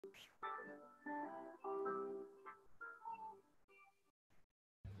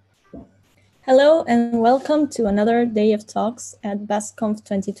Hello and welcome to another day of talks at BuzzConf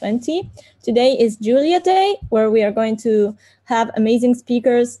 2020. Today is Julia Day, where we are going to have amazing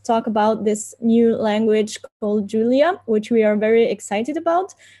speakers talk about this new language called Julia, which we are very excited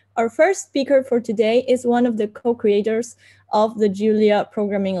about. Our first speaker for today is one of the co-creators of the Julia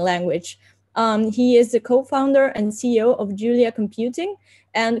programming language. He is the co-founder and CEO of Julia Computing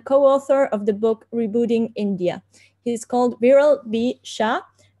and co-author of the book Rebooting India. He's called Viral B. Shah.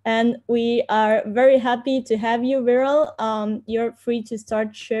 And we are very happy to have you, Viral. You're free to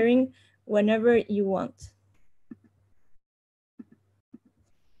start sharing whenever you want.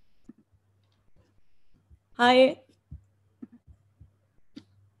 Hi.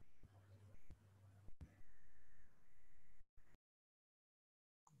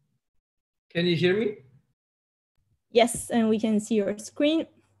 Can you hear me? Yes, and we can see your screen.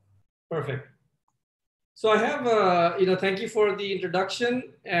 Perfect. So I have, thank you for the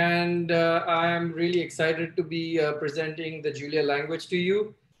introduction, and I'm really excited to be presenting the Julia language to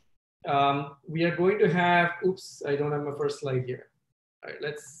you. We are going to have, oops, I don't have my first slide here. All right,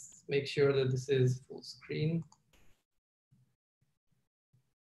 let's make sure that this is full screen.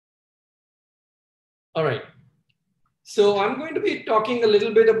 All right. So I'm going to be talking a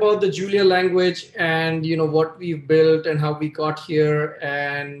little bit about the Julia language and what we've built and how we got here,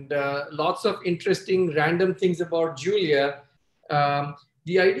 and lots of interesting random things about Julia.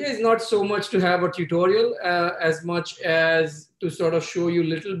 The idea is not so much to have a tutorial as much as to sort of show you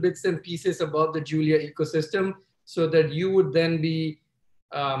little bits and pieces about the Julia ecosystem, so that you would then be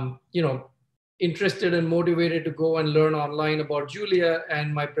interested and motivated to go and learn online about Julia,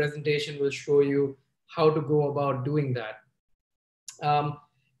 and my presentation will show you how to go about doing that.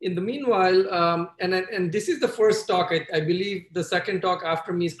 In the meanwhile, and this is the first talk, I believe the second talk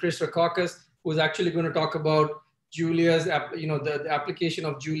after me is Chris Rackauckas, who's actually going to talk about Julia's, the application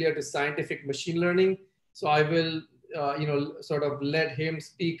of Julia to scientific machine learning. So I will, sort of let him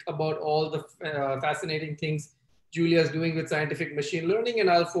speak about all the fascinating things Julia is doing with scientific machine learning, and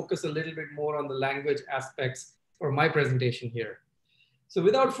I'll focus a little bit more on the language aspects for my presentation here. So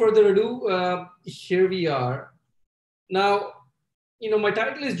without further ado, here we are. Now, my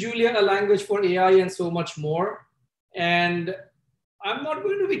title is Julia, a language for AI and so much more. And I'm not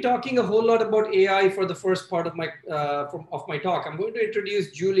going to be talking a whole lot about AI for the first part of my talk. I'm going to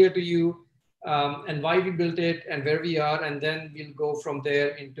introduce Julia to you and why we built it and where we are, and then we'll go from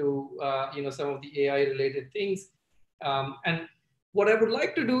there into some of the AI related things. And what I would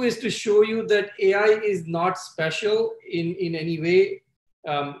like to do is to show you that AI is not special in any way.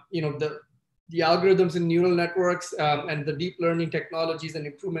 The algorithms in neural networks and the deep learning technologies and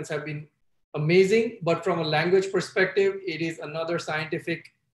improvements have been amazing, but from a language perspective, it is another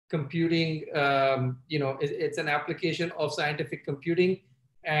scientific computing, it's an application of scientific computing.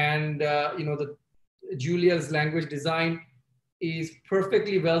 And, the Julia's language design is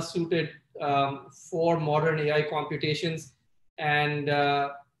perfectly well suited for modern AI computations. And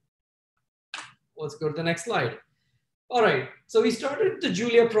let's go to the next slide. All right, so we started the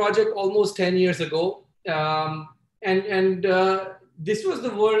Julia project almost 10 years ago. This was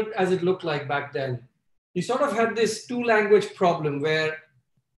the world as it looked like back then. You sort of had this two-language problem where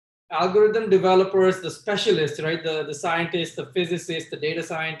algorithm developers, the specialists, right, the scientists, the physicists, the data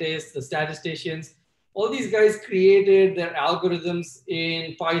scientists, the statisticians, all these guys created their algorithms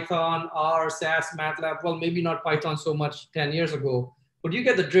in Python, R, SAS, MATLAB. Well, maybe not Python so much 10 years ago, but you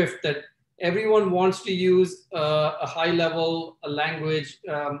get the drift that everyone wants to use a high-level language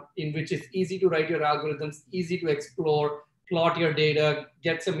in which it's easy to write your algorithms, easy to explore, plot your data,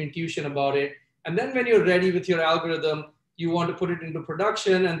 get some intuition about it. And then when you're ready with your algorithm, you want to put it into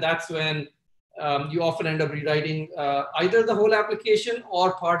production, and that's when you often end up rewriting either the whole application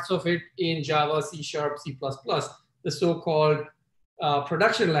or parts of it in Java, C#, C++, the so-called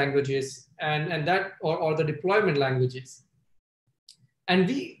production languages, and that or the deployment languages. And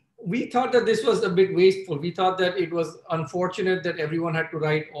we thought that this was a bit wasteful. We thought that it was unfortunate that everyone had to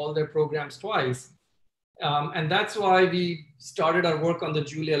write all their programs twice. And that's why we started our work on the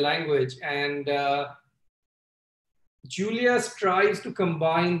Julia language. And Julia strives to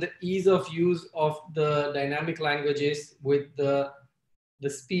combine the ease of use of the dynamic languages with the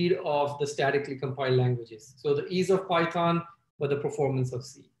speed of the statically compiled languages. So the ease of Python, but the performance of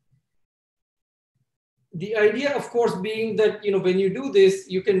C. The idea, of course, being that when you do this,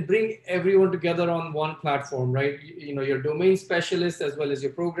 you can bring everyone together on one platform, right? Your domain specialists as well as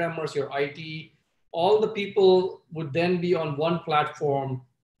your programmers, your IT, all the people would then be on one platform,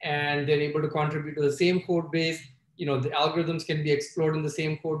 and they're able to contribute to the same code base. the algorithms can be explored in the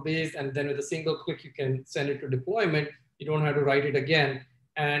same code base, and then with a single click, you can send it to deployment. You don't have to write it again.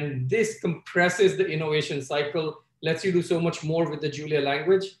 And this compresses the innovation cycle, lets you do so much more with the Julia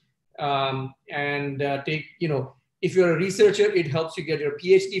language. If you're a researcher, it helps you get your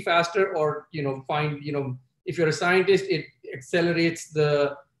PhD faster, or, if you're a scientist, it accelerates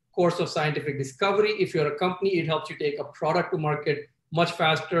the course of scientific discovery. If you're a company, it helps you take a product to market much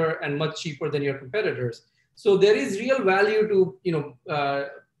faster and much cheaper than your competitors. So there is real value to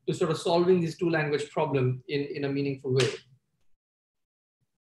sort of solving this two-language problem in a meaningful way.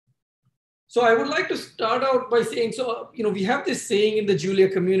 So I would like to start out by saying, we have this saying in the Julia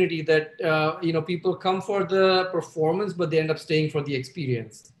community that, people come for the performance, but they end up staying for the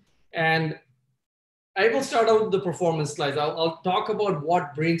experience. And I will start out with the performance slides. I'll talk about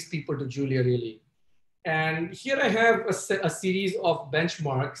what brings people to Julia really. And here I have a series of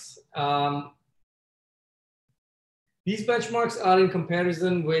benchmarks. These benchmarks are in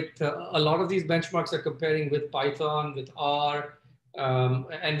comparison with, a lot of these benchmarks are comparing with Python, with R,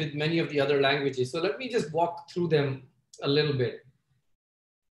 and with many of the other languages. So let me just walk through them a little bit.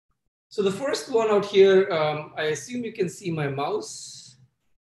 So the first one out here, I assume you can see my mouse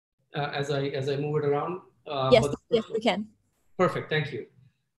as I move it around. Yes, we can. Perfect, thank you.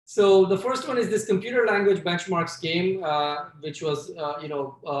 So the first one is this computer language benchmarks game, which was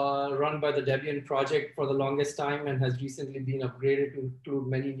run by the Debian project for the longest time and has recently been upgraded to include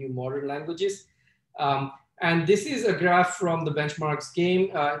many new modern languages. And this is a graph from the benchmarks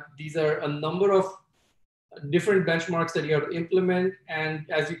game. These are a number of different benchmarks that you have to implement. And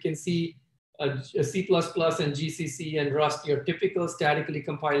as you can see, C++ and GCC and Rust, your typical statically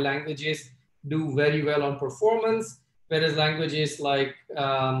compiled languages, do very well on performance, whereas languages like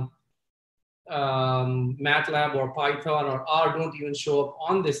MATLAB or Python or R don't even show up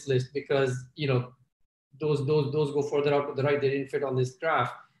on this list because those go further out to the right. They didn't fit on this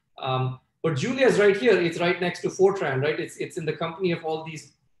graph. But Julia is right here. It's right next to Fortran, right? It's in the company of all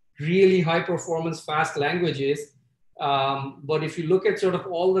these really high performance, fast languages. But if you look at sort of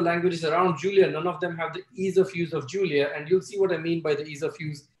all the languages around Julia, none of them have the ease of use of Julia. And you'll see what I mean by the ease of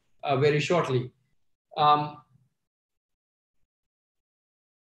use very shortly. So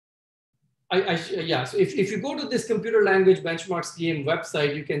if you go to this computer language benchmarks game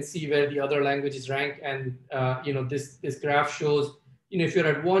website, you can see where the other languages rank. And this graph shows, if you're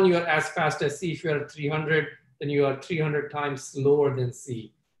at 1, you're as fast as C. If you're at 300, then you are 300 times slower than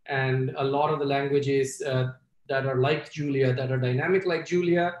C. And a lot of the languages that are like Julia, that are dynamic like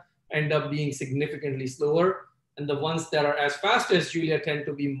Julia, end up being significantly slower. And the ones that are as fast as Julia tend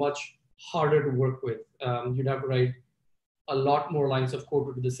to be much harder to work with. You'd have to write a lot more lines of code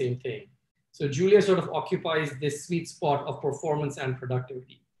to do the same thing. So Julia sort of occupies this sweet spot of performance and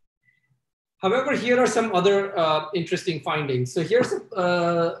productivity. However, here are some other interesting findings. So here's,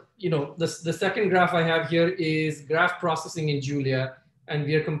 the second graph I have here is graph processing in Julia. And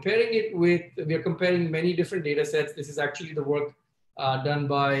we are comparing many different data sets. This is actually the work done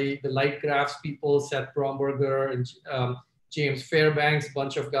by the light graphs people, Seth Bromberger and James Fairbanks,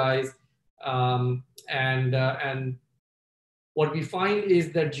 bunch of guys. And what we find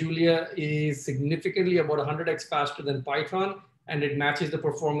is that Julia is significantly about 100x faster than Python, and it matches the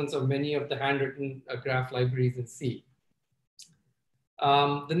performance of many of the handwritten graph libraries in C.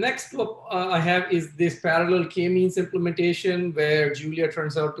 The next I have is this parallel k-means implementation, where Julia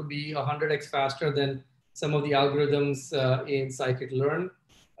turns out to be 100x faster than some of the algorithms in scikit-learn.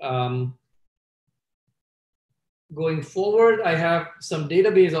 Going forward, I have some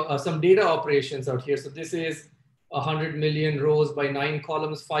data operations out here. So this is 100 million rows by 9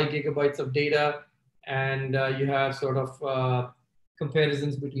 columns, 5 gigabytes of data. And you have sort of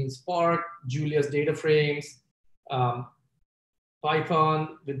comparisons between Spark, Julia's data frames,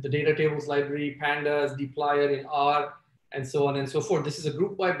 Python with the data tables library, pandas, dplyr in R, and so on and so forth. This is a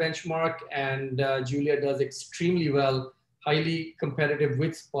group by benchmark, and Julia does extremely well, highly competitive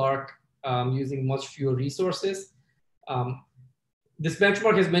with Spark, using much fewer resources. This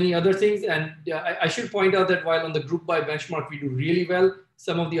benchmark has many other things, and I should point out that while on the group by benchmark we do really well,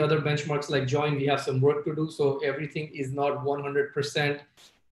 some of the other benchmarks like join, we have some work to do. So everything is not 100%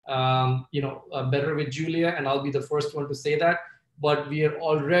 better with Julia, and I'll be the first one to say that. But we are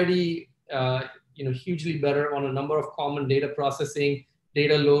already hugely better on a number of common data processing,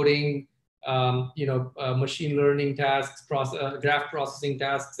 data loading, machine learning tasks, graph processing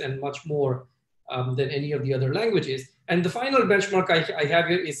tasks, and much more than any of the other languages. And the final benchmark I have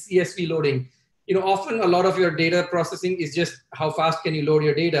here is CSV loading. Often a lot of your data processing is just how fast can you load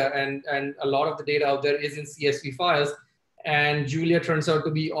your data, and a lot of the data out there is in CSV files. And Julia turns out to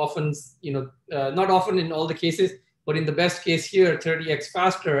be often, not often in all the cases, but in the best case here, 30x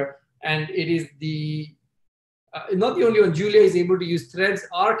faster. And it is not the only one. Julia is able to use threads.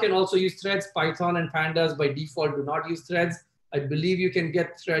 R can also use threads. Python and pandas by default do not use threads. I believe you can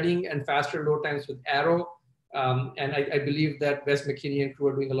get threading and faster load times with Arrow. And I believe that Wes McKinney and crew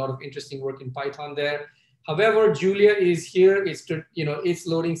are doing a lot of interesting work in Python there. However, Julia is here. It's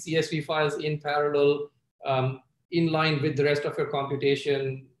loading CSV files in parallel, in line with the rest of your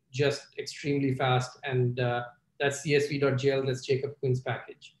computation, just extremely fast. And that's csv.jl. That's Jacob Quinn's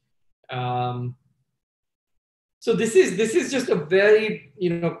package. So this is just a very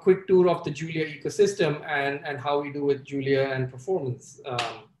quick tour of the Julia ecosystem and how we do with Julia and performance.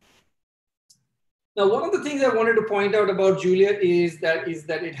 Now, one of the things I wanted to point out about Julia is that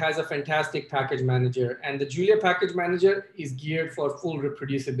it has a fantastic package manager, and the Julia package manager is geared for full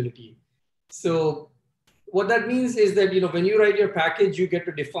reproducibility. So what that means is that when you write your package, you get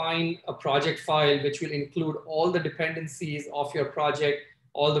to define a project file which will include all the dependencies of your project,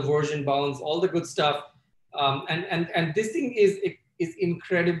 all the version bounds, all the good stuff. And this thing is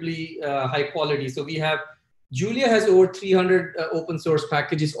incredibly high quality. So Julia has over 300 open source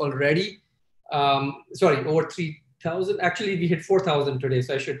packages already. Sorry, over 3,000. Actually, we hit 4,000 today,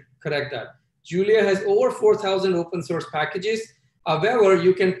 so I should correct that. Julia has over 4,000 open source packages. However,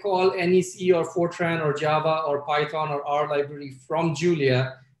 you can call any C or Fortran or Java or Python or R library from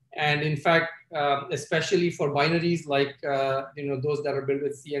Julia. And in fact, especially for binaries like those that are built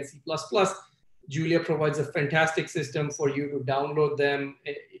with C and C++, Julia provides a fantastic system for you to download them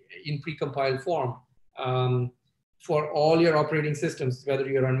in precompiled form for all your operating systems, whether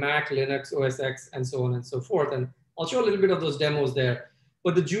you're on Mac, Linux, OS X, and so on and so forth. And I'll show a little bit of those demos there.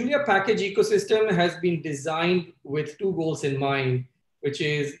 But the Julia package ecosystem has been designed with two goals in mind, which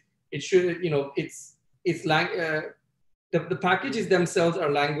is the packages themselves are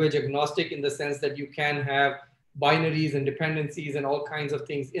language agnostic in the sense that you can have binaries and dependencies and all kinds of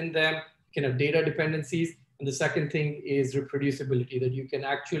things in them. You can have data dependencies. And the second thing is reproducibility, that you can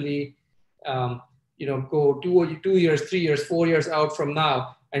actually go 2 years, 3 years, 4 years out from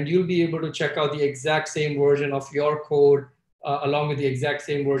now, and you'll be able to check out the exact same version of your code along with the exact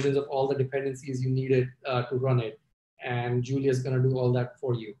same versions of all the dependencies you needed to run it. And Julia is going to do all that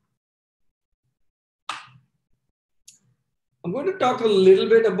for you. I'm going to talk a little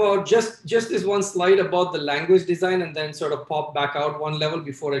bit about just this one slide about the language design and then sort of pop back out one level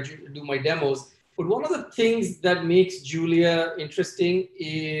before I do my demos. But one of the things that makes Julia interesting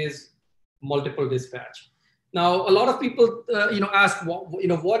is multiple dispatch. Now, a lot of people, ask,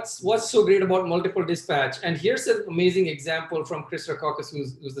 what's so great about multiple dispatch? And here's an amazing example from Chris Rackauckas,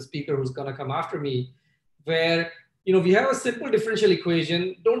 who's the speaker who's going to come after me, where we have a simple differential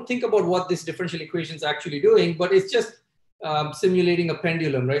equation. Don't think about what this differential equation is actually doing, but it's just simulating a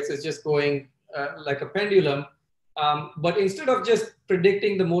pendulum, right? So it's just going like a pendulum. But instead of just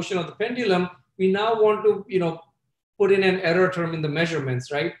predicting the motion of the pendulum, we now want to, put in an error term in the measurements,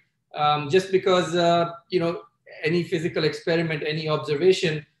 right? Just because, any physical experiment, any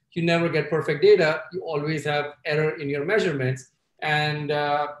observation, you never get perfect data. You always have error in your measurements. And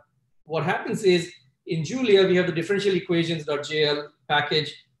what happens is in Julia, we have the differential equations.jl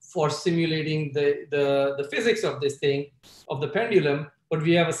package for simulating the physics of this thing, of the pendulum. But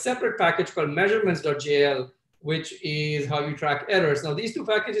we have a separate package called measurements.jl, which is how you track errors. Now, these two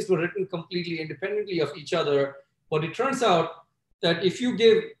packages were written completely independently of each other. But it turns out that if you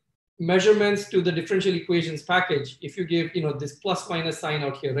give measurements to the differential equations package, if you give this plus minus sign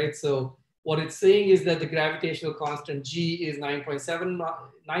out here, right? So what it's saying is that the gravitational constant G is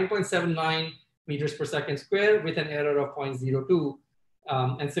 9.79 meters per second squared with an error of 0.02.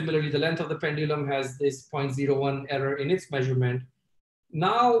 And similarly, the length of the pendulum has this 0.01 error in its measurement.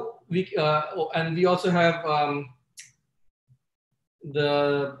 Now we also have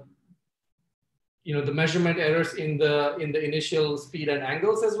the measurement errors in the initial speed and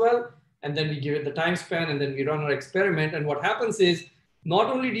angles as well. And then we give it the time span, and then we run our experiment. And what happens is, not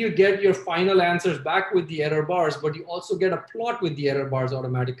only do you get your final answers back with the error bars, but you also get a plot with the error bars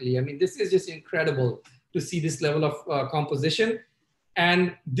automatically. I mean, this is just incredible to see this level of composition.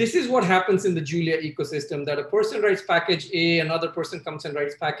 And this is what happens in the Julia ecosystem, that a person writes package A, another person comes and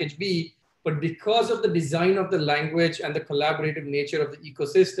writes package B. But because of the design of the language and the collaborative nature of the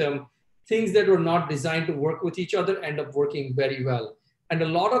ecosystem, things that were not designed to work with each other end up working very well. And a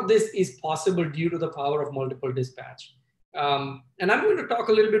lot of this is possible due to the power of multiple dispatch. And I'm going to talk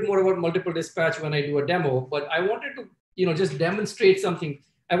a little bit more about multiple dispatch when I do a demo, but I wanted to just demonstrate something.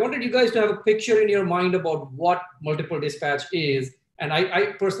 I wanted you guys to have a picture in your mind about what multiple dispatch is. And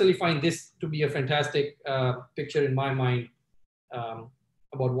I personally find this to be a fantastic picture in my mind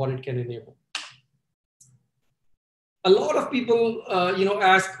about what it can enable. a lot of people,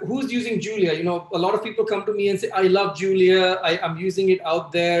 ask who's using Julia. A lot of people come to me and say, I love Julia. I'm using it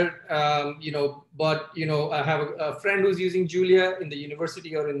out there. But I have a friend who's using Julia in the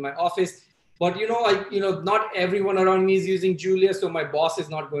university or in my office. But not everyone around me is using Julia, so my boss is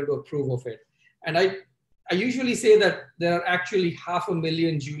not going to approve of it. And I usually say that there are actually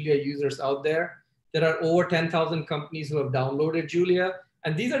 500,000 Julia users out there. There are over 10,000 companies who have downloaded Julia.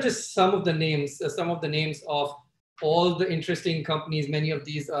 And these are just some of the names of all the interesting companies. Many of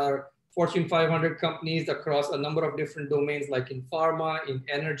these are Fortune 500 companies across a number of different domains, like in pharma, in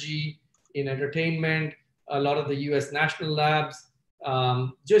energy, in entertainment, a lot of the US national labs,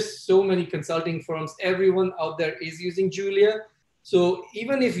 just so many consulting firms. Everyone out there is using Julia. So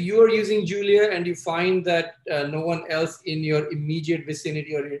even if you are using Julia and you find that no one else in your immediate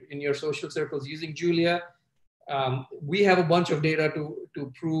vicinity or in your social circles using Julia, we have a bunch of data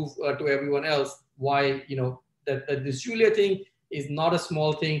to prove to everyone else why that this Julia thing is not a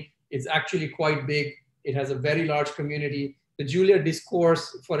small thing. It's actually quite big. It has a very large community. The Julia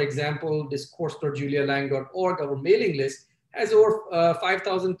discourse, for example, discourse.julialang.org, our mailing list, has over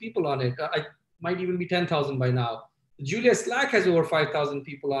 5,000 people on it. I might even be 10,000 by now. The Julia Slack has over 5,000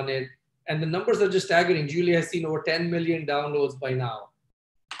 people on it. And the numbers are just staggering. Julia has seen over 10 million downloads by now.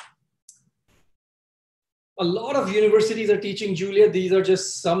 A lot of universities are teaching Julia. These are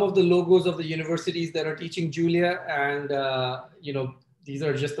just some of the logos of the universities that are teaching Julia. And, these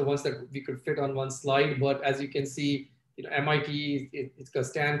are just the ones that we could fit on one slide. But as you can see, MIT, it's got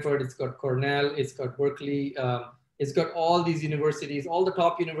Stanford, it's got Cornell, it's got Berkeley. It's got all these universities, all the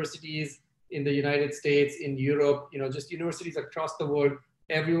top universities in the United States, in Europe, just universities across the world.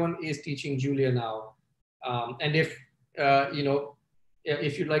 Everyone is teaching Julia now. And if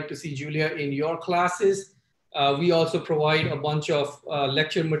you'd like to see Julia in your classes, we also provide a bunch of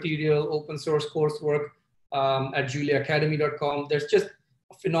lecture material, open source coursework at juliaacademy.com. There's just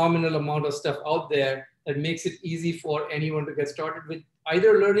a phenomenal amount of stuff out there that makes it easy for anyone to get started with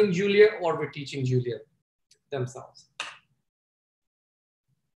either learning Julia or with teaching Julia themselves.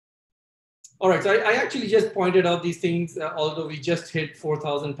 All right, so I actually just pointed out these things, although we just hit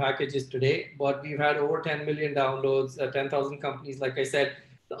 4,000 packages today, but we've had over 10 million downloads, 10,000 companies, like I said.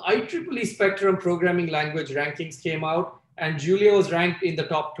 The IEEE Spectrum programming language rankings came out, and Julia was ranked in the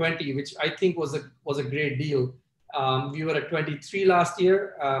top 20, which I think was a great deal. We were at 23 last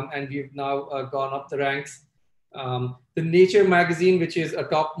year, and we've now gone up the ranks. The Nature magazine, which is a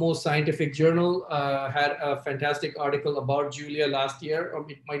topmost scientific journal, had a fantastic article about Julia last year, or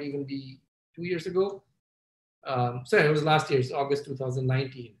it might even be 2 years ago. Sorry, it was last year, it's August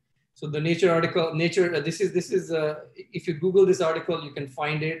 2019. So the Nature article, this is if you Google this article, you can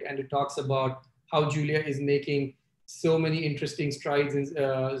find it, and it talks about how Julia is making so many interesting strides in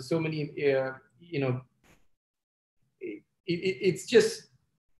so many, it's just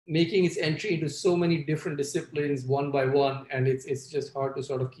making its entry into so many different disciplines one by one, and it's just hard to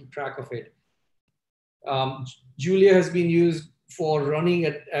sort of keep track of it. Julia has been used for running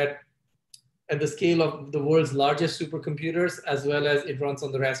at the scale of the world's largest supercomputers, as well as it runs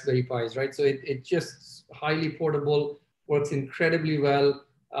on the Raspberry Pis, right? So it just highly portable, works incredibly well,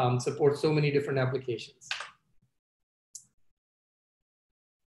 supports so many different applications.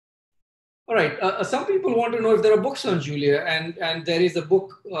 All right, some people want to know if there are books on Julia, and there is a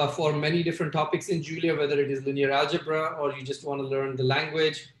book for many different topics in Julia, whether it is linear algebra or you just want to learn the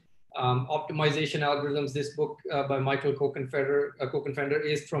language. Optimization algorithms, this book by Michael Kokenfender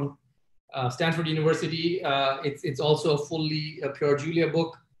is from Stanford University. It's also a fully pure Julia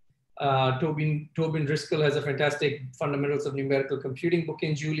book. Tobin Driscoll has a fantastic Fundamentals of Numerical Computing book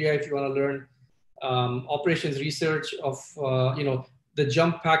in Julia if you want to learn operations research of, the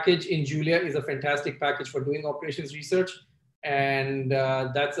JUMP package in Julia is a fantastic package for doing operations research. And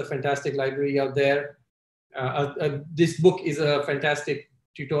that's a fantastic library out there. This book is a fantastic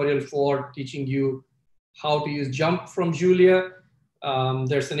tutorial for teaching you how to use JUMP from Julia.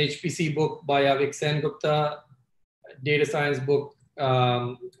 There's an HPC book by Avik Sengupta, data science book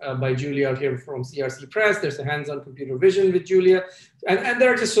by Julia out here from CRC Press. There's a hands-on computer vision with Julia. And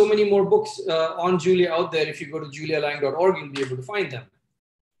there are just so many more books on Julia out there. If you go to julialang.org, you'll be able to find them.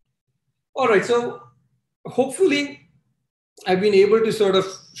 All right, so hopefully I've been able to sort of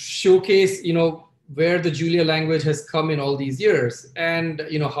showcase, where the Julia language has come in all these years, and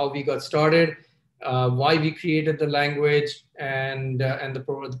how we got started, why we created the language, and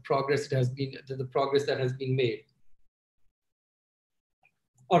the progress that has been made.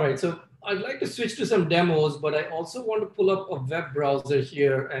 All right, so I'd like to switch to some demos, but I also want to pull up a web browser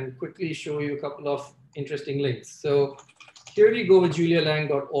here and quickly show you a couple of interesting links. So here we go with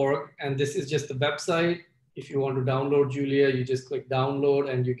julialang.org, and this is just the website. If you want to download Julia, you just click download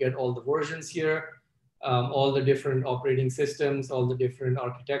and you get all the versions here, all the different operating systems, all the different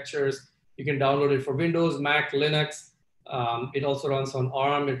architectures. You can download it for Windows, Mac, Linux. It also runs on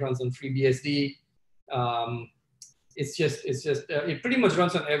ARM, it runs on FreeBSD. It pretty much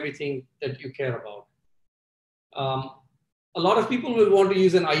runs on everything that you care about. A lot of people will want to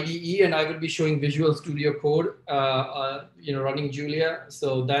use an IDE, and I will be showing Visual Studio Code, running Julia.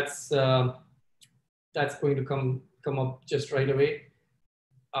 So that's going to come up just right away.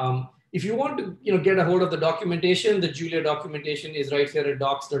 If you want to get a hold of the documentation, the Julia documentation is right here at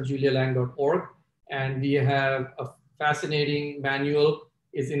docs.julialang.org, and we have a fascinating manual.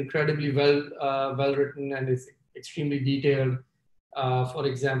 It's incredibly well written, and it's extremely detailed. For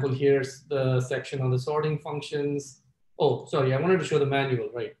example, here's the section on the sorting functions. Oh, sorry, I wanted to show the manual,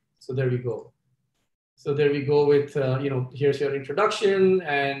 right? So there we go. So there we go with, here's your introduction,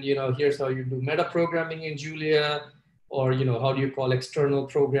 and, here's how you do meta programming in Julia, or, how do you call external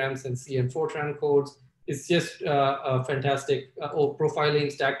programs and C and Fortran codes. It's just a fantastic,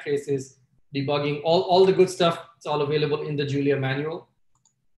 profiling, stack traces, debugging, all the good stuff. It's all available in the Julia manual.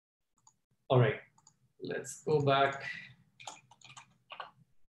 All right, let's go back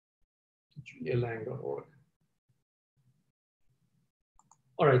to julialang.org.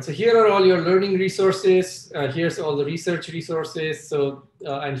 All right, so here are all your learning resources. Here's all the research resources. So,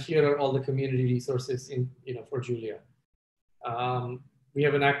 and here are all the community resources for Julia. We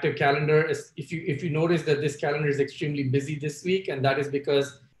have an active calendar. If you notice that this calendar is extremely busy this week, and that is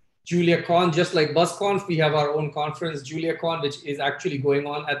because JuliaCon, just like BuzzConf, we have our own conference, JuliaCon, which is actually going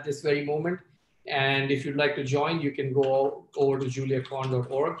on at this very moment. And if you'd like to join, you can go over to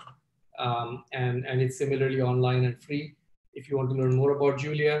juliacon.org, and it's similarly online and free if you want to learn more about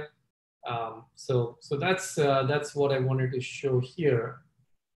Julia. So that's what I wanted to show here.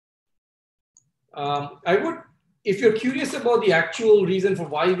 If you're curious about the actual reason for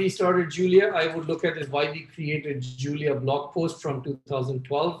why we started Julia, I would look at this why we created Julia blog post from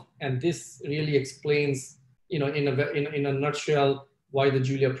 2012, and this really explains, in a nutshell, why the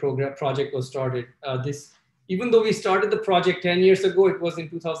Julia project was started. Even though we started the project 10 years ago, it was in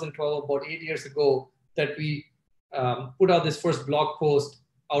 2012, about 8 years ago, that we put out this first blog post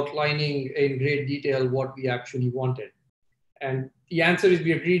outlining in great detail what we actually wanted. And the answer is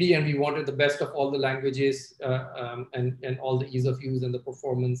we are greedy, and we wanted the best of all the languages, and all the ease of use and the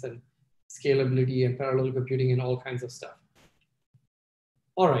performance and scalability and parallel computing and all kinds of stuff.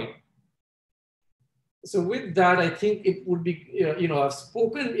 All right. So with that, I think it would be, I've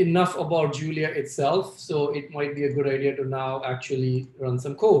spoken enough about Julia itself, so it might be a good idea to now actually run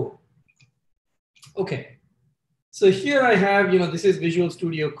some code. Okay. So here I have, this is Visual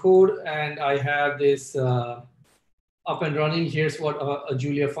Studio Code, and I have this up and running. Here's what a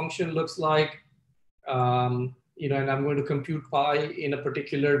Julia function looks like, and I'm going to compute pi in a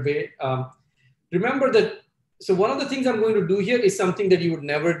particular way. Remember that, so one of the things I'm going to do here is something that you would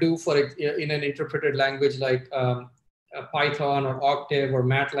never do in an interpreted language like Python or Octave or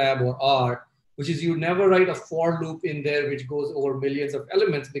MATLAB or R, which is you never write a for loop in there which goes over millions of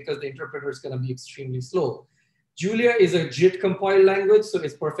elements, because the interpreter is going to be extremely slow. Julia is a JIT compiled language, so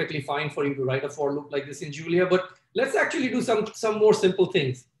it's perfectly fine for you to write a for loop like this in Julia, but let's actually do some more simple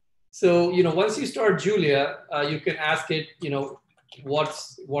things. So, once you start Julia, you can ask it, what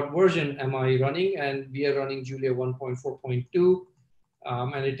version am I running? And we are running Julia 1.4.2,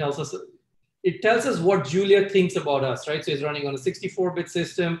 and it tells us what Julia thinks about us, right? So it's running on a 64-bit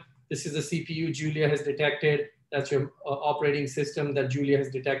system. This is the CPU Julia has detected. That's your operating system that Julia has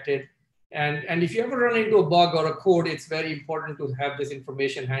detected. And if you ever run into a bug or a code, it's very important to have this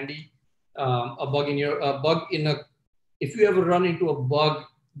information handy. If you ever run into a bug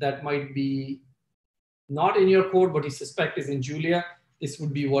that might be not in your code, but you suspect is in Julia, this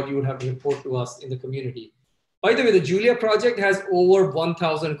would be what you would have to report to us in the community. By the way, the Julia project has over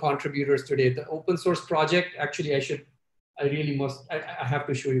 1,000 contributors today. The open source project, actually, I have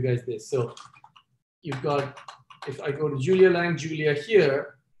to show you guys this. So you've got, if I go to Julia Lang, Julia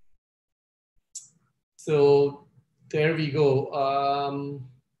here, so there we go.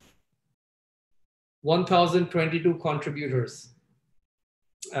 1,022 contributors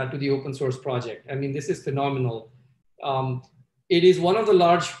to the open source project. I mean, this is phenomenal. It is one of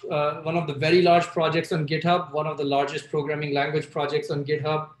the very large projects on GitHub, one of the largest programming language projects on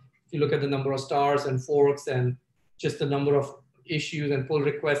GitHub. If you look at the number of stars and forks and just the number of issues and pull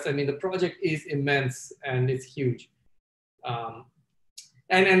requests, I mean, the project is immense and it's huge.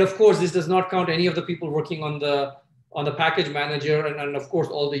 And of course, this does not count any of the people working on the package manager, and of course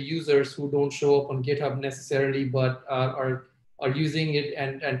all the users who don't show up on GitHub necessarily, but are are using it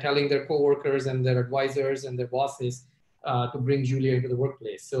and telling their coworkers and their advisors and their bosses to bring Julia into the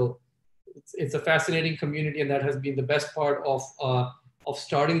workplace. So it's a fascinating community, and that has been the best part of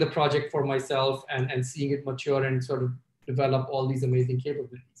starting the project for myself and seeing it mature and sort of develop all these amazing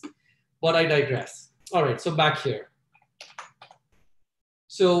capabilities. But I digress. All right, so back here.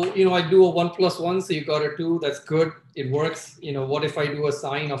 So, I do a 1 + 1, so you got a 2, that's good, it works. What if I do a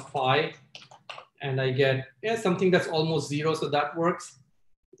sine of pi and I get something that's almost 0, so that works.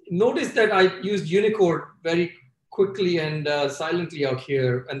 Notice that I used Unicode very quickly and silently out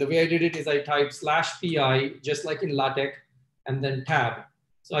here. And the way I did it is I typed /pi, just like in LaTeX, and then tab.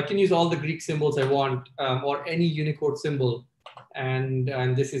 So I can use all the Greek symbols I want, or any Unicode symbol. And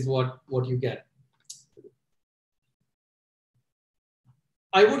this is what you get.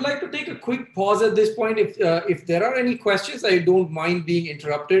 I would like to take a quick pause at this point. If there are any questions, I don't mind being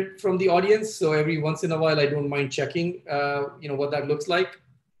interrupted from the audience. So every once in a while, I don't mind checking, what that looks like.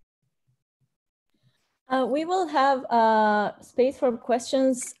 We will have space for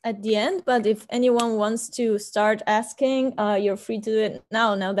questions at the end, but if anyone wants to start asking, you're free to do it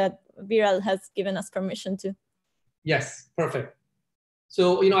now that Viral has given us permission to. Yes, perfect.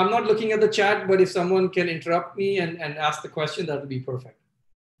 So, I'm not looking at the chat, but if someone can interrupt me and ask the question, that would be perfect.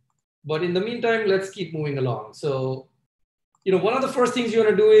 But in the meantime, let's keep moving along. So, one of the first things you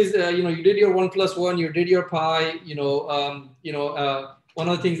want to do is, you did your 1 + 1, you did your pi, one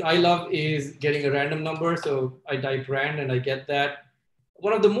of the things I love is getting a random number. So I type rand and I get that.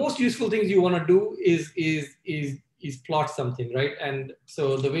 One of the most useful things you want to do is plot something, right? And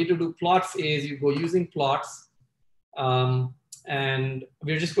so the way to do plots is you go using plots, and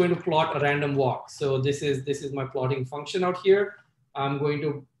we're just going to plot a random walk. So this is my plotting function out here. I'm going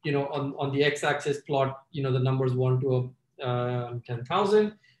to, on the x-axis plot, the numbers 1 to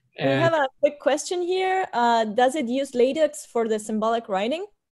 10,000. We have a quick question here. Does it use LaTeX for the symbolic writing?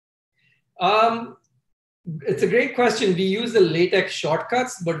 It's a great question. We use the LaTeX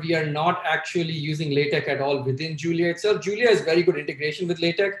shortcuts, but we are not actually using LaTeX at all within Julia itself. Julia has very good integration with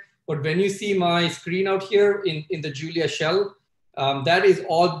LaTeX, but when you see my screen out here in the Julia shell, that is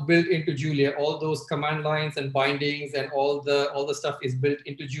all built into Julia. All those command lines and bindings and all the stuff is built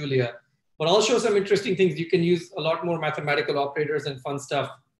into Julia. But I'll show some interesting things. You can use a lot more mathematical operators and fun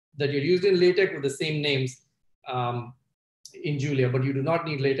stuff that you're used in LaTeX with the same names in Julia, but you do not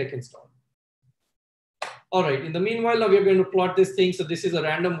need LaTeX installed. All right, in the meanwhile, now we're going to plot this thing. So this is a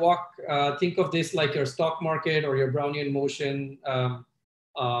random walk. Think of this like your stock market or your Brownian motion,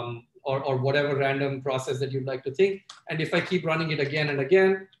 or whatever random process that you'd like to think. And if I keep running it again and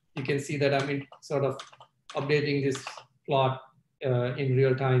again, you can see that I'm sort of updating this plot in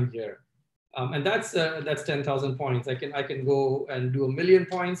real time here. And that's 10,000 points. I can go and do 1,000,000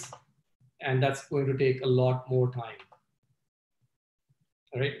 points, and that's going to take a lot more time.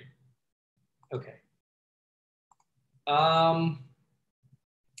 All right. Okay.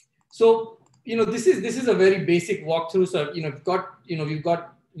 So this is a very basic walkthrough. So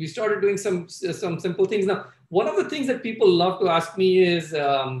we started doing some simple things. Now, one of the things that people love to ask me is,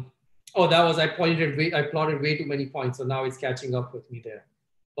 I plotted way too many points, so now it's catching up with me there.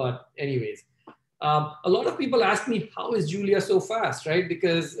 But anyways, a lot of people ask me, how is Julia so fast, right?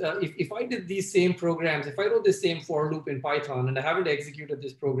 Because if I did these same programs, if I wrote the same for loop in Python, and I haven't executed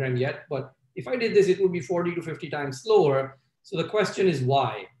this program yet, but if I did this, it would be 40 to 50 times slower. So the question is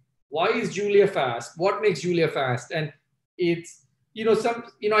why? Why is Julia fast? What makes Julia fast? And it's,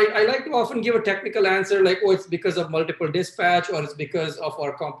 I like to often give a technical answer like, oh, it's because of multiple dispatch, or it's because of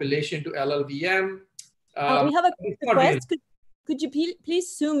our compilation to LLVM. We have a request. Really. Could you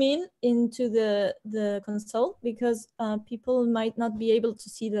please zoom in into the console, because people might not be able to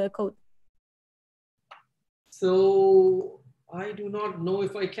see the code. So I do not know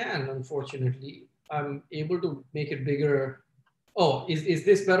if I can, unfortunately. I'm able to make it bigger. Oh, is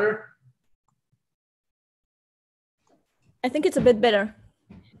this better? I think it's a bit better.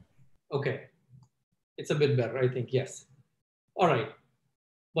 Okay. It's a bit better, I think, yes. All right.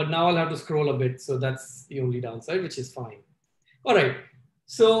 But now I'll have to scroll a bit. So that's the only downside, which is fine. All right.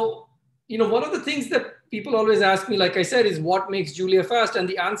 So, one of the things that people always ask me, like I said, is what makes Julia fast? And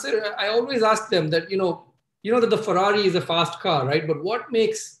the answer, I always ask them that, that the Ferrari is a fast car, right? But what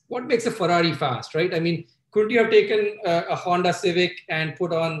makes a Ferrari fast, right? I mean, couldn't you have taken a Honda Civic and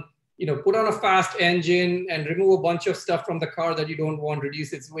put on a fast engine and remove a bunch of stuff from the car that you don't want,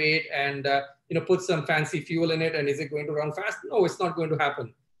 reduce its weight, and put some fancy fuel in it? And is it going to run fast? No, it's not going to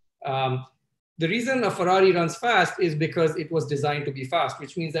happen. The reason a Ferrari runs fast is because it was designed to be fast,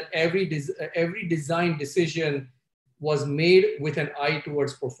 which means that every design decision was made with an eye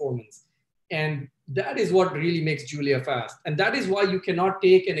towards performance. And that is what really makes Julia fast. And that is why you cannot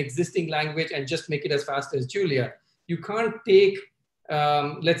take an existing language and just make it as fast as Julia. You can't take,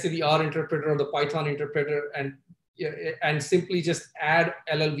 let's say, the R interpreter or the Python interpreter and simply just add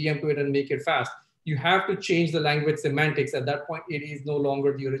LLVM to it and make it fast. You have to change the language semantics. At that point, it is no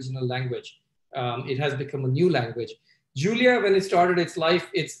longer the original language. It has become a new language. Julia, when it started its life,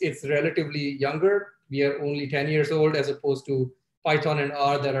 it's relatively younger. We are only 10 years old as opposed to Python and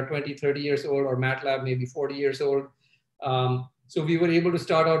R that are 20, 30 years old, or MATLAB maybe 40 years old. So we were able to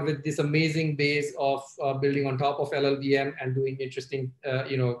start out with this amazing base of building on top of LLVM and doing interesting,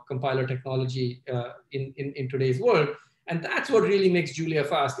 compiler technology in today's world. And that's what really makes Julia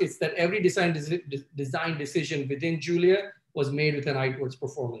fast. It's that every design decision within Julia was made with an eye towards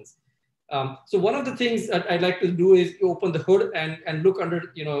performance. So one of the things that I'd like to do is open the hood and look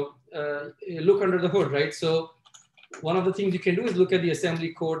under, look under the hood, right? So one of the things you can do is look at the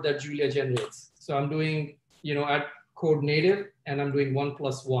assembly code that Julia generates. So I'm doing, at code native, and I'm doing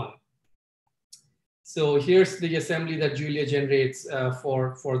 1+1. So here's the assembly that Julia generates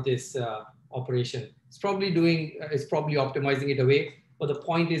for this operation. It's probably optimizing it away, but the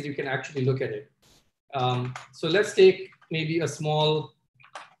point is you can actually look at it. So let's take maybe a small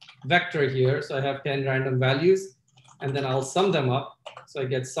vector here. So I have 10 random values, and then I'll sum them up. So I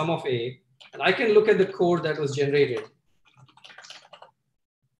get sum of A, and I can look at the code that was generated.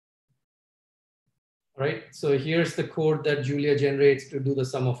 Right? So here's the code that Julia generates to do the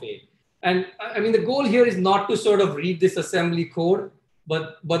sum of A. And I mean, the goal here is not to sort of read this assembly code,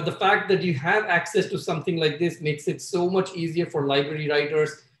 but the fact that you have access to something like this makes it so much easier for library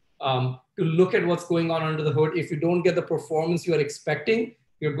writers to look at what's going on under the hood. If you don't get the performance you are expecting,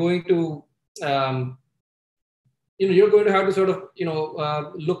 you're going to, you're going to have to sort of,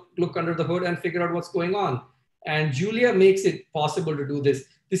 look under the hood and figure out what's going on. And Julia makes it possible to do this.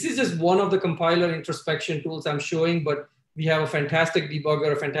 This is just one of the compiler introspection tools I'm showing, but we have a fantastic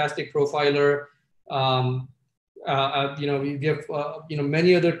debugger, a fantastic profiler. We have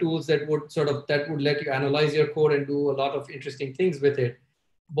many other tools that would let you analyze your code and do a lot of interesting things with it.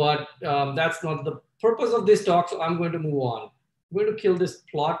 But that's not the purpose of this talk, so I'm going to move on. I'm going to kill this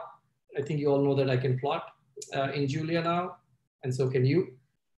plot. I think you all know that I can plot in Julia now, and so can you.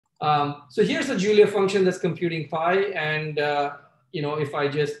 So here's a Julia function that's computing pi, and if I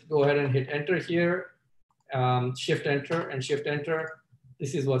just go ahead and hit enter here, shift enter and shift enter,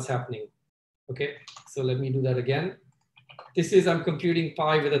 this is what's happening. Okay, so let me do that again. This is, I'm computing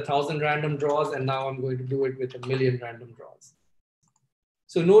pi with 1,000 random draws, and now I'm going to do it with 1,000,000 random draws.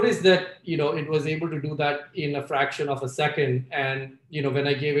 So notice that, it was able to do that in a fraction of a second. And, when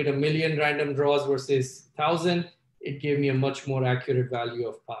I gave it 1,000,000 random draws versus 1,000, it gave me a much more accurate value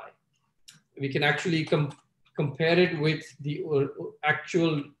of pi. We can actually compare it with the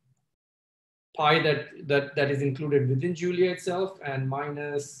actual pi that is included within Julia itself, and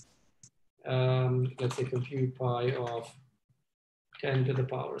minus, let's say, compute pi of 10 to the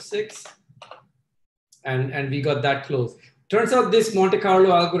power 6. And we got that close. Turns out this Monte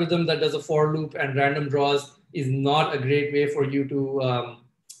Carlo algorithm that does a for loop and random draws is not a great way for you to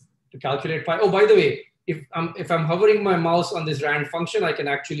calculate pi. Oh, by the way, if I'm hovering my mouse on this rand function, I can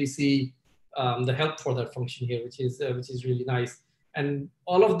actually see the help for that function here, which is really nice. And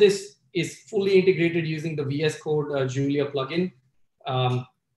all of this is fully integrated using the VS Code Julia plugin.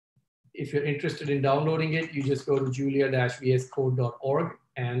 If you're interested in downloading it, you just go to julia-vscode.org,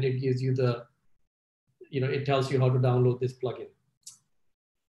 and it gives you the, it tells you how to download this plugin.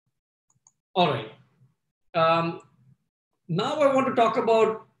 All right. Now I want to talk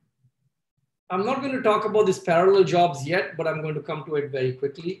about, I'm not going to talk about these parallel jobs yet, but I'm going to come to it very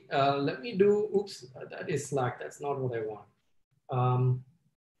quickly. Let me do, oops, that is Slack. That's not what I want.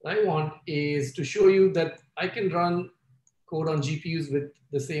 What I want is to show you that I can run code on GPUs with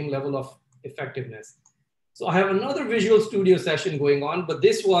the same level of effectiveness. So I have another Visual Studio session going on, but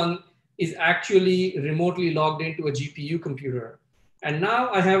this one is actually remotely logged into a GPU computer. And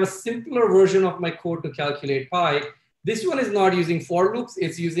now I have a simpler version of my code to calculate pi. This one is not using for loops.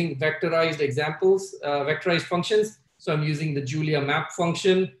 It's using vectorized examples, vectorized functions. So I'm using the Julia map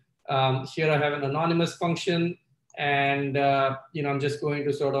function. Here I have an anonymous function. And I'm just going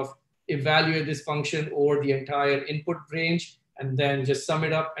to sort of evaluate this function over the entire input range, and then just sum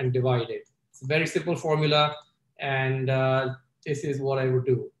it up and divide it. It's a very simple formula. And this is what I would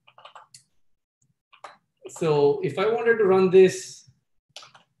do. So if I wanted to run this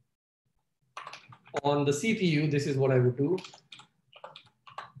on the CPU, this is what I would do.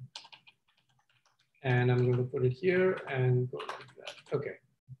 And I'm going to put it here and go like that. Okay.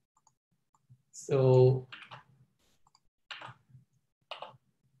 So,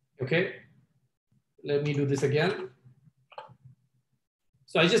 okay. let me do this again.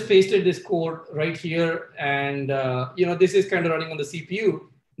 So I just pasted this code right here, and this is kind of running on the CPU.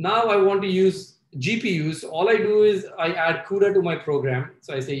 Now I want to use GPUs. So all I do is I add CUDA to my program.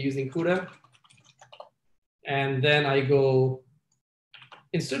 So I say using CUDA, and then I go,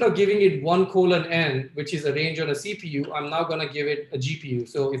 instead of giving it 1:n, which is a range on a CPU, I'm now going to give it a GPU.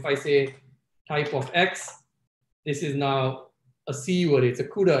 So if I say type of X, this is now a CU array. It's a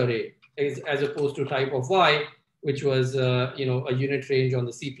CUDA array, as opposed to type of Y, which was a unit range on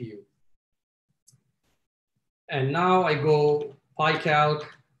the CPU. And now I go PyCalc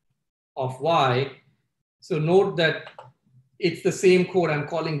of Y. So note that it's the same code. I'm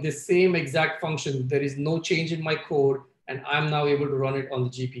calling this same exact function. There is no change in my code, and I'm now able to run it on the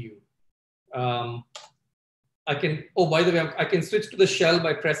GPU. I can, oh, by the way, I can switch to the shell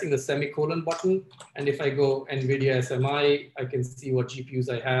by pressing the semicolon button. And if I go NVIDIA SMI, I can see what GPUs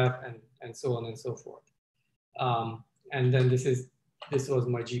I have, and so on and so forth. And then this was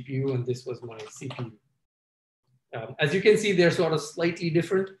my GPU, and this was my CPU. As you can see, they're sort of slightly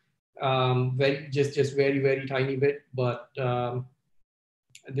different, just very, very tiny bit. But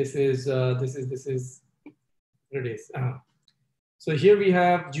this is what it is. So here we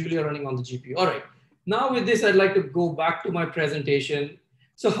have Julia running on the GPU. All right. Now with this, I'd like to go back to my presentation.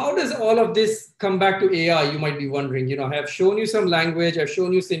 So how does all of this come back to AI? You might be wondering. I have shown you some language, I've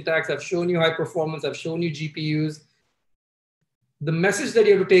shown you syntax, I've shown you high performance, I've shown you GPUs. The message that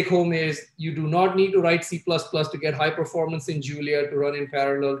you have to take home is you do not need to write C++ to get high performance in Julia to run in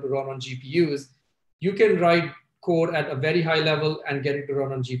parallel, to run on GPUs. You can write code at a very high level and get it to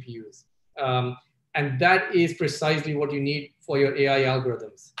run on GPUs. And that is precisely what you need for your AI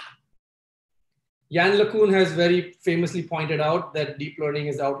algorithms. Yann LeCun has very famously pointed out that deep learning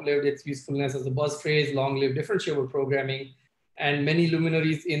has outlived its usefulness as a buzz phrase, long live differentiable programming. And many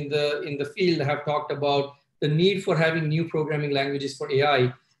luminaries in the field have talked about the need for having new programming languages for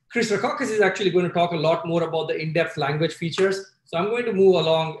AI. Chris Rackauckas is actually going to talk a lot more about the in-depth language features. So I'm going to move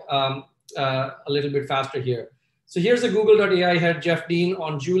along a little bit faster here. So here's a Google.ai head, Jeff Dean,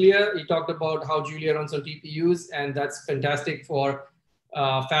 on Julia. He talked about how Julia runs on TPUs, and that's fantastic for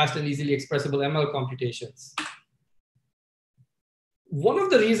fast and easily expressible ML computations. One of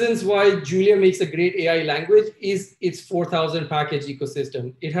the reasons why Julia makes a great AI language is its 4,000 package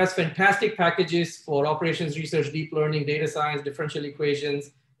ecosystem. It has fantastic packages for operations research, deep learning, data science, differential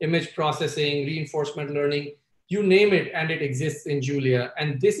equations, image processing, reinforcement learning, you name it, and it exists in Julia.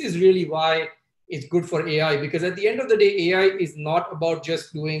 And this is really why it's good for AI, because at the end of the day, AI is not about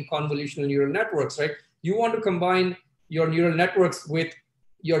just doing convolutional neural networks, right? You want to combine your neural networks with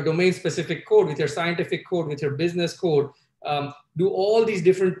your domain-specific code, with your scientific code, with your business code, do all these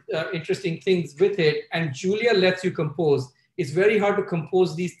different interesting things with it, and Julia lets you compose. It's very hard to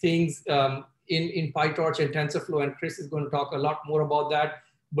compose these things in PyTorch and TensorFlow, and Chris is going to talk a lot more about that,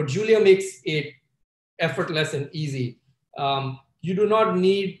 but Julia makes it effortless and easy. You do not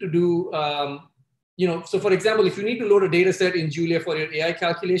need to do, so for example, if you need to load a data set in Julia for your AI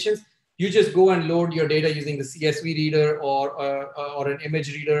calculations, you just go and load your data using the CSV reader or an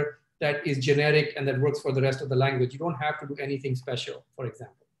image reader that is generic and that works for the rest of the language. You don't have to do anything special, for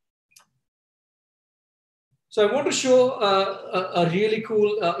example. So I want to show a really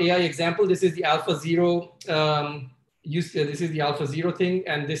cool AI example. This is the AlphaZero this is the AlphaZero thing,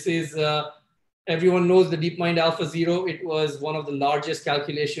 and this is everyone knows the DeepMind AlphaZero. It was one of the largest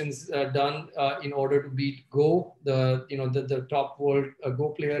calculations done in order to beat Go, the top world Go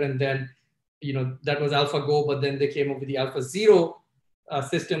player, and then that was AlphaGo, but then they came up with the AlphaZero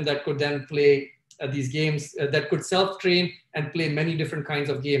system that could then play these games that could self-train and play many different kinds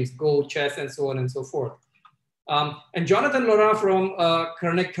of games, Go, chess, and so on and so forth. And Jonathan Laurent from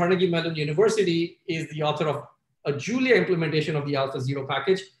Carnegie Mellon University is the author of a Julia implementation of the AlphaZero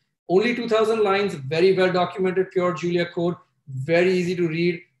package. Only 2,000 lines, very well documented, pure Julia code, very easy to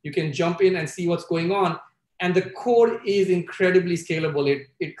read. You can jump in and see what's going on. And the code is incredibly scalable.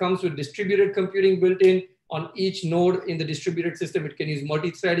 It comes with distributed computing built in. On each node in the distributed system, it can use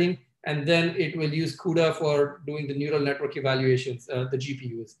multi-threading, and then it will use CUDA for doing the neural network evaluations, the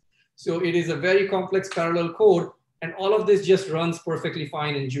GPUs. So it is a very complex parallel code, and all of this just runs perfectly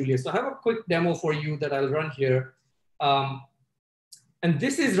fine in Julia. So I have a quick demo for you that I'll run here. And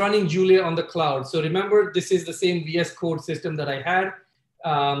this is running Julia on the cloud. So remember, this is the same VS Code system that I had.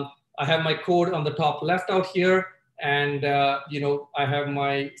 I have my code on the top left out here, and I have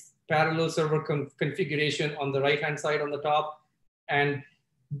my parallel server configuration on the right-hand side on the top. And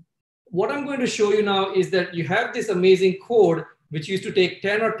what I'm going to show you now is that you have this amazing code, which used to take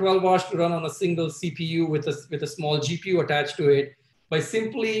 10 or 12 hours to run on a single CPU with a small GPU attached to it. by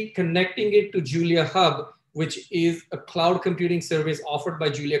simply connecting it to Julia Hub, which is a cloud computing service offered by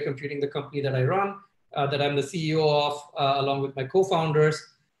Julia Computing, the company that I run, that I'm the CEO of, along with my co-founders.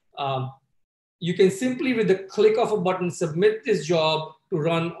 You can simply, with the click of a button, submit this job to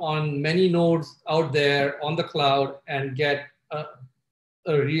run on many nodes out there on the cloud and get a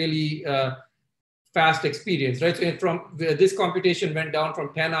really fast experience, right? So from this computation went down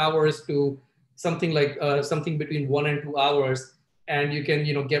from 10 hours to something like something between 1 and 2 hours, and you can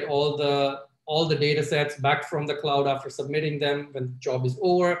get all the data sets back from the cloud after submitting them. When the job is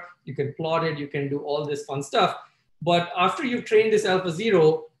over, you can plot it, you can do all this fun stuff. But after you've trained this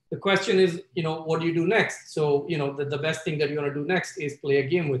AlphaZero, the question is, what do you do next? So, the best thing that you want to do next is play a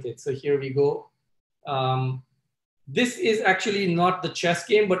game with it. So here we go. This is actually not the chess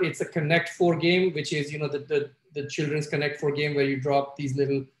game, but it's a Connect 4 game, which is, the children's Connect 4 game where you drop these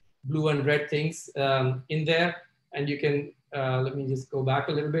little blue and red things in there. And you can, let me just go back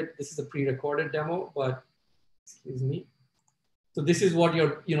a little bit. This is a pre-recorded demo, but excuse me. So this is what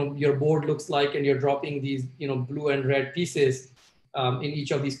your board looks like, and you're dropping these, blue and red pieces in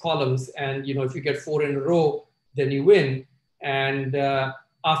each of these columns. And, if you get 4 in a row, then you win. And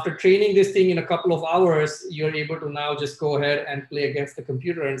after training this thing in a couple of hours, you're able to now just go ahead and play against the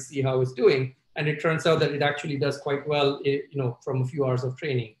computer and see how it's doing. And it turns out that it actually does quite well, from a few hours of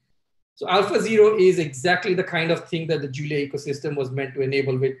training. So AlphaZero is exactly the kind of thing that the Julia ecosystem was meant to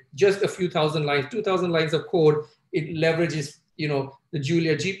enable. With just a few thousand lines, 2,000 lines of code, it leverages, the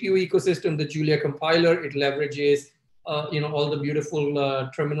Julia GPU ecosystem, the Julia compiler. It leverages, all the beautiful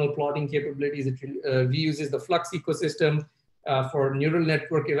terminal plotting capabilities. It reuses the Flux ecosystem for neural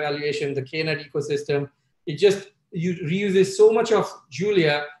network evaluation, the KNet ecosystem. It just reuses so much of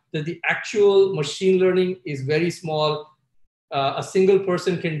Julia that the actual machine learning is very small. A single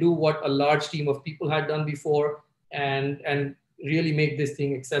person can do what a large team of people had done before, and really make this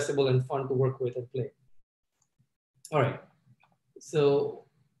thing accessible and fun to work with and play. All right, so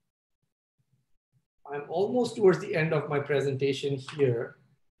I'm almost towards the end of my presentation here.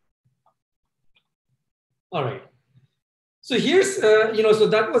 All right. So here's, so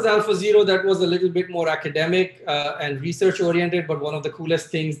that was AlphaZero. That was a little bit more academic and research oriented, but one of the coolest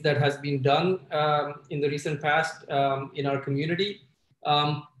things that has been done in the recent past in our community.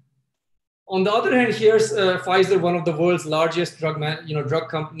 On the other hand, here's Pfizer, one of the world's largest drug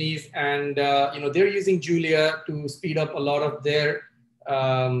companies, and they're using Julia to speed up a lot of their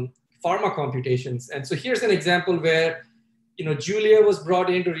pharma computations. And so here's an example where Julia was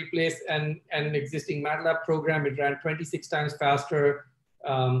brought in to replace an existing MATLAB program. It ran 26 times faster.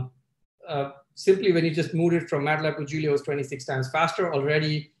 Simply when you just moved it from MATLAB to Julia, it was 26 times faster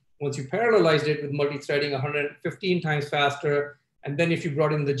already. Once you parallelized it with multi-threading, 115 times faster. And then if you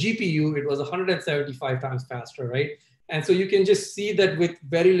brought in the GPU, it was 175 times faster, right? And so you can just see that with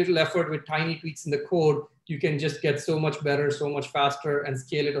very little effort, with tiny tweaks in the code, you can just get so much better, so much faster, and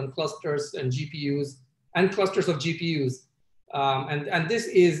scale it on clusters and GPUs and clusters of GPUs. And this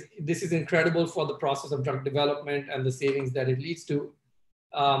is incredible for the process of drug development and the savings that it leads to.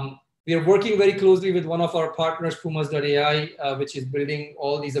 We are working very closely with one of our partners, Pumas.ai, which is building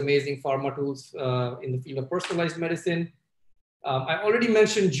all these amazing pharma tools in the field of personalized medicine. I already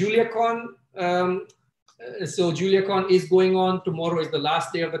mentioned JuliaCon. So JuliaCon is going on. Tomorrow is the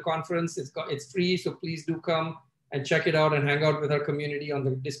last day of the conference. It's free, so please do come and check it out and hang out with our community on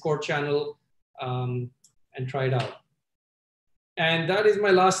the Discord channel and try it out. And that is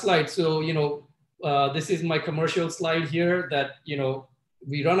my last slide. So, this is my commercial slide here that,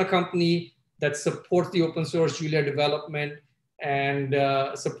 we run a company that supports the open source Julia development and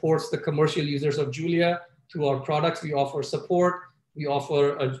supports the commercial users of Julia through our products. We offer support. We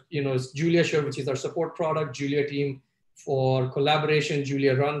offer, Julia Share, which is our support product, Julia Team for collaboration,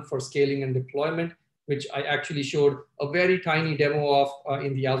 Julia Run for scaling and deployment, which I actually showed a very tiny demo of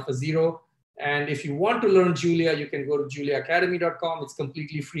in the AlphaZero. And if you want to learn Julia, you can go to juliaacademy.com. It's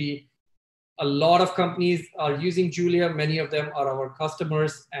completely free. A lot of companies are using Julia. Many of them are our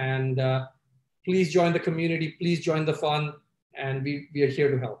customers. And please join the community. Please join the fun. And we are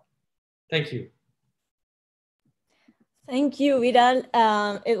here to help. Thank you. Thank you, Vidal.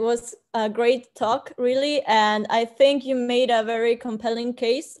 It was a great talk, really. And I think you made a very compelling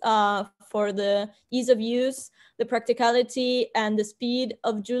case for the ease of use, the practicality, and the speed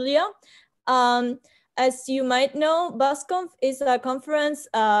of Julia. As you might know, BuzzConf is a conference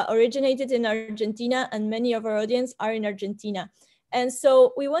originated in Argentina, and many of our audience are in Argentina. And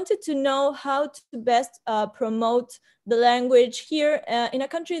so we wanted to know how to best promote the language here in a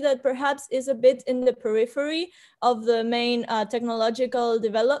country that perhaps is a bit in the periphery of the main technological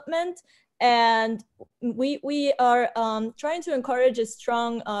development. And we are trying to encourage a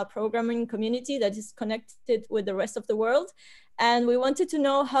strong programming community that is connected with the rest of the world. And we wanted to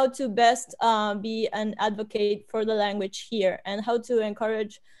know how to best be an advocate for the language here, and how to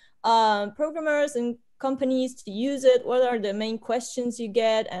encourage programmers and companies to use it. What are the main questions you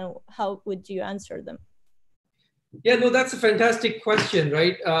get, and how would you answer them? Yeah, no, that's a fantastic question,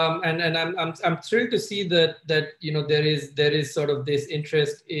 right? And I'm thrilled to see that there is sort of this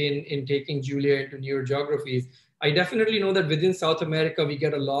interest in taking Julia into newer geographies. I definitely know that within South America we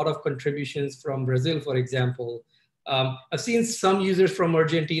get a lot of contributions from Brazil, for example. I've seen some users from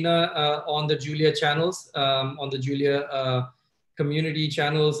Argentina on the Julia channels, on the Julia community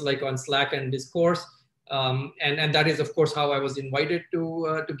channels, like on Slack and Discourse, and that is of course how I was invited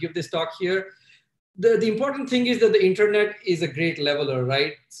to give this talk here. The important thing is that the internet is a great leveler,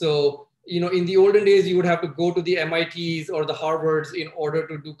 right? So, in the olden days, you would have to go to the MITs or the Harvards in order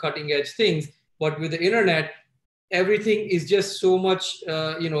to do cutting edge things. But with the internet, everything is just so much,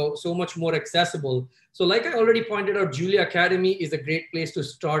 so much more accessible. So like I already pointed out, Julia Academy is a great place to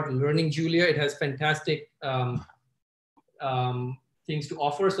start learning Julia. It has fantastic things to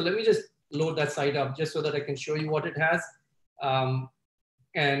offer. So let me just load that site up just so that I can show you what it has.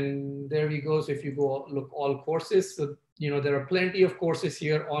 And there we go. So if you go look all courses, so there are plenty of courses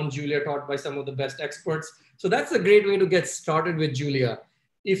here on Julia taught by some of the best experts. So that's a great way to get started with Julia.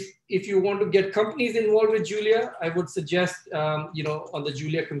 If you want to get companies involved with Julia, I would suggest on the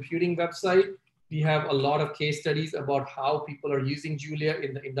Julia Computing website, we have a lot of case studies about how people are using Julia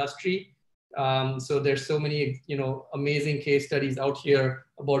in the industry. So there's so many amazing case studies out here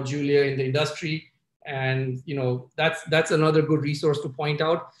about Julia in the industry. And that's another good resource to point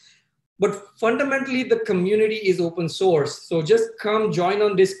out. But fundamentally, the community is open source. So just come join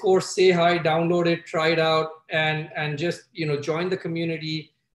on Discourse, say hi, download it, try it out, and just join the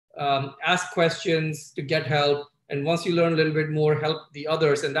community, ask questions to get help. And once you learn a little bit more, help the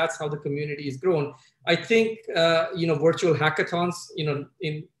others. And that's how the community is grown. I think virtual hackathons,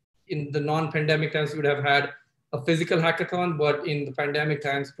 in the non-pandemic times, we would have had a physical hackathon, but in the pandemic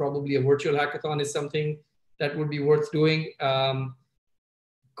times, probably a virtual hackathon is something that would be worth doing.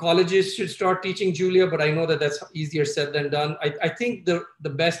 Colleges should start teaching Julia, but I know that that's easier said than done. I think the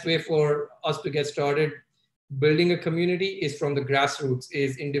best way for us to get started building a community is from the grassroots,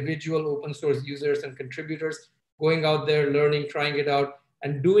 is individual open source users and contributors going out there, learning, trying it out,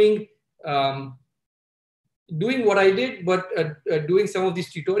 and doing what I did, but doing some of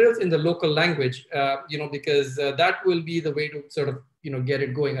these tutorials in the local language, because that will be the way to sort of, get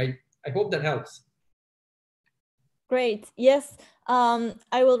it going. I hope that helps. Great. Yes.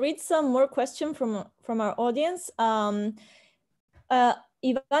 I will read some more questions from our audience. Ivan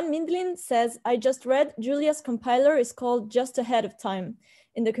Mindlin says, I just read Julia's compiler is called Just Ahead of Time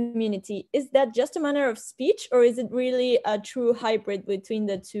in the community. Is that just a manner of speech, or is it really a true hybrid between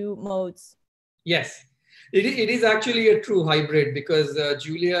the two modes? Yes. It is actually a true hybrid, because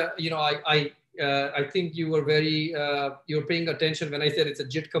Julia, I think you were you're paying attention when I said it's a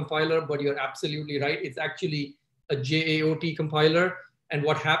JIT compiler, but you're absolutely right. It's actually a JAOT compiler. And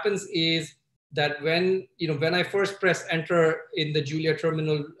what happens is that when I first press enter in the Julia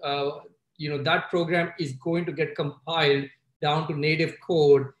terminal, that program is going to get compiled down to native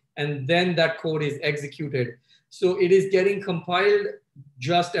code, and then that code is executed. So it is getting compiled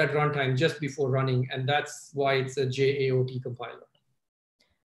just at runtime, just before running. And that's why it's a JAOT compiler.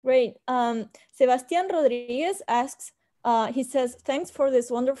 Great. Sebastian Rodriguez asks, he says, thanks for this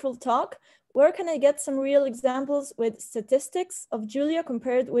wonderful talk. Where can I get some real examples with statistics of Julia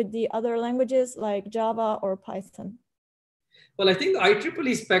compared with the other languages like Java or Python? Well, I think the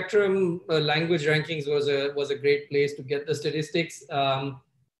IEEE Spectrum language rankings was a great place to get the statistics.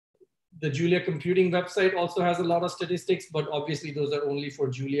 The Julia Computing website also has a lot of statistics, but obviously those are only for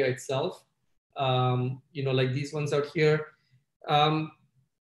Julia itself. Like these ones out here.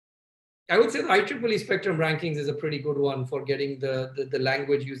 I would say the IEEE Spectrum rankings is a pretty good one for getting the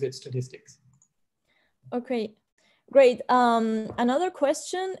language usage statistics. Okay, great. Another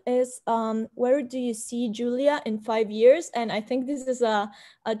question is, where do you see Julia in 5 years? And I think this is a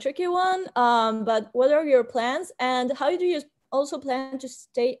tricky one, but what are your plans, and how do you also plan to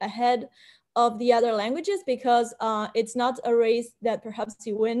stay ahead of the other languages? Because it's not a race that perhaps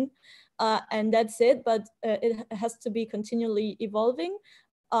you win and that's it, but it has to be continually evolving.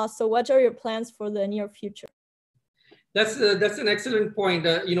 So what are your plans for the near future? That's an excellent point.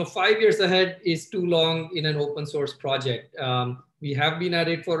 5 years ahead is too long in an open source project. We have been at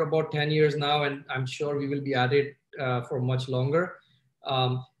it for about 10 years now, and I'm sure we will be at it for much longer.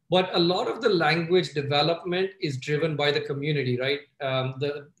 But a lot of the language development is driven by the community, right?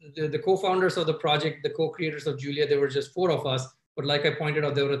 The co-founders of the project, the co-creators of Julia, there were just 4 of us. But like I pointed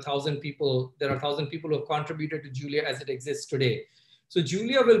out, there were 1,000 people. There are 1,000 people who have contributed to Julia as it exists today. So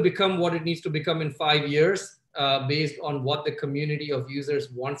Julia will become what it needs to become in 5 years, based on what the community of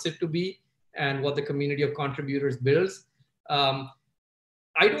users wants it to be and what the community of contributors builds.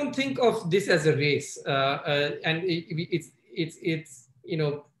 I don't think of this as a race, and it's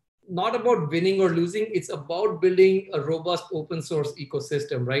not about winning or losing. It's about building a robust open source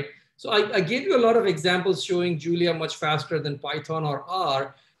ecosystem, right? So I gave you a lot of examples showing Julia much faster than Python or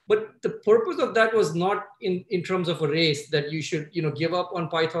R, but the purpose of that was not in terms of a race that you should give up on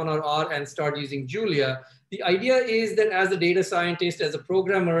Python or R and start using Julia. The idea is that as a data scientist, as a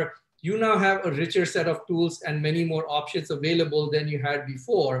programmer, you now have a richer set of tools and many more options available than you had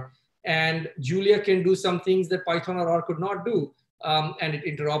before. And Julia can do some things that Python or R could not do. And it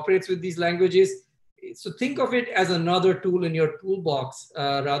interoperates with these languages. So think of it as another tool in your toolbox,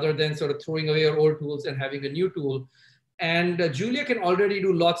 rather than sort of throwing away your old tools and having a new tool. And Julia can already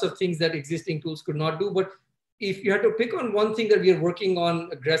do lots of things that existing tools could not do. But if you had to pick on one thing that we are working on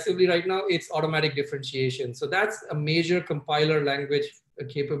aggressively right now, it's automatic differentiation. So that's a major compiler language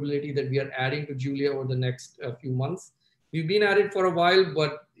capability that we are adding to Julia over the next few months. We've been at it for a while,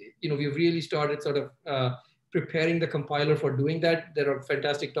 but we've really started sort of preparing the compiler for doing that. There are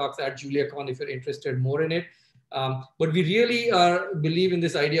fantastic talks at JuliaCon if you're interested more in it. But we really believe in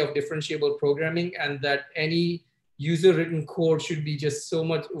this idea of differentiable programming, and that any user-written code should be just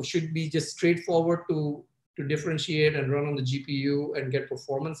straightforward to differentiate and run on the GPU and get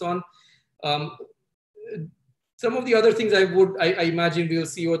performance on. Some of the other things I imagine we'll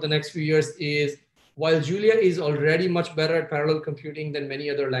see over the next few years is, while Julia is already much better at parallel computing than many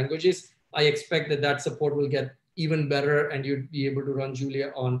other languages, I expect that support will get even better, and you'd be able to run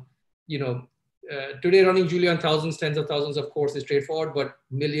Julia on, today running Julia on thousands, tens of thousands of cores is straightforward, but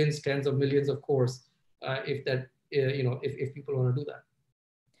millions, tens of millions of cores, if people want to do that.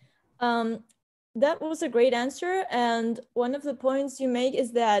 That was a great answer. And one of the points you make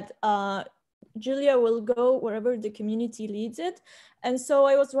is that Julia will go wherever the community leads it. And so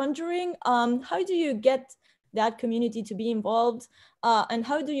I was wondering, how do you get that community to be involved, and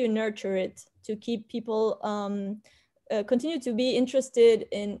how do you nurture it to keep people continue to be interested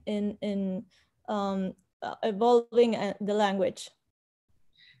in evolving the language?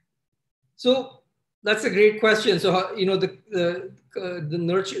 So that's a great question. So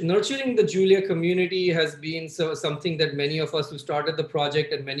nurturing the Julia community has been something that many of us who started the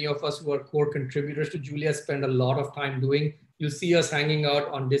project and many of us who are core contributors to Julia spend a lot of time doing. You'll see us hanging out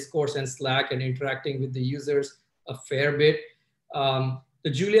on Discourse and Slack and interacting with the users a fair bit. The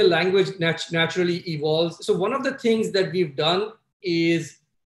Julia language naturally evolves. So one of the things that we've done is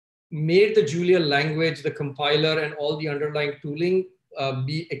made the Julia language, the compiler, and all the underlying tooling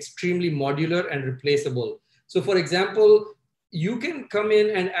be extremely modular and replaceable. So for example, you can come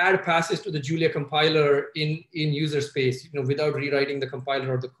in and add passes to the Julia compiler in user space, without rewriting the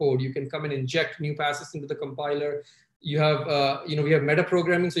compiler or the code. You can come and inject new passes into the compiler. You have, we have meta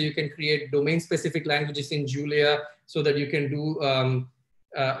programming, so you can create domain-specific languages in Julia so that you can do,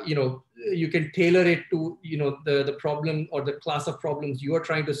 you can tailor it to, the problem or the class of problems you are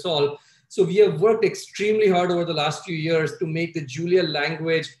trying to solve. So we have worked extremely hard over the last few years to make the Julia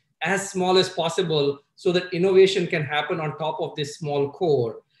language as small as possible so that innovation can happen on top of this small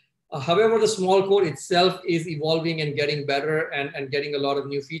core. However, the small core itself is evolving and getting better and getting a lot of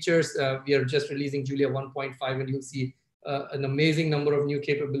new features. We are just releasing Julia 1.5, and you'll see an amazing number of new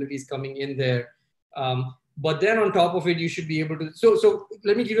capabilities coming in there. But then on top of it, you should be able to, so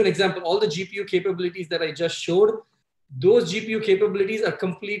let me give you an example. All the GPU capabilities that I just showed, those GPU capabilities are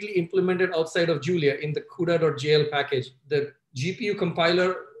completely implemented outside of Julia in the CUDA.jl package. The GPU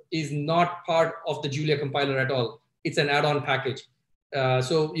compiler is not part of the Julia compiler at all. It's an add-on package.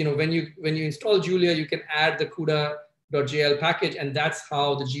 So when you install Julia, you can add the CUDA.jl package, and that's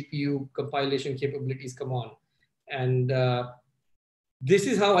how the GPU compilation capabilities come on. And this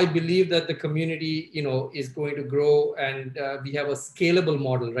is how I believe that the community is going to grow, and we have a scalable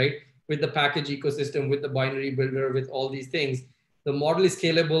model, right? With the package ecosystem, with the binary builder, with all these things. The model is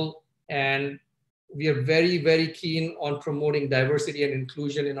scalable, and we are very, very keen on promoting diversity and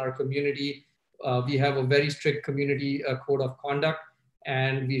inclusion in our community. We have a very strict community code of conduct,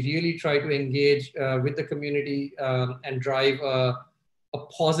 and we really try to engage with the community and drive a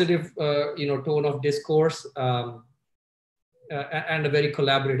positive tone of discourse, and a very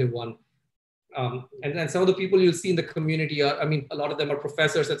collaborative one. And some of the people you'll see in the community are, a lot of them are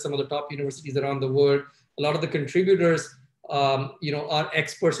professors at some of the top universities around the world. A lot of the contributors are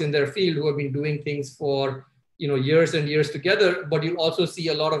experts in their field who have been doing things for, years and years together, but you'll also see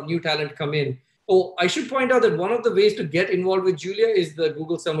a lot of new talent come in. Oh, I should point out that one of the ways to get involved with Julia is the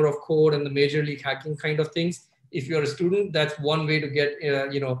Google Summer of Code and the Major League Hacking kind of things. If you're a student, that's one way to get,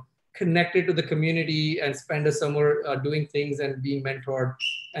 connected to the community and spend a summer doing things and being mentored,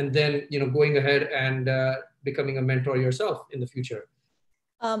 and then, going ahead and becoming a mentor yourself in the future.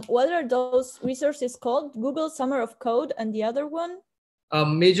 What are those resources called? Google Summer of Code and the other one?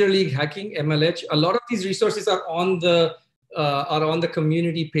 Major League Hacking, MLH. A lot of these resources are on the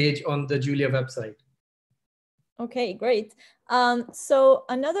community page on the Julia website. Okay, great. So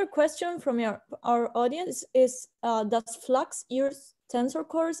another question from our audience is, does Flux use tensor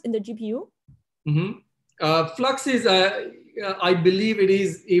cores in the GPU? Flux is, I believe it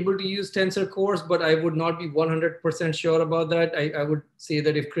is able to use tensor cores, but I would not be 100% sure about that. I would say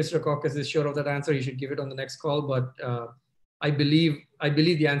that if Chris Rackauckas is sure of that answer, he should give it on the next call. But I believe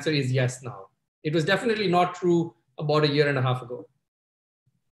the answer is yes now. It was definitely not true about a year and a half ago.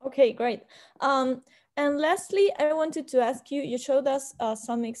 Okay, great. And lastly, I wanted to ask you, you showed us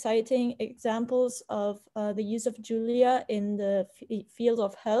some exciting examples of the use of Julia in the field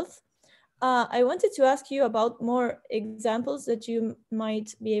of health. I wanted to ask you about more examples that you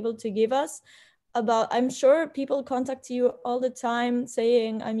might be able to give us about. I'm sure people contact you all the time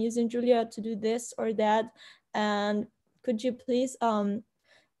saying, I'm using Julia to do this or that. And could you please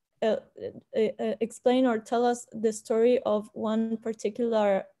explain or tell us the story of one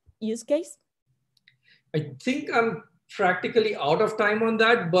particular use case? I think I'm practically out of time on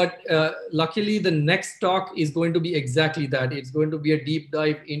that, but luckily the next talk is going to be exactly that. It's going to be a deep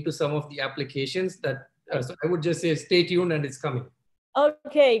dive into some of the applications that, so I would just say stay tuned and it's coming.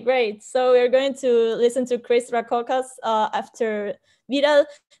 Okay, great. So we're going to listen to Chris Rackauckas after Viral.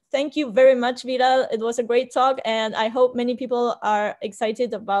 Thank you very much, Viral. It was a great talk, and I hope many people are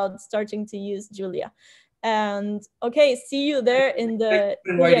excited about starting to use Julia. And okay, see you there in the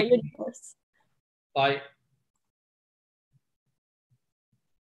Julia universe. Bye.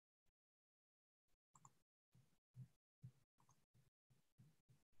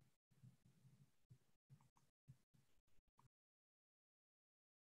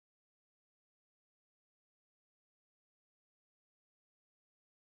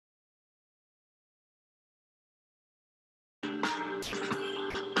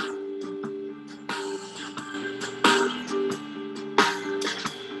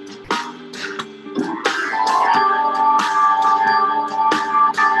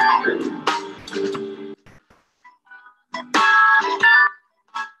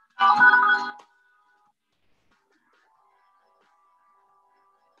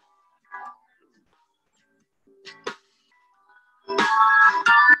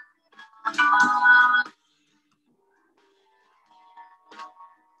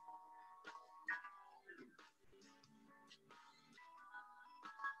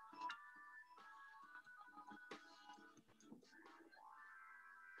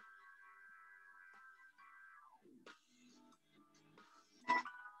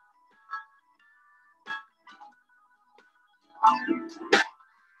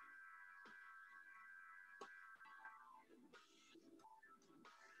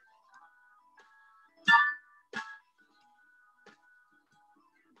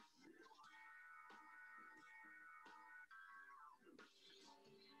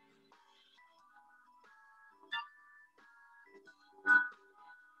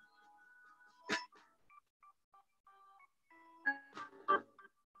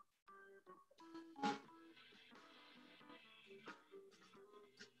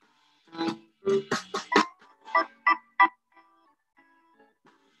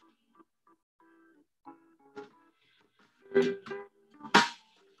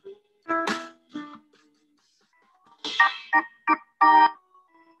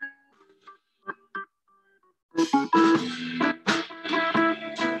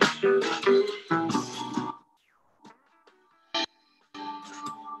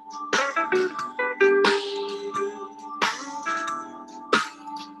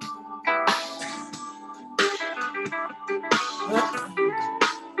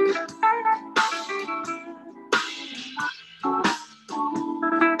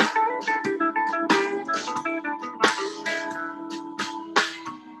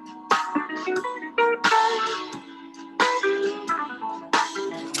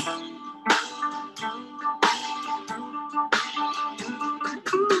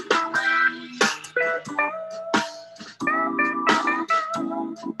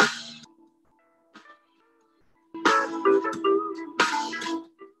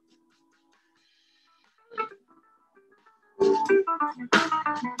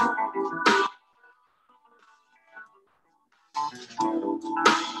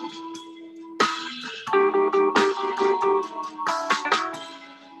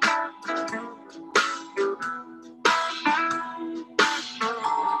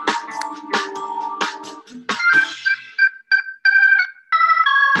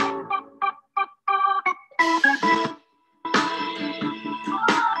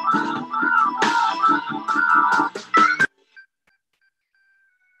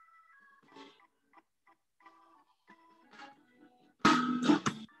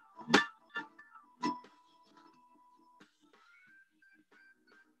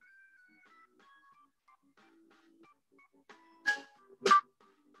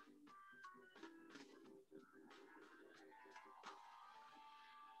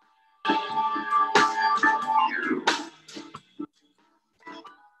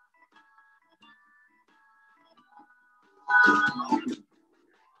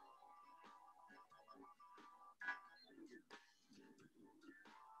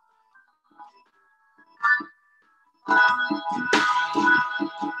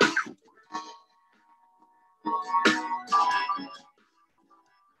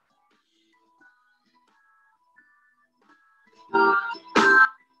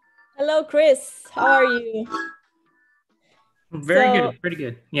 Hello, Chris. How are you? Very good. Pretty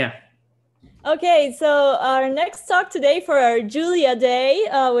good. Yeah. Okay, so our next talk today for our Julia Day,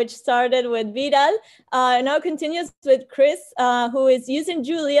 which started with Vidal, now continues with Chris, who is using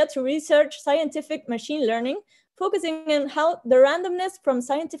Julia to research scientific machine learning, focusing on how the randomness from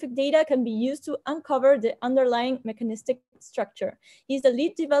scientific data can be used to uncover the underlying mechanistic structure. He's the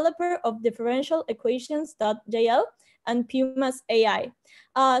lead developer of differential equations.jl and Pumas AI.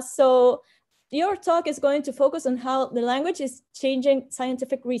 So your talk is going to focus on how the language is changing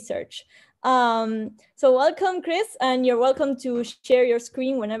scientific research. So welcome, Chris, and you're welcome to share your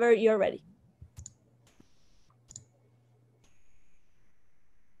screen whenever you're ready.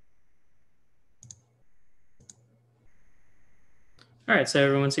 All right, so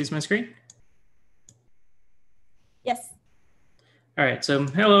everyone sees my screen? Yes. All right, so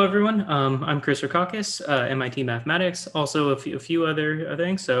hello, everyone. I'm Chris Rackauckas, MIT Mathematics, also a few other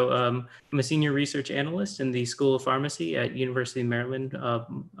things. So I'm a senior research analyst in the School of Pharmacy at University of Maryland,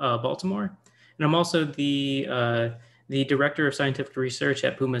 Baltimore. And I'm also the director of scientific research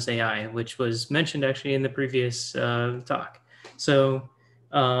at Pumas AI, which was mentioned actually in the previous talk. So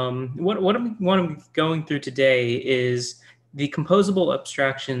what I'm going through today is the composable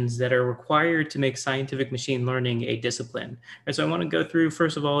abstractions that are required to make scientific machine learning a discipline. And so I want to go through,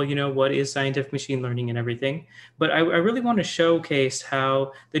 first of all, what is scientific machine learning and everything. But I really want to showcase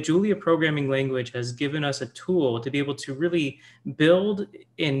how the Julia programming language has given us a tool to be able to really build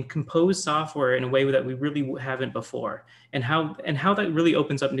and compose software in a way that we really haven't before, and how that really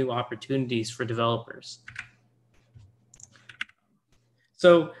opens up new opportunities for developers.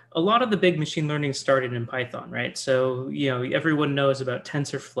 So a lot of the big machine learning started in Python, right? So, everyone knows about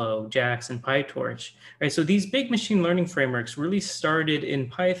TensorFlow, JAX, and PyTorch, right? So these big machine learning frameworks really started in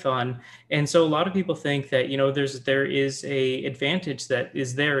Python. And so a lot of people think that, there is a advantage that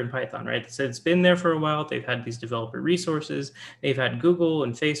is there in Python, right? So it's been there for a while. They've had these developer resources. They've had Google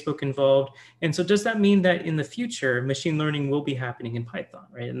and Facebook involved. And so does that mean that in the future, machine learning will be happening in Python,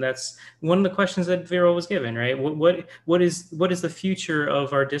 right? And that's one of the questions that Vero was given, right? What is the future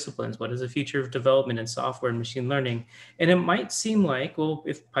of our disciplines? What is the future of development in software and machine learning? And it might seem like, well,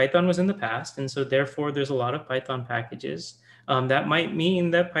 if Python was in the past, and so therefore there's a lot of Python packages, that might mean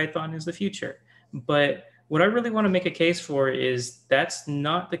that Python is the future. But what I really want to make a case for is that's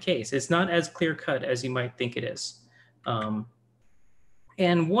not the case. It's not as clear cut as you might think it is.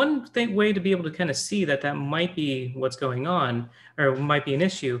 And one way to be able to kind of see that might be what's going on, or might be an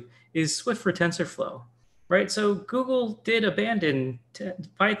issue, is Swift for TensorFlow. Right, so Google did abandon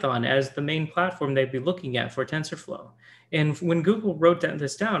Python as the main platform they'd be looking at for TensorFlow. And when Google wrote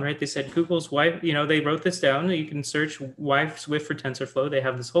this down, right, they said Google's why, they wrote this down. You can search why Swift for TensorFlow. They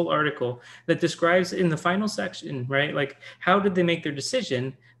have this whole article that describes in the final section, right, like how did they make their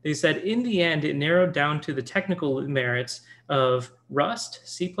decision? They said in the end, it narrowed down to the technical merits of Rust,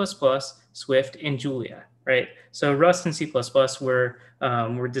 C++, Swift, and Julia. Right, so Rust and C++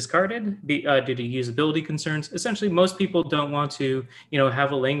 were discarded due to usability concerns. Essentially, most people don't want to,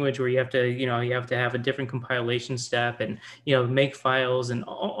 have a language where you have to have a different compilation step and make files, and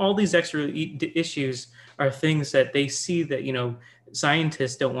all these extra issues are things that they see that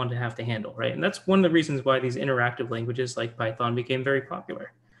scientists don't want to have to handle, right? And that's one of the reasons why these interactive languages like Python became very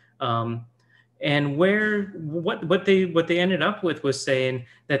popular. And what they ended up with was saying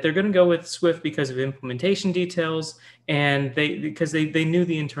that they're going to go with Swift because of implementation details, and because they knew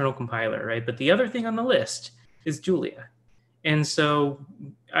the internal compiler, right? But the other thing on the list is Julia. And so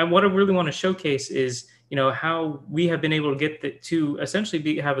what I really want to showcase is, how we have been able to get to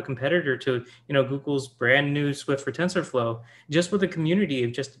essentially have a competitor to, Google's brand new Swift for TensorFlow, just with a community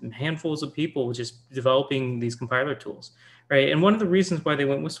of just handfuls of people just developing these compiler tools, right? And one of the reasons why they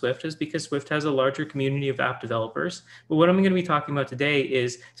went with Swift is because Swift has a larger community of app developers. But what I'm going to be talking about today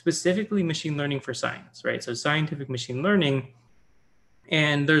is specifically machine learning for science, right? So scientific machine learning.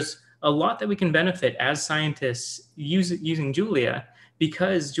 And there's a lot that we can benefit as scientists using Julia,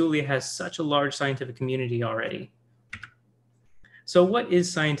 because Julia has such a large scientific community already. So what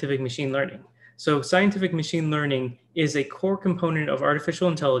is scientific machine learning? So scientific machine learning is a core component of artificial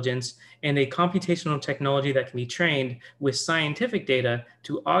intelligence and a computational technology that can be trained with scientific data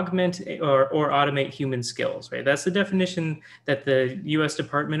to augment or automate human skills, right? That's the definition that the US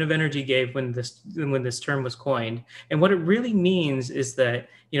Department of Energy gave when this term was coined. And what it really means is that,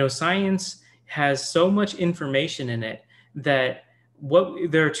 science has so much information in it that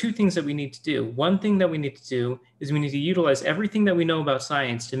there are two things that we need to do. One thing that we need to do is we need to utilize everything that we know about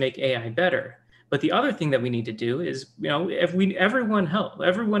science to make AI better. But the other thing that we need to do is,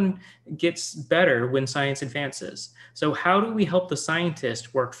 everyone gets better when science advances. So how do we help the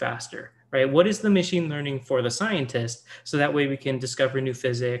scientist work faster, right? What is the machine learning for the scientist? So that way we can discover new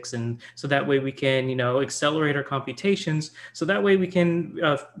physics, and so that way we can, accelerate our computations. So that way we can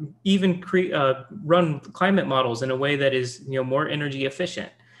even run climate models in a way that is, more energy efficient.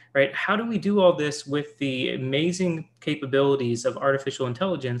 Right? How do we do all this with the amazing capabilities of artificial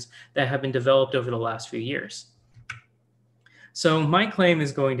intelligence that have been developed over the last few years? So my claim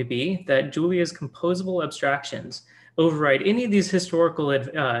is going to be that Julia's composable abstractions override any of these historical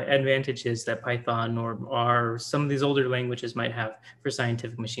advantages that Python or some of these older languages might have for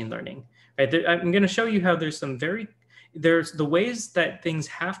scientific machine learning. Right? I'm going to show you how there's the ways that things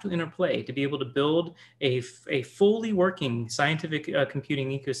have to interplay to be able to build a fully working scientific computing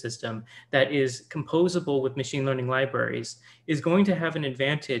ecosystem that is composable with machine learning libraries is going to have an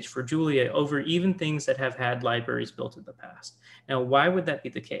advantage for Julia over even things that have had libraries built in the past. Now, why would that be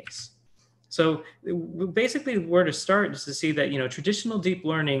the case? So basically where to start is to see that, traditional deep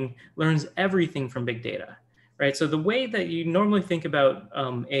learning learns everything from big data. Right. So the way that you normally think about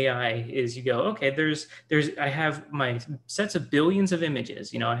AI is you go, okay, I have my sets of billions of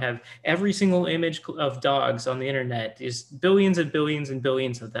images. I have every single image of dogs on the internet. There's billions and billions and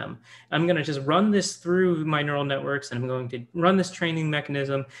billions of them. I'm going to just run this through my neural networks, and I'm going to run this training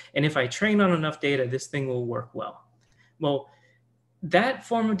mechanism. And if I train on enough data, this thing will work well. Well, that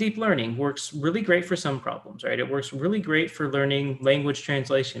form of deep learning works really great for some problems, right? It works really great for learning language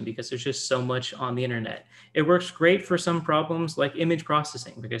translation because there's just so much on the internet. It works great for some problems like image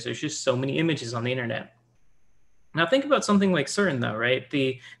processing because there's just so many images on the internet. Now think about something like CERN though, right?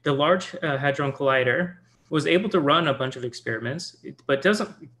 The Large Hadron Collider was able to run a bunch of experiments, but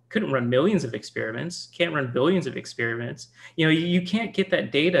couldn't run millions of experiments, can't run billions of experiments. You can't get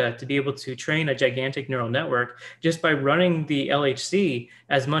that data to be able to train a gigantic neural network just by running the LHC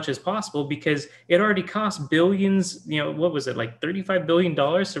as much as possible, because it already cost billions, what was it, like $35 billion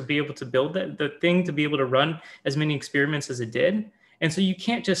to be able to build the thing to be able to run as many experiments as it did. And so you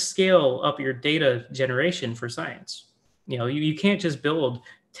can't just scale up your data generation for science. You can't just build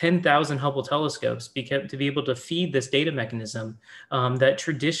 10,000 Hubble telescopes to be able to feed this data mechanism that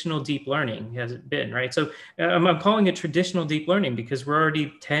traditional deep learning has been, right? So I'm calling it traditional deep learning because we're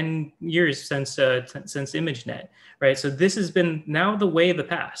already 10 years since ImageNet, right? So this has been now the way of the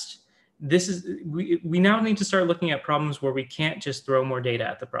past. We now need to start looking at problems where we can't just throw more data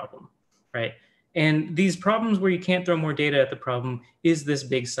at the problem, right? And these problems where you can't throw more data at the problem is this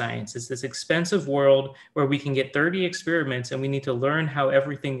big science. It's this expensive world where we can get 30 experiments and we need to learn how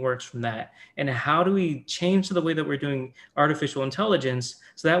everything works from that. And how do we change the way that we're doing artificial intelligence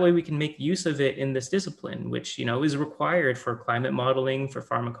so that way we can make use of it in this discipline, which is required for climate modeling, for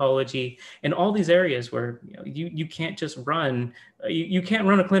pharmacology, and all these areas where you can't just run you can't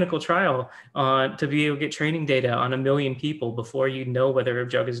run a clinical trial to be able to get training data on 1 million people before you know whether a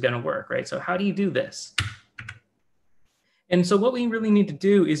drug is going to work, right? So how do you do this? And so what we really need to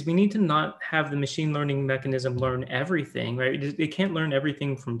do is we need to not have the machine learning mechanism learn everything, right? It can't learn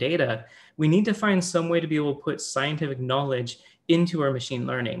everything from data. We need to find some way to be able to put scientific knowledge into our machine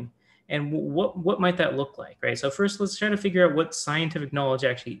learning. And what might that look like, right? So first, let's try to figure out what scientific knowledge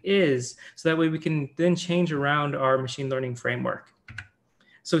actually is, so that way we can then change around our machine learning framework.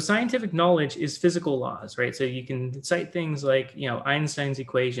 So scientific knowledge is physical laws, right? So you can cite things like, Einstein's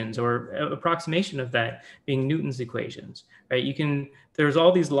equations, or approximation of that being Newton's equations, right? You can There's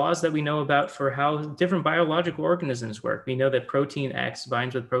all these laws that we know about for how different biological organisms work. We know that protein X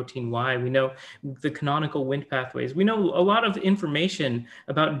binds with protein Y. We know the canonical Wnt pathways. We know a lot of information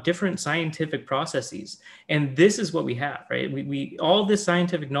about different scientific processes. And this is what we have, right? We all this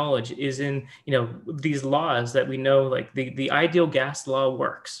scientific knowledge is in, these laws that we know, like the ideal gas law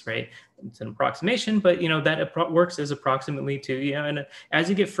works, right? It's an approximation, but that works as approximately to, and as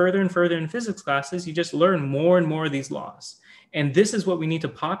you get further and further in physics classes, you just learn more and more of these laws. And this is what we need to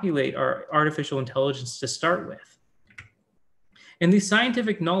populate our artificial intelligence to start with. And the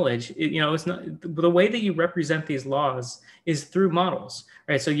scientific knowledge, it's not the way that you represent these laws is through models,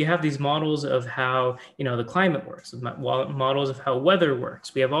 right? So you have these models of how, the climate works, models of how weather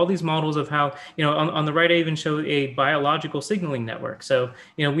works. We have all these models of how, on the right, I even show a biological signaling network. So,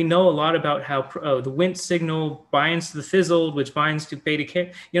 we know a lot about how the Wnt signal binds to the fizzled, which binds to beta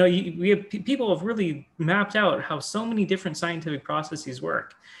carotene. We have people have really mapped out how so many different scientific processes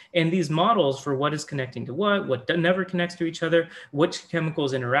work. And these models for what is connecting to what never connects to each other, which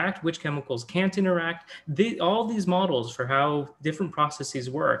chemicals interact, which chemicals can't interact, all these models for how different processes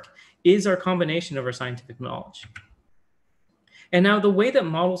work is our combination of our scientific knowledge. And now the way that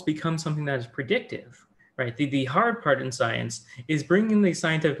models become something that is predictive, right? The hard part in science is bringing these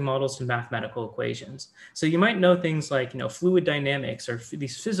scientific models to mathematical equations. So you might know things like, fluid dynamics or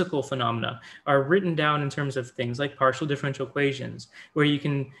these physical phenomena are written down in terms of things like partial differential equations, where you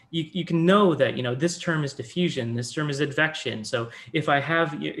can know that, this term is diffusion, this term is advection. So if I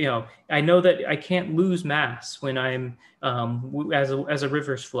have, I know that I can't lose mass when I'm as a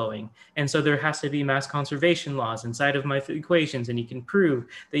river's flowing. And so there has to be mass conservation laws inside of my equations, and you can prove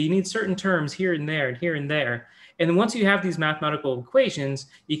that you need certain terms here and there and here and there. And then once you have these mathematical equations,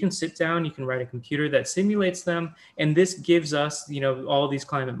 you can sit down, you can write a computer that simulates them, and this gives us, all these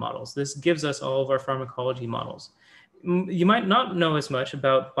climate models. This gives us all of our pharmacology models. You might not know as much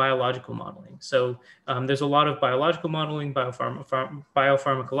about biological modeling. So there's a lot of biological modeling,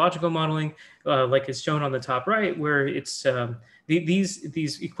 biopharmacological modeling, like it's shown on the top right, where it's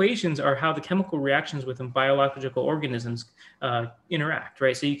these equations are how the chemical reactions within biological organisms interact,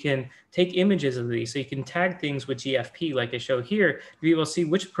 right? So you can take images of these. So you can tag things with GFP, like I show here, to be able to see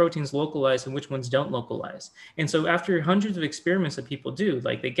which proteins localize and which ones don't localize. And so after hundreds of experiments that people do,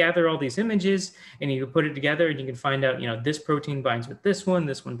 like they gather all these images and you can put it together and you can find out, this protein binds with this one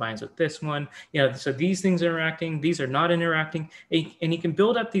binds with this one, so these things are interacting, these are not interacting. And you can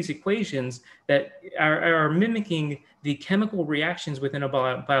build up these equations that are mimicking the chemical reactions within a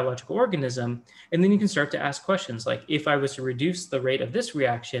biological organism. And then you can start to ask questions like, if I was to reduce the rate of this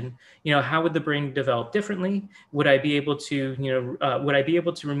reaction, how would the brain develop differently? Would I be able to,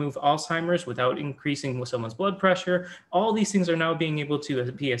 remove Alzheimer's without increasing someone's blood pressure? All these things are now being able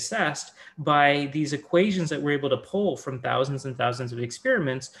to be assessed by these equations that we're able to pull from thousands and thousands of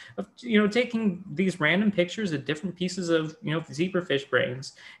experiments of, taking these random pictures of different pieces of, zebrafish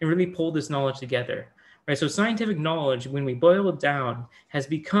brains and really pull this knowledge together. Right, so scientific knowledge, when we boil it down, has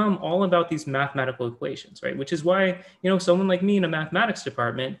become all about these mathematical equations, right? Which is why, someone like me in a mathematics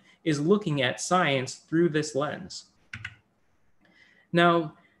department is looking at science through this lens.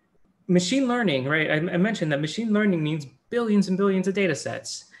 Now, machine learning, right? I mentioned that machine learning needs billions and billions of data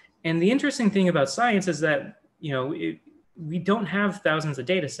sets. And the interesting thing about science is that, we don't have thousands of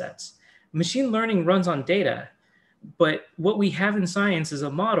data sets. Machine learning runs on data, but what we have in science is a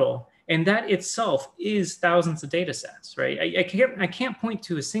model. And that itself is thousands of data sets, right? I can't point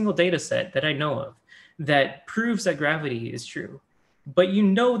to a single data set that I know of that proves that gravity is true. But you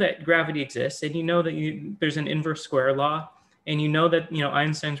know that gravity exists, and you know that there's an inverse square law, and you know that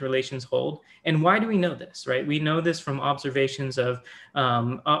Einstein's relations hold. And why do we know this, right? We know this from observations of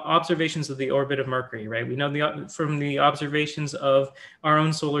the orbit of Mercury, right? We know from the observations of our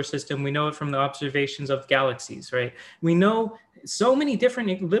own solar system. We know it from the observations of galaxies, right? We know so many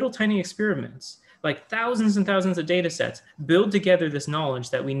different little tiny experiments, like thousands and thousands of data sets, build together this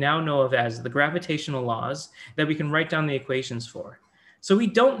knowledge that we now know of as the gravitational laws that we can write down the equations for. So we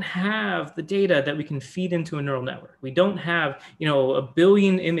don't have the data that we can feed into a neural network. We don't have, a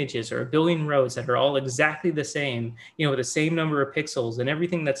billion images or a billion rows that are all exactly the same, with the same number of pixels and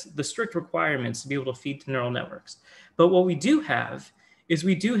everything that's the strict requirements to be able to feed to neural networks. But what we do have is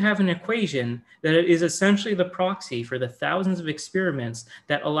we do have an equation that is essentially the proxy for the thousands of experiments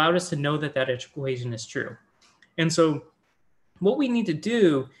that allowed us to know that that equation is true. And so what we need to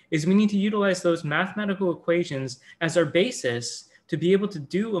do is we need to utilize those mathematical equations as our basis to be able to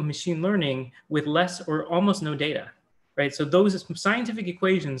do a machine learning with less or almost no data, right? So those scientific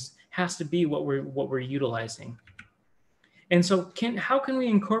equations has to be what we're utilizing. And so how can we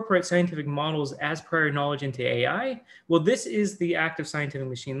incorporate scientific models as prior knowledge into AI? Well, this is the act of scientific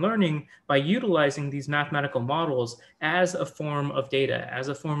machine learning by utilizing these mathematical models as a form of data, as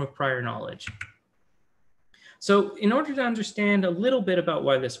a form of prior knowledge. So in order to understand a little bit about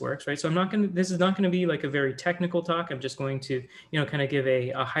why this works, right? So this is not going to be like a very technical talk. I'm just going to, kind of give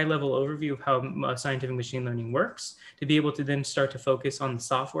a high level overview of how scientific machine learning works to be able to then start to focus on the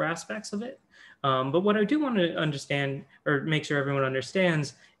software aspects of it. But what I do want to understand or make sure everyone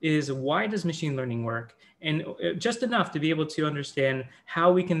understands is why does machine learning work? And just enough to be able to understand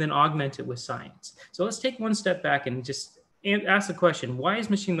how we can then augment it with science. So let's take one step back and just ask the question, why is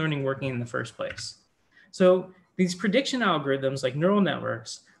machine learning working in the first place? So these prediction algorithms like neural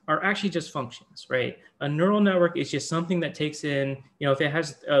networks are actually just functions, right? A neural network is just something that takes in, if it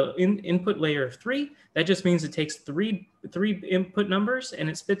has an input layer of 3, that just means it takes three input numbers and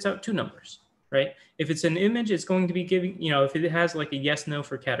it spits out 2 numbers, right? If it's an image, it's going to be giving, if it has like a yes, no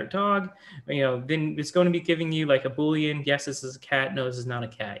for cat or dog, then it's going to be giving you like a Boolean, yes, this is a cat, no, this is not a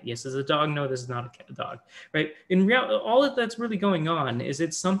cat. Yes, this is a dog, no, this is not a dog, right? In reality, all of that's really going on is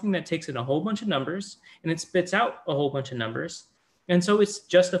it's something that takes in a whole bunch of numbers and it spits out a whole bunch of numbers. And so it's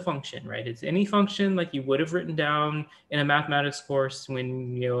just a function, right? It's any function like you would have written down in a mathematics course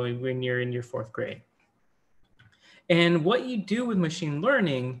when you're in your 4th grade. And what you do with machine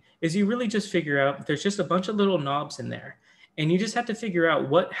learning is you really just figure out there's just a bunch of little knobs in there. And you just have to figure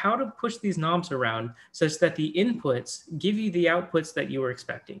out how to push these knobs around such that the inputs give you the outputs that you were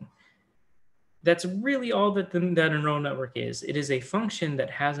expecting. That's really all that a neural network is. It is a function that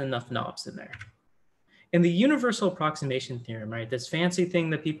has enough knobs in there. And the universal approximation theorem, right, this fancy thing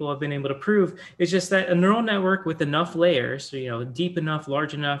that people have been able to prove is just that a neural network with enough layers, so, deep enough,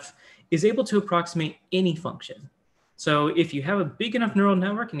 large enough, is able to approximate any function. So if you have a big enough neural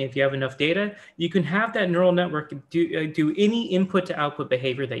network and if you have enough data, you can have that neural network do any input to output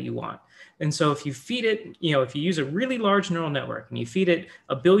behavior that you want. And so if you feed it, if you use a really large neural network and you feed it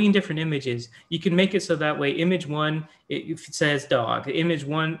a billion different images, you can make it so that way image 1, it says dog,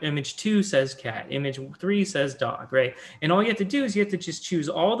 image 2 says cat, image 3 says dog, right? And all you have to do is you have to just choose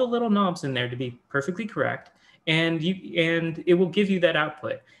all the little knobs in there to be perfectly correct. And it will give you that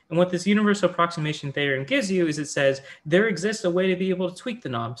output. And what this universal approximation theorem gives you is it says there exists a way to be able to tweak the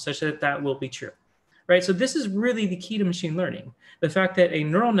knob such that that will be true, right? So this is really the key to machine learning. The fact that a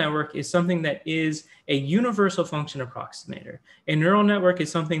neural network is something that is a universal function approximator. A neural network is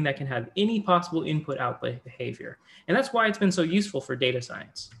something that can have any possible input-output behavior. And that's why it's been so useful for data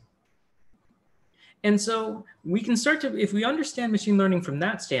science. And so we can start to, if we understand machine learning from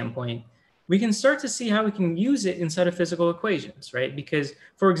that standpoint, we can start to see how we can use it inside of physical equations, right? Because,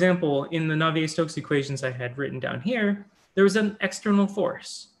 for example, in the Navier-Stokes equations I had written down here, there was an external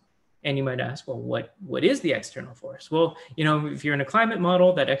force. And you might ask, well, what is the external force? Well, if you're in a climate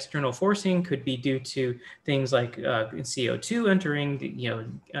model, that external forcing could be due to things like CO2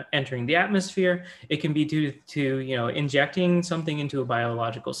 entering the atmosphere. It can be due to injecting something into a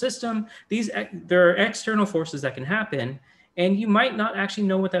biological system. There are external forces that can happen, and you might not actually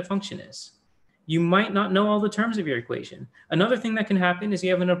know what that function is. You might not know all the terms of your equation. Another thing that can happen is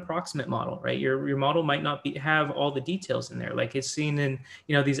you have an approximate model, right? Your model might not have all the details in there, like it's seen in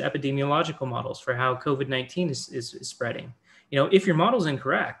these epidemiological models for how COVID-19 is spreading. If your model is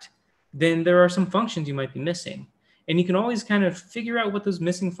incorrect, then there are some functions you might be missing. And you can always kind of figure out what those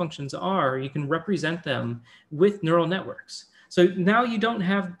missing functions are. You can represent them with neural networks. So now you don't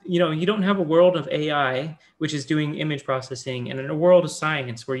have a world of AI, which is doing image processing, and in a world of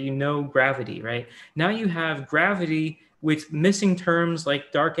science where gravity, right? Now you have gravity with missing terms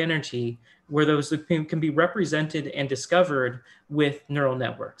like dark energy, where those can be represented and discovered with neural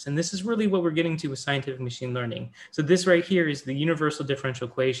networks. And this is really what we're getting to with scientific machine learning. So this right here is the universal differential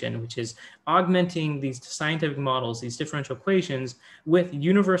equation, which is augmenting these scientific models, these differential equations, with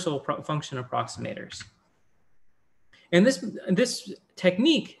universal function approximators. And this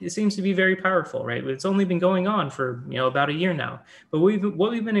technique, it seems to be very powerful, right? It's only been going on for about a year now. But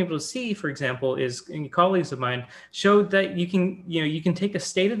what we've been able to see, for example, is colleagues of mine showed that you can take a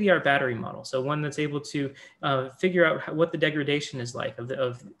state-of-the-art battery model, so one that's able to figure out what the degradation is like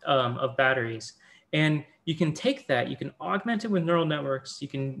of batteries, and you can take that, you can augment it with neural networks, you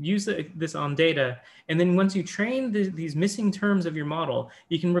can use this on data, and then once you train these missing terms of your model,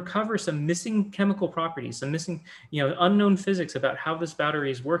 you can recover some missing chemical properties, some missing unknown physics about how this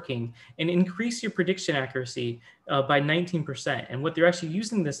battery is working, and increase your prediction accuracy by 19%. And what they're actually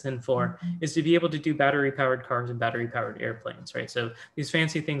using this then for is to be able to do battery-powered cars and battery-powered airplanes, right? So these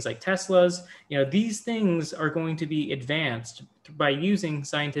fancy things like Teslas, these things are going to be advanced by using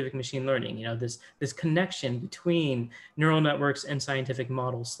scientific machine learning, this connection connection between neural networks and scientific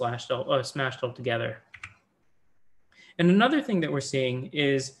models smashed all together. And another thing that we're seeing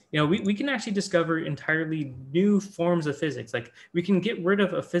is, we can actually discover entirely new forms of physics. Like we can get rid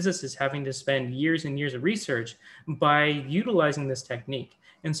of a physicist having to spend years and years of research by utilizing this technique.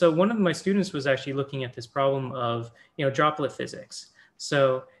 And so one of my students was actually looking at this problem of, droplet physics.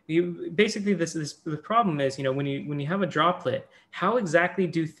 So basically the problem is, when you have a droplet, how exactly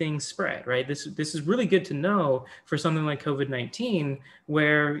do things spread, right? This is really good to know for something like COVID-19,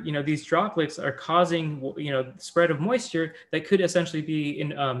 where, these droplets are causing, spread of moisture that could essentially be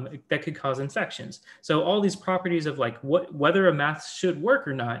that could cause infections. So all these properties of like whether a mask should work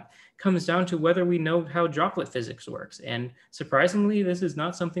or not comes down to whether we know how droplet physics works. And surprisingly, this is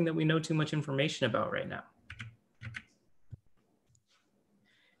not something that we know too much information about right now.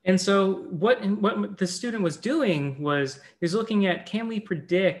 And so what the student was doing was looking at, can we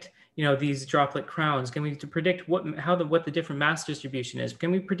predict, these droplet crowns? Can we predict what the different mass distribution is? Can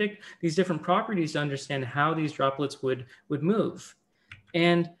we predict these different properties to understand how these droplets would move?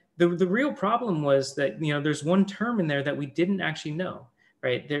 And the real problem was that, there's one term in there that we didn't actually know,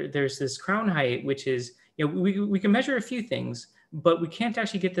 right? There's this crown height, which is, we can measure a few things, but we can't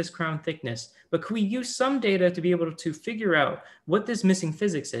actually get this crown thickness. But could we use some data to be able to figure out what this missing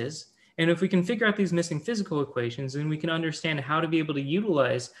physics is? And if we can figure out these missing physical equations, then we can understand how to be able to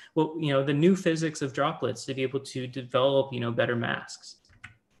utilize the new physics of droplets to be able to develop, better masks.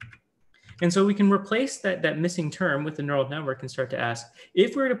 And so we can replace that missing term with the neural network and start to ask,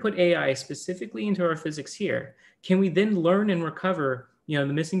 if we were to put AI specifically into our physics here, can we then learn and recover the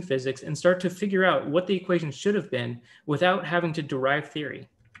missing physics and start to figure out what the equation should have been without having to derive theory?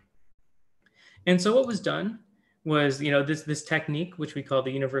 And so what was done was, this technique, which we call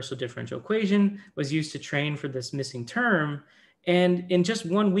the universal differential equation, was used to train for this missing term. And in just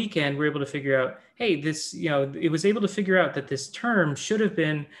one weekend, we're able to figure out, hey, it was able to figure out that this term should have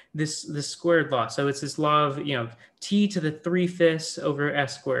been this squared law. So it's this law of, t to the 3/5 over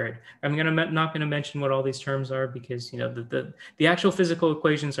s squared. I'm not gonna mention what all these terms are because, the actual physical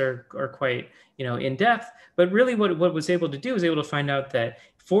equations are quite, in depth. But really what was able to do is able to find out that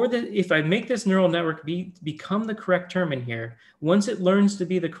if I make this neural network become the correct term in here, once it learns to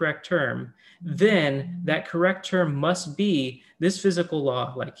be the correct term, then that correct term must be this physical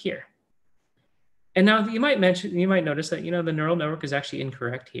law like here. And now you might notice that, the neural network is actually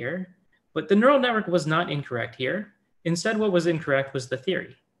incorrect here, but the neural network was not incorrect here. Instead, what was incorrect was the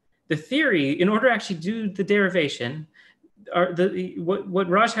theory. The theory, in order to actually do the derivation, what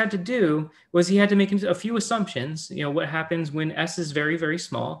Raj had to do was he had to make a few assumptions, what happens when s is very, very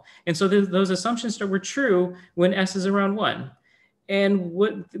small. And so those assumptions were true when s is around 1. And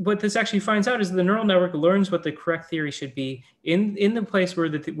what this actually finds out is the neural network learns what the correct theory should be in the place where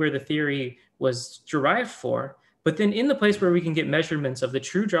the theory was derived for, but then in the place where we can get measurements of the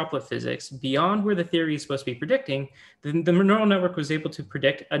true droplet physics beyond where the theory is supposed to be predicting, then the neural network was able to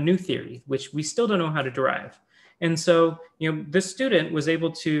predict a new theory, which we still don't know how to derive. And so, this student was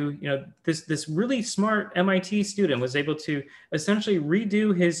able to, this really smart MIT student was able to essentially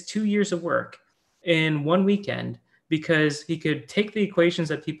redo his 2 years of work in one weekend, because he could take the equations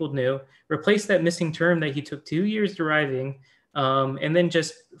that people knew, replace that missing term that he took 2 years deriving, and then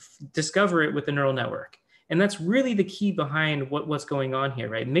just discover it with the neural network. And that's really the key behind what's going on here,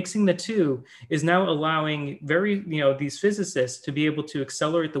 right? Mixing the two is now allowing these physicists to be able to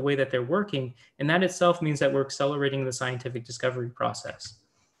accelerate the way that they're working. And that itself means that we're accelerating the scientific discovery process.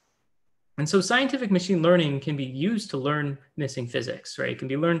 And so scientific machine learning can be used to learn missing physics, right? It can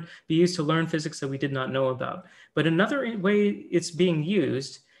be used to learn physics that we did not know about. But another way it's being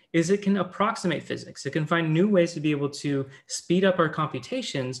used is it can approximate physics. It can find new ways to be able to speed up our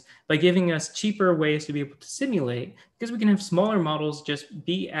computations by giving us cheaper ways to be able to simulate, because we can have smaller models just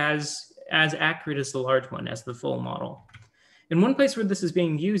be as accurate as the large one, as the full model. And one place where this is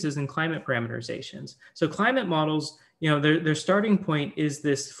being used is in climate parameterizations. So climate models, their starting point is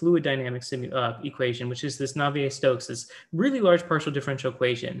this fluid dynamics equation, which is this Navier-Stokes, this really large partial differential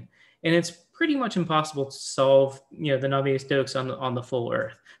equation. And it's pretty much impossible to solve, the Navier-Stokes on the full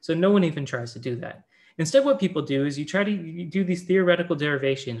Earth. So no one even tries to do that. Instead, what people do is you do these theoretical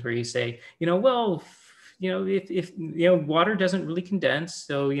derivations where you say, if water doesn't really condense,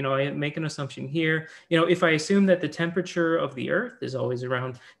 so I make an assumption here. If I assume that the temperature of the Earth is always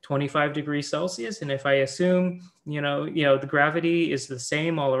around 25 degrees Celsius, and if I assume the gravity is the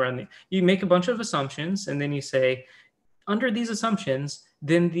same all around, you make a bunch of assumptions, and then you say, under these assumptions,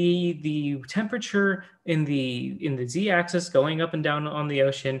 then the temperature in the z-axis going up and down on the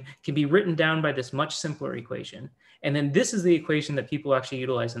ocean can be written down by this much simpler equation. And then this is the equation that people actually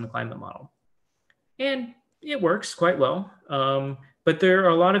utilize in the climate model. And it works quite well. But there are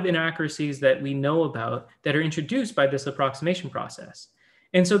a lot of inaccuracies that we know about that are introduced by this approximation process.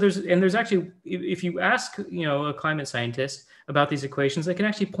 And so there's actually, if you ask, a climate scientist about these equations, they can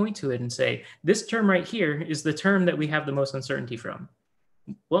actually point to it and say, this term right here is the term that we have the most uncertainty from.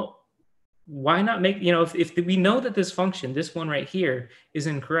 Well, why not make, if we know that this function, this one right here, is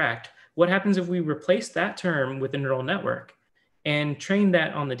incorrect, what happens if we replace that term with a neural network and train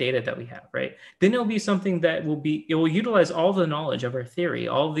that on the data that we have, right? Then it'll be something that it will utilize all the knowledge of our theory,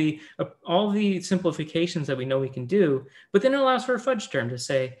 all the simplifications that we know we can do, but then it allows for a fudge term to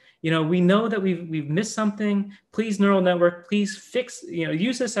say, we know that we've missed something. Please, neural network, please fix,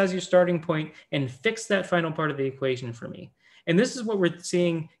 use this as your starting point and fix that final part of the equation for me. And this is what we're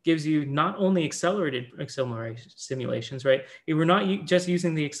seeing gives you not only accelerated simulations, right? We're not just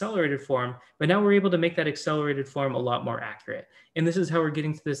using the accelerated form, but now we're able to make that accelerated form a lot more accurate. And this is how we're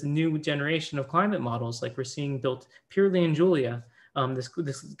getting to this new generation of climate models, like we're seeing built purely in Julia. This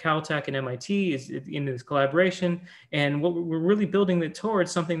Caltech and MIT is in this collaboration. And what we're really building it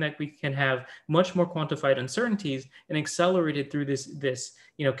towards something that we can have much more quantified uncertainties and accelerated through this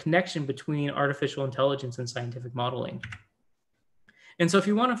connection between artificial intelligence and scientific modeling. And so if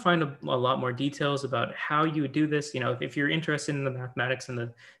you want to find a lot more details about how you would do this, if you're interested in the mathematics and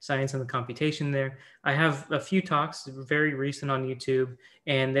the science and the computation there, I have a few talks very recent on YouTube,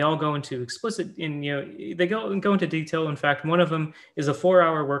 and they all go into explicit, they go into detail. In fact, one of them is a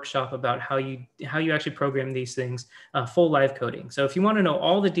 4-hour workshop about how you actually program these things, full live coding. So if you want to know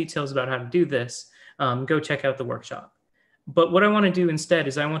all the details about how to do this, go check out the workshop. But what I want to do instead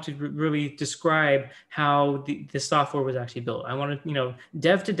is I want to really describe how the software was actually built. I want to,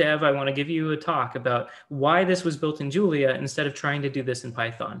 dev to dev, I want to give you a talk about why this was built in Julia instead of trying to do this in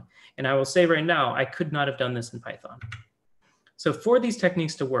Python. And I will say right now, I could not have done this in Python. So for these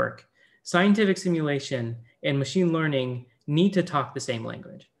techniques to work, scientific simulation and machine learning need to talk the same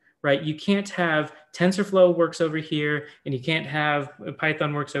language, right? You can't have TensorFlow works over here, and you can't have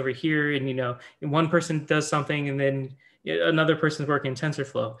Python works over here, and one person does something and then another person's working in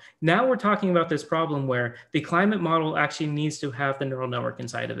TensorFlow. Now we're talking about this problem where the climate model actually needs to have the neural network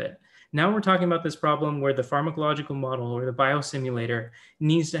inside of it. Now we're talking about this problem where the pharmacological model or the biosimulator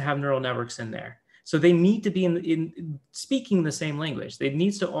needs to have neural networks in there. So they need to be in speaking the same language. They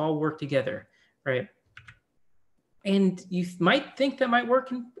needs to all work together, right? And you might think that might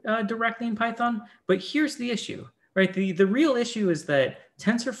work directly in Python, but here's the issue, right? The real issue is that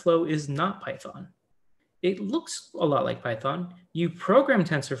TensorFlow is not Python. It looks a lot like Python. You program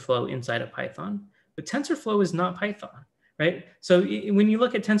TensorFlow inside of Python, but TensorFlow is not Python, right? So when you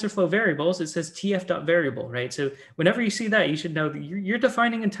look at TensorFlow variables, it says tf.variable, right? So whenever you see that, you should know that you're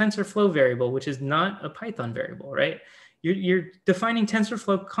defining a TensorFlow variable, which is not a Python variable, right? You're defining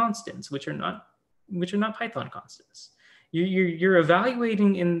TensorFlow constants, which are not Python constants. You're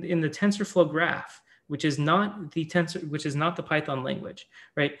evaluating in the TensorFlow graph, which is not the Python language,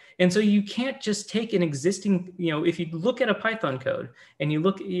 right? And so you can't just take an existing, if you look at a Python code and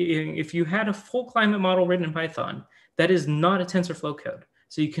if you had a full climate model written in Python, that is not a TensorFlow code.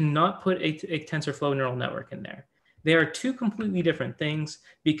 So you cannot put a TensorFlow neural network in there. They are two completely different things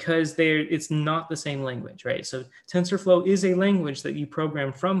because it's not the same language, right? So TensorFlow is a language that you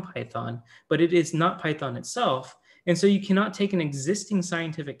program from Python, but it is not Python itself. And so you cannot take an existing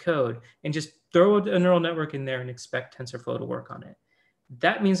scientific code and just throw a neural network in there and expect TensorFlow to work on it.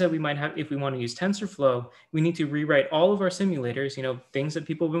 That means that we might have, if we want to use TensorFlow, we need to rewrite all of our simulators, things that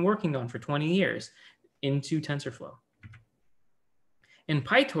people have been working on for 20 years into TensorFlow. And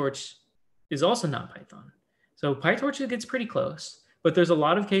PyTorch is also not Python. So PyTorch gets pretty close, but there's a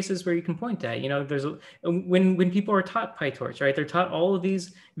lot of cases where you can point at, when people are taught PyTorch, right? They're taught all of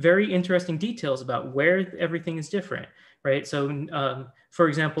these very interesting details about where everything is different, right? So for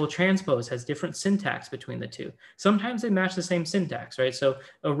example, transpose has different syntax between the two. Sometimes they match the same syntax, right? So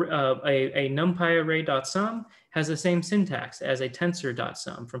a numpy array.sum has the same syntax as a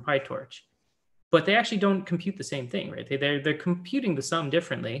tensor.sum from PyTorch, but they actually don't compute the same thing, right? They're computing the sum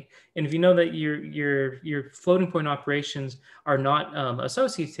differently. And if you know that your floating point operations are not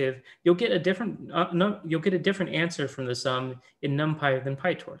associative, you'll get a different answer from the sum in NumPy than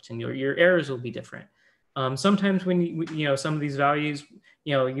PyTorch, and your errors will be different. Sometimes when some of these values,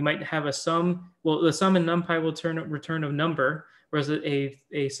 you might have a sum. Well, the sum in NumPy will return a number, whereas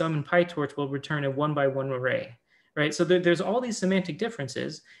a sum in PyTorch will return a 1-by-1 array. Right, so there's all these semantic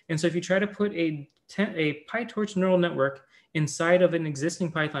differences, and so if you try to put a PyTorch neural network inside of an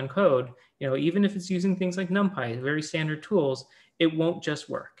existing Python code, even if it's using things like NumPy, very standard tools, it won't just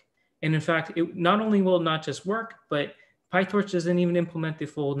work. And in fact, it not only will it not just work, but PyTorch doesn't even implement the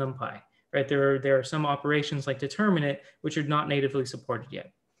full NumPy. right? There are some operations like determinate, which are not natively supported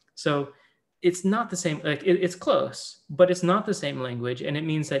yet. So it's not the same, like it's close, but it's not the same language. And it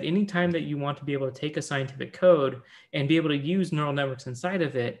means that anytime that you want to be able to take a scientific code and be able to use neural networks inside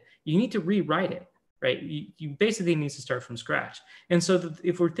of it, you need to rewrite it, right? You basically need to start from scratch. And so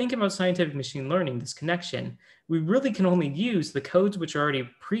if we're thinking about scientific machine learning, this connection, we really can only use the codes which are already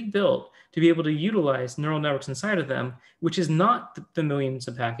pre-built to be able to utilize neural networks inside of them, which is not the millions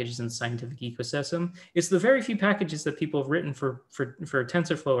of packages in the scientific ecosystem. It's the very few packages that people have written for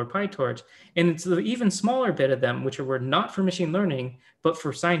TensorFlow or PyTorch. And it's the even smaller bit of them, which were not for machine learning, but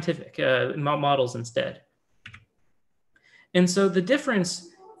for scientific models instead. And so the difference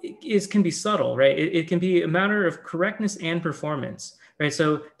can be subtle, right? It can be a matter of correctness and performance, right?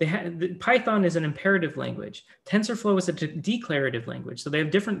 So Python is an imperative language. TensorFlow is a declarative language. So they have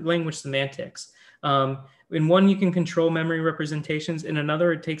different language semantics. In one, you can control memory representations. In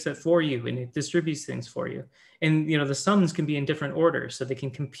another, it takes it for you and it distributes things for you. And the sums can be in different orders, so they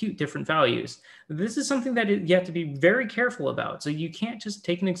can compute different values. This is something that you have to be very careful about. So you can't just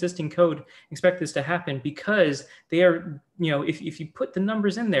take an existing code and expect this to happen, because they are, if you put the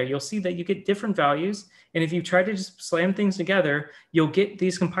numbers in there, you'll see that you get different values. And if you try to just slam things together, you'll get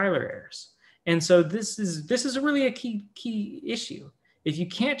these compiler errors. And so this is really a key issue. If you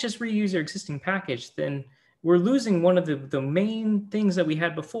can't just reuse your existing package, then we're losing one of the main things that we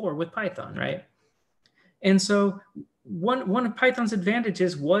had before with Python, right? And so one of Python's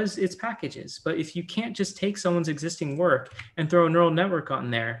advantages was its packages. But if you can't just take someone's existing work and throw a neural network on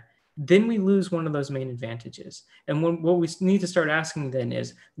there, then we lose one of those main advantages. And what we need to start asking then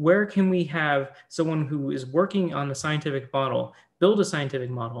is, where can we have someone who is working on the scientific model build a scientific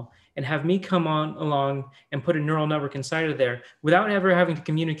model and have me come along and put a neural network inside of there without ever having to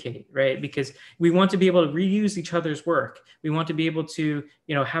communicate, right? Because we want to be able to reuse each other's work. We want to be able to,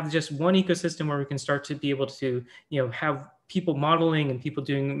 have just one ecosystem where we can start to be able to, have people modeling and people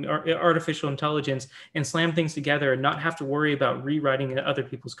doing artificial intelligence and slam things together and not have to worry about rewriting other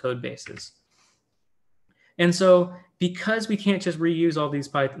people's code bases. And so because we can't just reuse all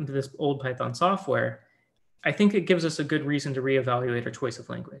this old Python software, I think it gives us a good reason to reevaluate our choice of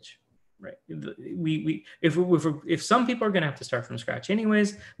language, right? If some people are going to have to start from scratch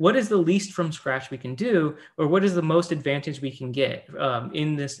anyways, what is the least from scratch we can do, or what is the most advantage we can get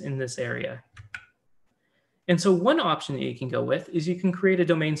in this area? And so one option that you can go with is you can create a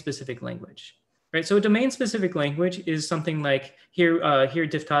domain-specific language. Right, so a domain-specific language is something like here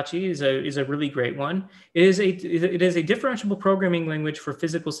Difftachi is a really great one. It is a differentiable programming language for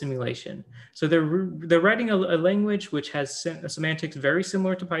physical simulation. So they're writing a language which has semantics very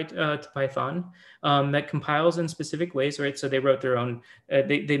similar to Python that compiles in specific ways. Right, so they wrote their own.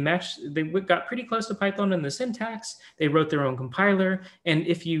 They got pretty close to Python in the syntax. They wrote their own compiler, and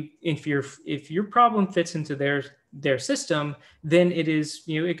if your problem fits into their system, then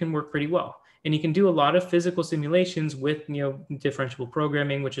it can work pretty well. And you can do a lot of physical simulations with differentiable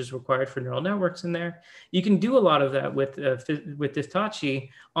programming, which is required for neural networks in there. You can do a lot of that with Difftachi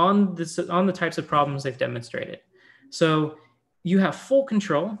on the types of problems they've demonstrated. So you have full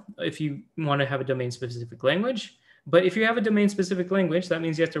control if you want to have a domain-specific language. But if you have a domain-specific language, that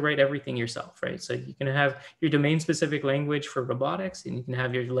means you have to write everything yourself, right? So you can have your domain-specific language for robotics, and you can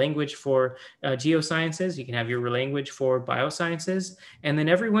have your language for geosciences, you can have your language for biosciences, and then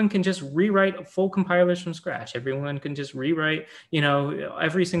everyone can just rewrite full compilers from scratch. Everyone can just rewrite,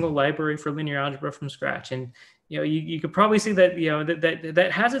 every single library for linear algebra from scratch. And you could probably see that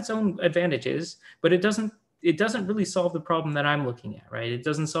that has its own advantages, but it doesn't really solve the problem that I'm looking at, right? It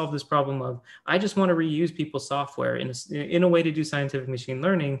doesn't solve this problem of, I just want to reuse people's software in a way to do scientific machine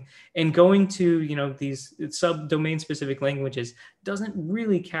learning, and going to, these subdomain specific languages doesn't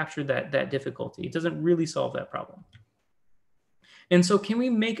really capture that difficulty. It doesn't really solve that problem. And so can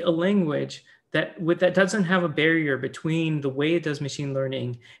we make a language that doesn't have a barrier between the way it does machine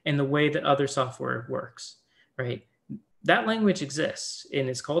learning and the way that other software works, right? That language exists, and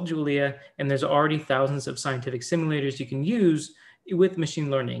it's called Julia, and there's already thousands of scientific simulators you can use with machine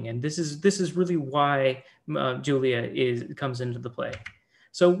learning. And this is really why Julia comes into the play.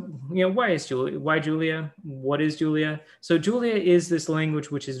 So, why Julia? What is Julia? So Julia is this language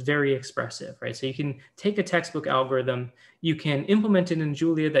which is very expressive, right? So you can take a textbook algorithm, you can implement it in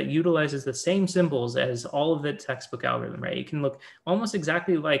Julia that utilizes the same symbols as all of the textbook algorithm, right? It can look almost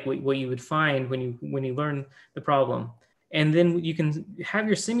exactly like what you would find when you learn the problem. And then you can have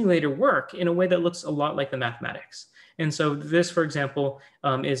your simulator work in a way that looks a lot like the mathematics. And so this, for example,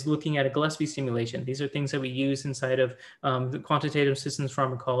 is looking at a Gillespie simulation. These are things that we use inside of the quantitative systems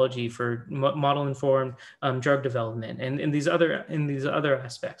pharmacology for model-informed drug development and these other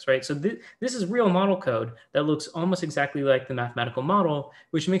aspects, right? So this is real model code that looks almost exactly like the mathematical model,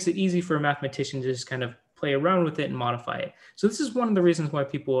 which makes it easy for a mathematician to just kind of play around with it and modify it. So this is one of the reasons why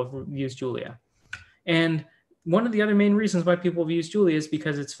people have used Julia. And one of the other main reasons why people have used Julia is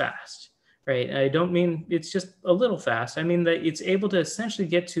because it's fast, right? I don't mean it's just a little fast. I mean that it's able to essentially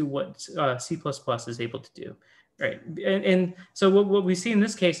get to what C++ is able to do, right? And so what we see in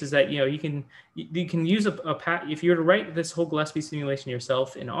this case is that, you can use if you were to write this whole Gillespie simulation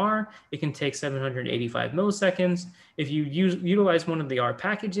yourself in R, it can take 785 milliseconds. If you utilize one of the R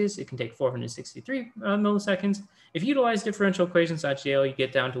packages, it can take 463 milliseconds. If you utilize differential equations.jl, you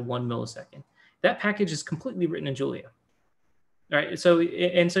get down to 1 millisecond. That package is completely written in Julia. All right, so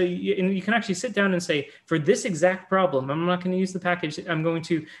you can actually sit down and say, for this exact problem, I'm not going to use the package. I'm going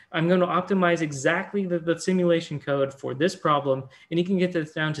to optimize exactly the simulation code for this problem, and you can get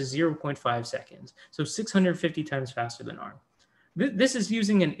this down to 0.5 seconds. So 650 times faster than R. This is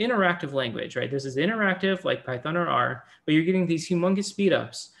using an interactive language, right? This is interactive like Python or R, but you're getting these humongous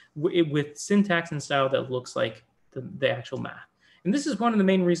speedups with syntax and style that looks like the actual math. And this is one of the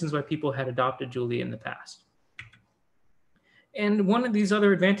main reasons why people had adopted Julia in the past. And one of these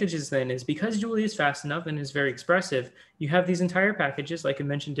other advantages then is because Julia is fast enough and is very expressive, you have these entire packages, like I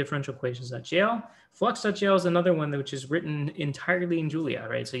mentioned, differential equations.jl. Flux.jl is another one which is written entirely in Julia,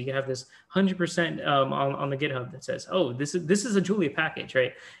 right? So you have this 100% on the GitHub that says, oh, this is a Julia package,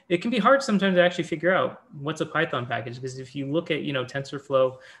 right? It can be hard sometimes to actually figure out what's a Python package, because if you look at,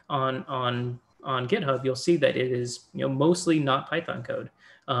 TensorFlow on GitHub, you'll see that it is, mostly not Python code.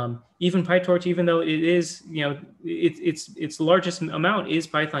 Even PyTorch, even though it is, its largest amount is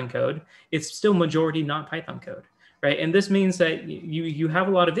Python code, it's still majority not Python code, right? And this means that you have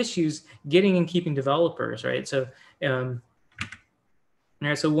a lot of issues getting and keeping developers, right? So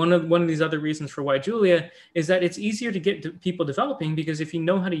so one of these other reasons for why Julia is that it's easier to get people developing, because if you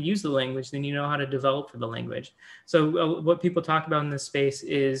know how to use the language, then you know how to develop for the language. So what people talk about in this space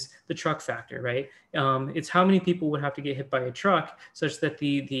is the truck factor, right? It's how many people would have to get hit by a truck such that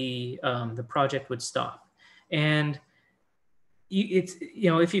the project would stop. And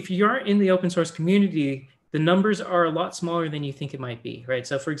if you aren't in the open source community, the numbers are a lot smaller than you think it might be, right?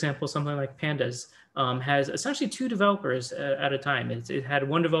 So for example, something like Pandas has essentially 2 developers at a time. It had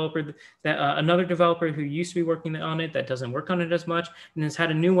one developer, another developer who used to be working on it that doesn't work on it as much, and it's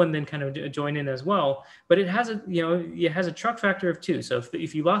had a new one then kind of join in as well. But it has a truck factor of 2. So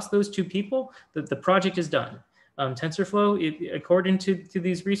if you lost those 2 people, the project is done. TensorFlow, according to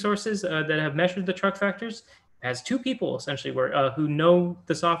these resources that have measured the truck factors, has 2 people essentially who know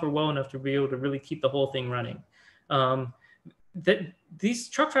the software well enough to be able to really keep the whole thing running. These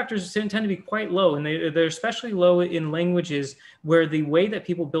truck factors tend to be quite low, and they're especially low in languages where the way that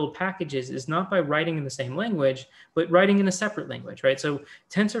people build packages is not by writing in the same language, but writing in a separate language, right? So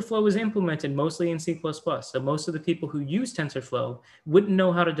TensorFlow is implemented mostly in C++. So most of the people who use TensorFlow wouldn't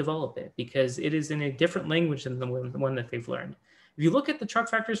know how to develop it because it is in a different language than the one that they've learned. If you look at the truck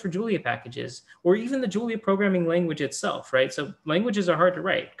factors for Julia packages, or even the Julia programming language itself, right? So languages are hard to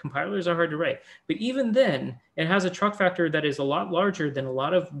write, compilers are hard to write, but even then, it has a truck factor that is a lot larger than a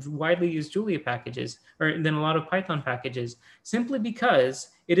lot of widely used Julia packages, or than a lot of Python packages, simply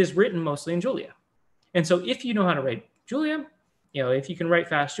because it is written mostly in Julia. And so if you know how to write Julia, if you can write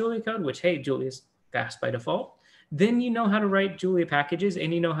fast Julia code, which, hey, Julia is fast by default, then you know how to write Julia packages,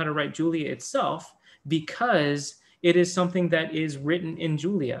 and you know how to write Julia itself, because it is something that is written in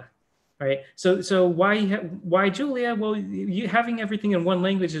Julia, right? So why Julia? Well, having everything in one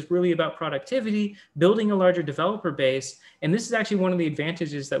language is really about productivity, building a larger developer base, and this is actually one of the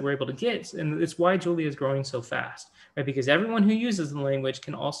advantages that we're able to get, and it's why Julia is growing so fast, right? Because everyone who uses the language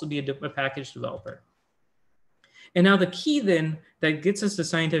can also be a package developer. And now the key then that gets us to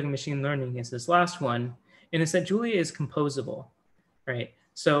scientific machine learning is this last one, and it's that Julia is composable, right?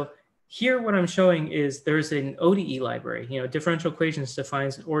 So here, what I'm showing is there's an ODE library, differential equations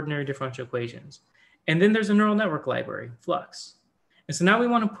defines ordinary differential equations. And then there's a neural network library, Flux. And so now we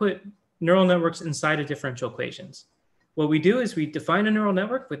want to put neural networks inside of differential equations. What we do is we define a neural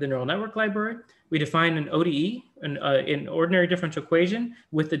network with the neural network library. We define an ODE, an ordinary differential equation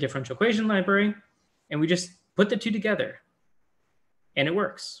with the differential equation library, and we just put the 2 together, and it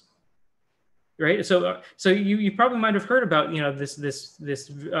works. Right, so you probably might have heard about this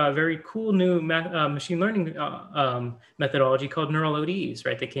very cool new machine learning methodology called neural ODEs,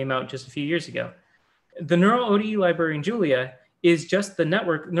 right? That came out just a few years ago. The neural ODE library in Julia is just the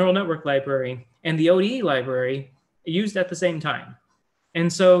neural network library and the ODE library used at the same time.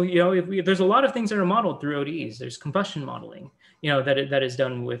 And so, there's a lot of things that are modeled through ODEs. There's combustion modeling, that is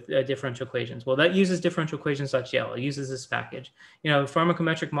done with differential equations. Well, that uses differential equations.jl. It uses this package.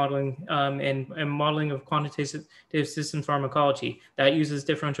 Pharmacometric modeling and modeling of quantitative system pharmacology, that uses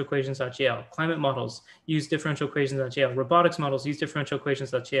differential equations.jl. Climate models use differential equations.jl. Robotics models use differential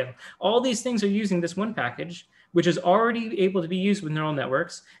equations.jl. All these things are using this one package, which is already able to be used with neural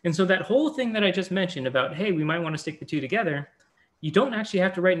networks. And so that whole thing that I just mentioned about, hey, we might want to stick the two together, you don't actually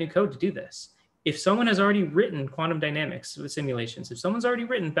have to write new code to do this. If someone has already written quantum dynamics with simulations, if someone's already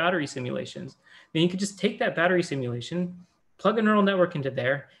written battery simulations, then you could just take that battery simulation, plug a neural network into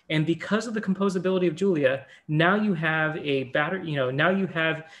there, and because of the composability of Julia, now you have a battery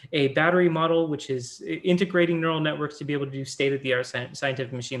model which is integrating neural networks to be able to do state-of-the-art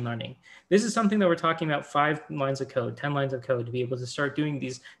scientific machine learning. This is something that we're talking about 5 lines of code, 10 lines of code to be able to start doing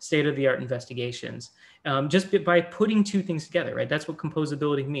these state-of-the-art investigations. Just by putting two things together, right? That's what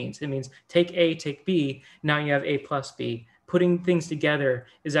composability means. It means take A, take B, now you have A plus B. Putting things together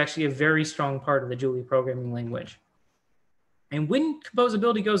is actually a very strong part of the Julia programming language. And when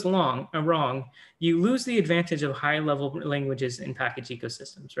composability goes wrong, you lose the advantage of high-level languages in package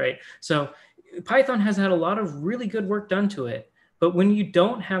ecosystems, right? So Python has had a lot of really good work done to it, but when you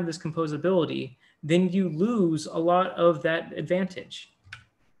don't have this composability, then you lose a lot of that advantage.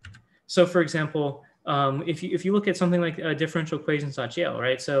 So for example, if you look at something like differential equations.jl,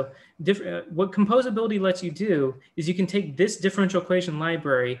 right? So what composability lets you do is you can take this differential equation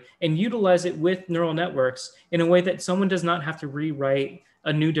library and utilize it with neural networks in a way that someone does not have to rewrite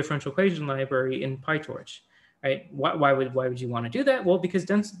a new differential equation library in PyTorch, right? Why would you want to do that? Well, because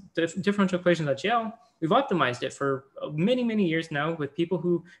differential equations.jl, we've optimized it for many, many years now with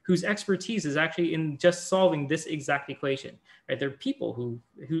people whose expertise is actually in just solving this exact equation, right? There are people who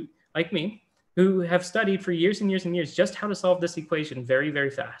like me, who have studied for years and years and years just how to solve this equation very, very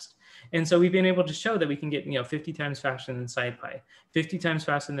fast. And so we've been able to show that we can get 50 times faster than SciPy, 50 times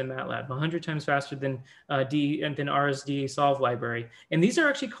faster than MATLAB, 100 times faster than RSD solve library. And these are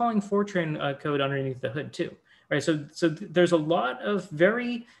actually calling Fortran code underneath the hood too. Right, so there's a lot of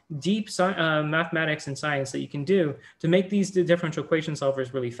very deep mathematics and science that you can do to make these differential equation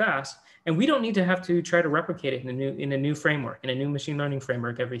solvers really fast. And we don't need to have to try to replicate it in a new framework, in a new machine learning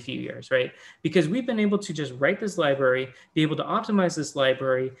framework every few years, right? Because we've been able to just write this library, be able to optimize this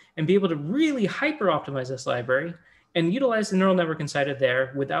library, and be able to really hyper optimize this library and utilize the neural network inside of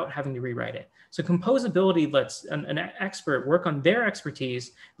there without having to rewrite it. So composability lets an expert work on their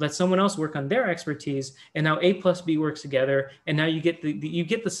expertise, lets someone else work on their expertise, and now A plus B works together, and now you get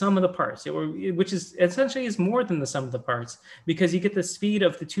the sum of the parts, which is essentially is more than the sum of the parts, because you get the speed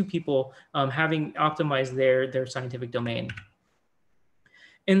of the two people having optimized their scientific domain.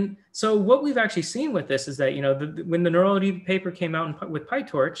 And so what we've actually seen with this is that, when the neural ODE paper came out with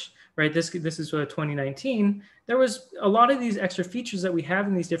PyTorch, right, this is 2019, there was a lot of these extra features that we have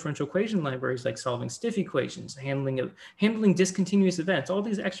in these differential equation libraries, like solving stiff equations, handling discontinuous events. All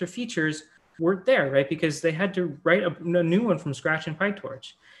these extra features weren't there, right, because they had to write a new one from scratch in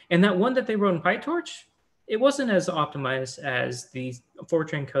PyTorch. And that one that they wrote in PyTorch, it wasn't as optimized as the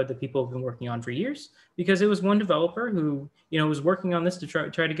Fortran code that people have been working on for years, because it was one developer who, was working on this to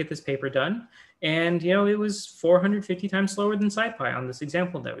try to get this paper done. And, it was 450 times slower than SciPy on this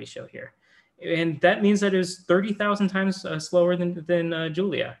example that we show here. And that means that it was 30,000 times slower than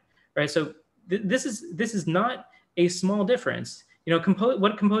Julia, right? So this is not a small difference.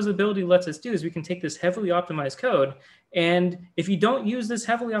 What composability lets us do is we can take this heavily optimized code, and if you don't use this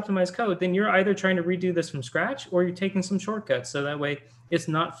heavily optimized code, then you're either trying to redo this from scratch or you're taking some shortcuts, so that way it's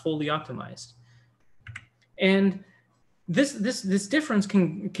not fully optimized. And this difference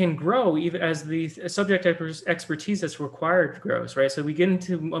can grow even as the subject expertise that's required grows, right? So we get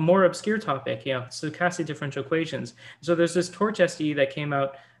into a more obscure topic, stochastic differential equations. So there's this Torch SDE that came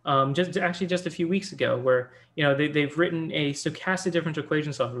out just a few weeks ago, where they've written a stochastic differential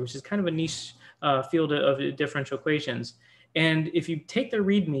equation solver, which is kind of a niche field of differential equations. And if you take the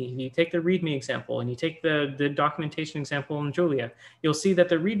README example, and you take the documentation example in Julia, you'll see that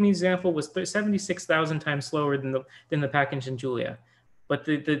the README example was 76,000 times slower than the package in Julia. But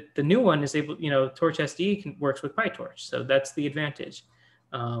the new one is able, Torch SDE works with PyTorch, so that's the advantage.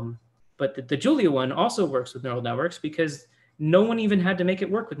 But the Julia one also works with neural networks, because no one even had to make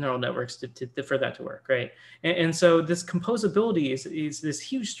it work with neural networks for that to work, right? And so this composability is this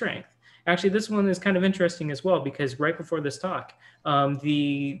huge strength. Actually, this one is kind of interesting as well, because right before this talk,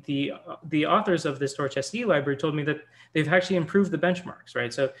 the authors of this TorchSD library told me that they've actually improved the benchmarks,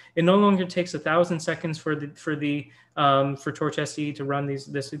 right? So it no longer takes 1,000 seconds for TorchSD to run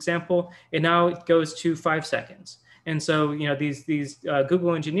this example. It now goes to 5 seconds. And so, these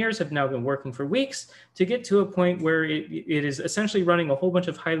Google engineers have now been working for weeks to get to a point where it is essentially running a whole bunch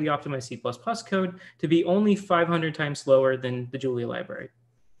of highly optimized C++ code to be only 500 times slower than the Julia library.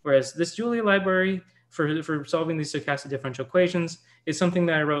 Whereas this Julia library for solving these stochastic differential equations is something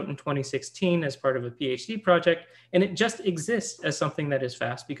that I wrote in 2016 as part of a PhD project. And it just exists as something that is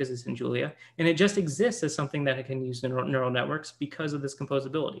fast because it's in Julia. And it just exists as something that can use neural networks because of this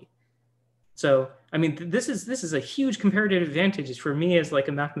composability. So, I mean, this is a huge comparative advantage for me as like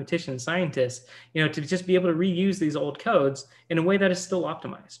a mathematician and scientist, to just be able to reuse these old codes in a way that is still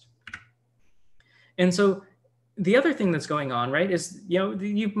optimized. And so the other thing that's going on, right, is,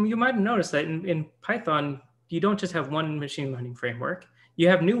 you might have noticed that in Python, you don't just have one machine learning framework, you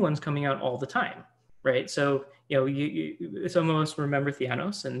have new ones coming out all the time, right? So, some of us remember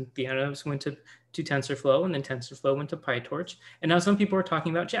Theanos, and Theanos went to TensorFlow, and then TensorFlow went to PyTorch, and now some people are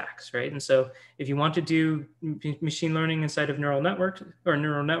talking about JAX, right? And so if you want to do machine learning inside of neural networks, or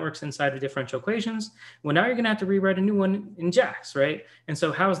neural networks inside of differential equations, well, now you're going to have to rewrite a new one in JAX, right? And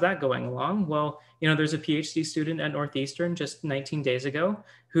so how's that going along? Well, there's a PhD student at Northeastern just 19 days ago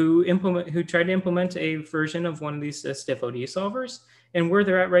who tried to implement a version of one of these stiff ODE solvers. And where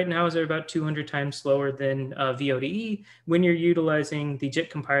they're at right now is they're about 200 times slower than VODE when you're utilizing the JIT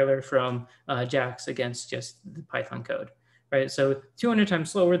compiler from JAX against just the Python code, right? So 200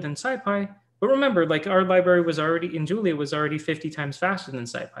 times slower than SciPy. But remember, like, our library was already in Julia was already 50 times faster than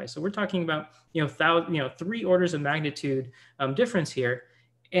SciPy. So we're talking about 3 orders of magnitude difference here.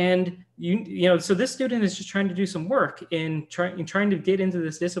 And so this student is just trying to do some work in trying to get into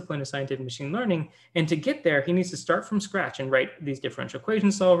this discipline of scientific machine learning. And to get there, he needs to start from scratch and write these differential equation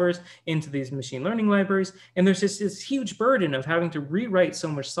solvers into these machine learning libraries. And there's just this huge burden of having to rewrite so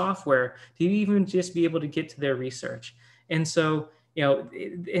much software to even just be able to get to their research. And so,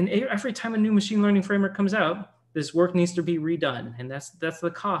 and every time a new machine learning framework comes out, this work needs to be redone. And that's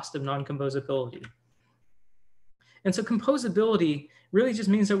the cost of non-composability. And so composability really just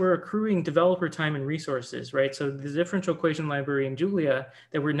means that we're accruing developer time and resources, right? So the differential equation library in Julia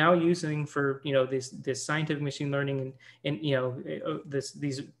that we're now using for this scientific machine learning and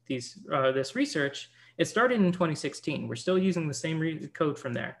this research, it started in 2016. We're still using the same code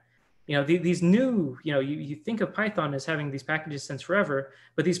from there. These new, you think of Python as having these packages since forever,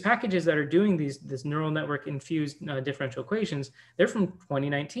 but these packages that are doing this neural network infused differential equations, they're from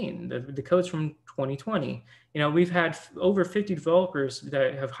 2019. The code's from 2020. We've had over 50 developers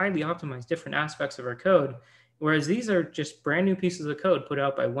that have highly optimized different aspects of our code, whereas these are just brand new pieces of code put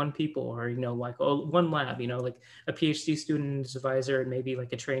out by one people, or like one lab, like a PhD student, advisor, and maybe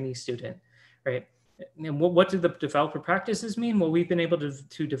like a trainee student, right? And what do the developer practices mean? Well, we've been able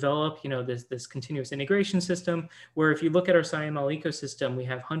to develop, this continuous integration system, where if you look at our SciML ecosystem, we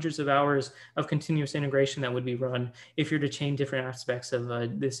have hundreds of hours of continuous integration that would be run if you're to chain different aspects of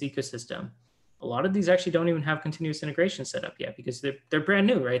this ecosystem. A lot of these actually don't even have continuous integration set up yet because they're brand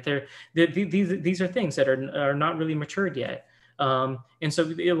new, right? These are things that are not really matured yet. And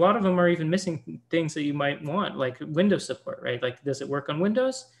so a lot of them are even missing things that you might want, like Windows support, right? Like, does it work on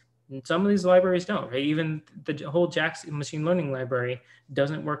Windows? Some of these libraries don't, right? Even the whole JAX machine learning library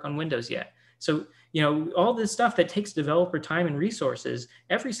doesn't work on Windows yet. So, all this stuff that takes developer time and resources,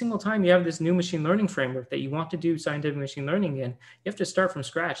 every single time you have this new machine learning framework that you want to do scientific machine learning in, you have to start from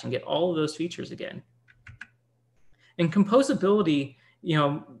scratch and get all of those features again. And composability,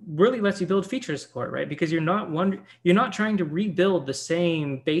 really lets you build feature support, right? Because you're not trying to rebuild the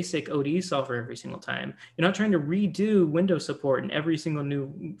same basic ODE solver every single time. You're not trying to redo Windows support in every single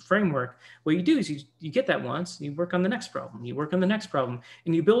new framework. What you do is you get that once, you work on the next problem, you work on the next problem,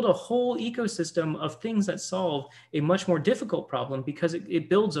 and you build a whole ecosystem of things that solve a much more difficult problem because it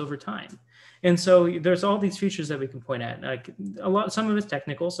builds over time. And so there's all these features that we can point at. Like some of it's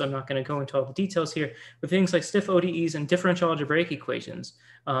technical, so I'm not going to go into all the details here, but things like stiff ODEs and differential algebraic equations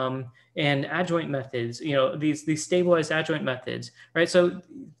and adjoint methods, these stabilized adjoint methods, right? So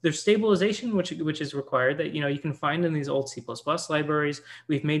there's stabilization, which is required that, you can find in these old C++ libraries.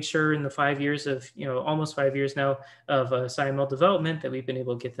 We've made sure in the 5 years of, almost 5 years now of SciML development that we've been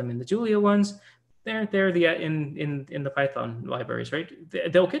able to get them in the Julia ones. They're in the Python libraries, right?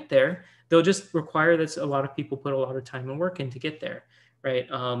 They'll get there. They'll just require that a lot of people put a lot of time and work in to get there, right?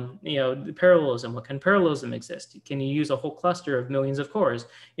 The parallelism, what kind of parallelism exists? Can you use a whole cluster of millions of cores?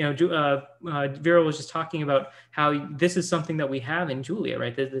 Vera was just talking about how this is something that we have in Julia,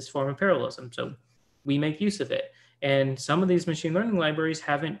 right? This form of parallelism. So we make use of it. And some of these machine learning libraries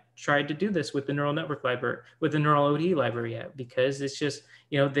haven't tried to do this with the neural network library, with the neural ODE library yet, because it's just,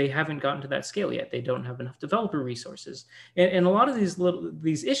 they haven't gotten to that scale yet. They don't have enough developer resources. And a lot of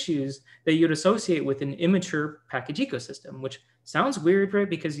these issues that you'd associate with an immature package ecosystem, which sounds weird, right?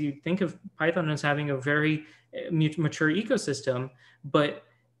 Because you think of Python as having a very mature ecosystem, but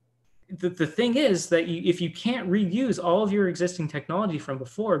the thing is that if you can't reuse all of your existing technology from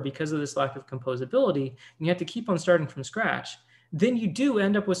before because of this lack of composability, and you have to keep on starting from scratch, then you do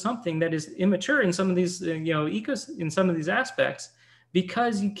end up with something that is immature in some of these, in some of these aspects,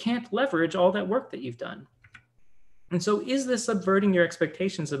 because you can't leverage all that work that you've done. And so is this subverting your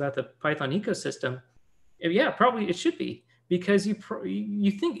expectations about the Python ecosystem? Yeah, probably it should be, because you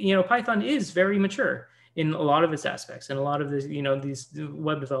think, Python is very mature in a lot of its aspects and a lot of this, these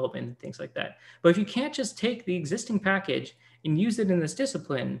web development and things like that. But if you can't just take the existing package and use it in this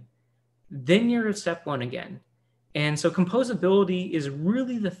discipline, then you're at step one again. And so composability is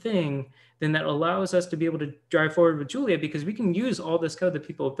really the thing then that allows us to be able to drive forward with Julia, because we can use all this code that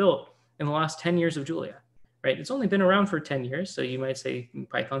people have built in the last 10 years of Julia, right? It's only been around for 10 years. So you might say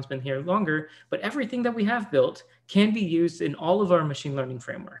Python's been here longer, but everything that we have built can be used in all of our machine learning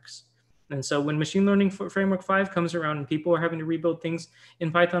frameworks. And so when machine learning framework 5 comes around and people are having to rebuild things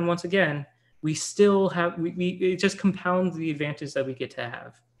in Python once again, we still have, it just compounds the advantage that we get to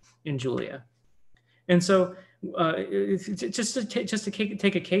have in Julia. And so just to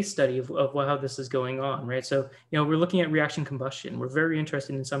take a case study of how this is going on, right? So, we're looking at reaction combustion. We're very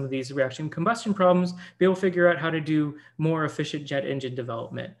interested in some of these reaction combustion problems, be able to figure out how to do more efficient jet engine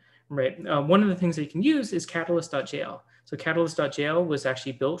development, right? One of the things that you can use is catalyst.jl. So catalyst.jl was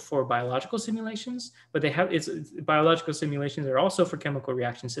actually built for biological simulations, but biological simulations are also for chemical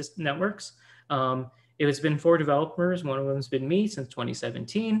reaction system networks. It has been for developers. One of them has been me since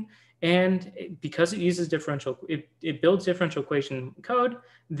 2017. And because it uses it builds differential equation code,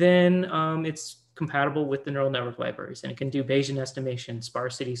 then it's compatible with the neural network libraries, and it can do Bayesian estimation,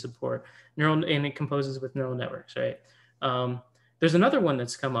 sparsity support, and it composes with neural networks, right? There's another one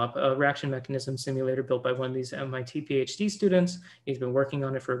that's come up, a reaction mechanism simulator built by one of these MIT PhD students. He's been working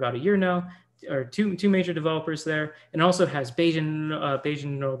on it for about a year now, or two major developers there, and also has Bayesian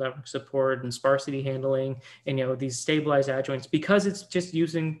neural network support and sparsity handling, and these stabilized adjoints, because it's just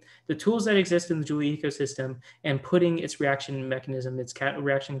using the tools that exist in the Julia ecosystem and putting its reaction mechanism, its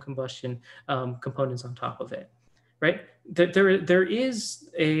reaction combustion components on top of it, right? There is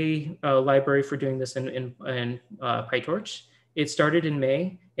a library for doing this in PyTorch. It started in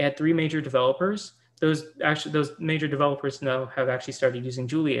May. It had 3 major developers. Those major developers now have actually started using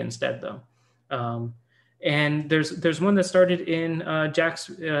Julia instead, though. And there's one that started in JAX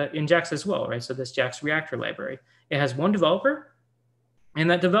as well, right? So this JAX reactor library. It has 1 developer,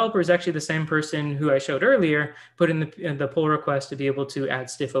 and that developer is actually the same person who I showed earlier put in the pull request to be able to add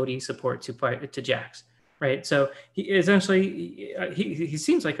stiff OD support to JAX, right? So he essentially he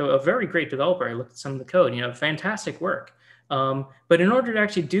seems like a very great developer. I looked at some of the code, fantastic work. But in order to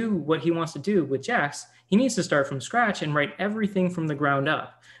actually do what he wants to do with JAX, he needs to start from scratch and write everything from the ground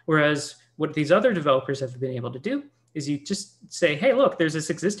up. Whereas what these other developers have been able to do is you just say, hey, look, there's this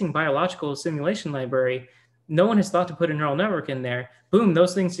existing biological simulation library. No one has thought to put a neural network in there. Boom,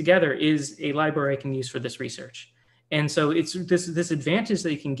 those things together is a library I can use for this research. And so it's this advantage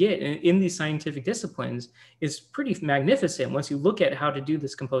that you can get in these scientific disciplines is pretty magnificent once you look at how to do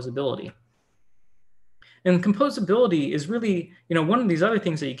this composability. And composability is really, one of these other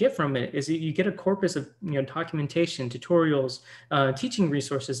things that you get from it is you get a corpus of, documentation, tutorials, teaching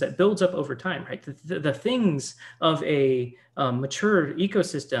resources that builds up over time, right? The things of a mature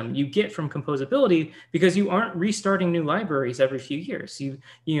ecosystem you get from composability because you aren't restarting new libraries every few years.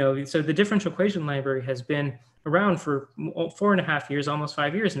 So the differential equation library has been around for 4.5 years, almost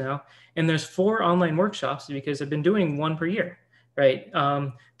 5 years now. And there's 4 online workshops because I've been doing 1 per year. Right.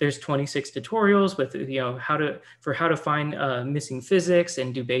 There's 26 tutorials with, how to find missing physics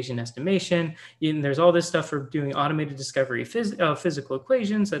and do Bayesian estimation. And there's all this stuff for doing automated discovery of physical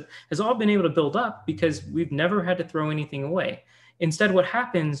equations that has all been able to build up because we've never had to throw anything away. Instead, what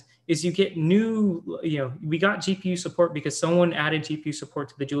happens is you get new, we got GPU support because someone added GPU support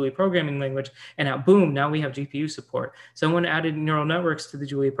to the Julia programming language, and now, boom, now we have GPU support. Someone added neural networks to the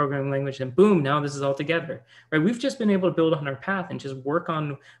Julia programming language, and boom, now this is all together, right? We've just been able to build on our path and just work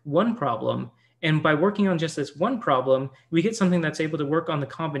on one problem And by working on just this one problem, we get something that's able to work on the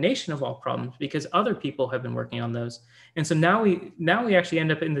combination of all problems because other people have been working on those. And so now we actually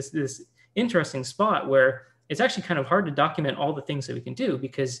end up in this interesting spot where it's actually kind of hard to document all the things that we can do,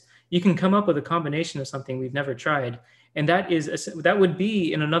 because you can come up with a combination of something we've never tried. And that would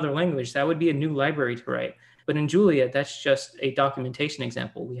be in another language, that would be a new library to write. But in Julia, that's just a documentation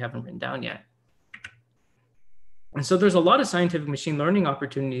example we haven't written down yet. And so there's a lot of scientific machine learning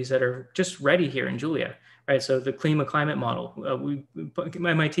opportunities that are just ready here in Julia, right? So the CLIMA climate model,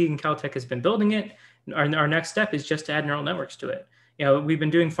 MIT and Caltech has been building it. Our next step is just to add neural networks to it. We've been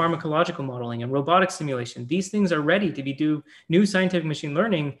doing pharmacological modeling and robotic simulation. These things are ready to do new scientific machine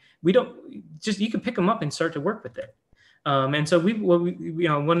learning. You can pick them up and start to work with it. And so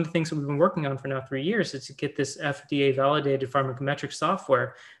one of the things that we've been working on for now 3 years is to get this FDA validated pharmacometric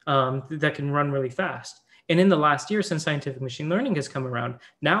software that can run really fast. And in the last year, since scientific machine learning has come around,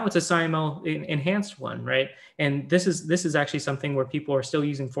 now it's a SciML enhanced one, right? And this is actually something where people are still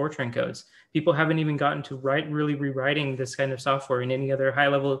using Fortran codes. People haven't even gotten to really rewriting this kind of software in any other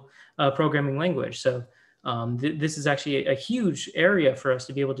high-level programming language. So this is actually a huge area for us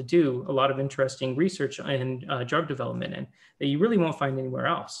to be able to do a lot of interesting research and drug development in that you really won't find anywhere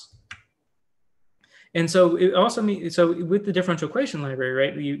else. And so it also means, so with the differential equation library,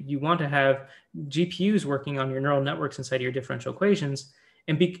 right, you want to have GPUs working on your neural networks inside of your differential equations.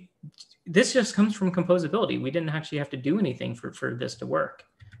 And this just comes from composability. We didn't actually have to do anything for this to work.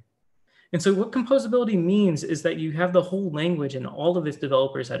 And so what composability means is that you have the whole language and all of its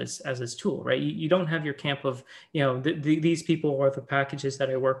developers as its tool, right? You don't have your camp of, these people are the packages that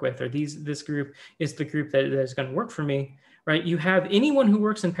I work with, or this group is the group that is going to work for me, right? You have anyone who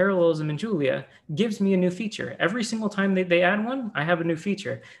works in parallelism in Julia gives me a new feature. Every single time they add one, I have a new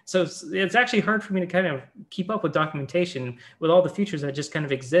feature. So it's actually hard for me to kind of keep up with documentation with all the features that just kind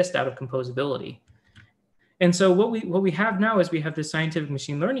of exist out of composability. And so what we have now is we have this scientific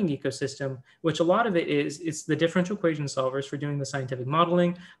machine learning ecosystem, which a lot of it's the differential equation solvers for doing the scientific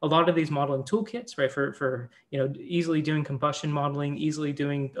modeling. A lot of these modeling toolkits, right, for easily doing combustion modeling, easily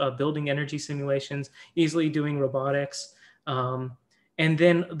doing building energy simulations, easily doing robotics. And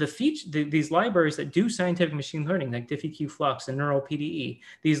then these libraries that do scientific machine learning, like DiffyQ Flux and Neural PDE,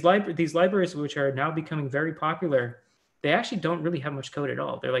 these libraries which are now becoming very popular, they actually don't really have much code at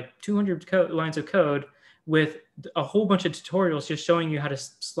all. They're like 200 lines of code with a whole bunch of tutorials just showing you how to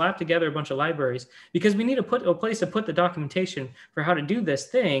slap together a bunch of libraries, because we need to put a place to put the documentation for how to do this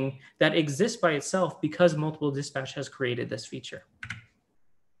thing that exists by itself because multiple dispatch has created this feature.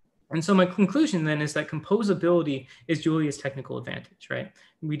 And so my conclusion then is that composability is Julia's technical advantage, right?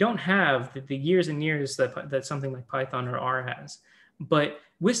 We don't have the years and years that something like Python or R has. But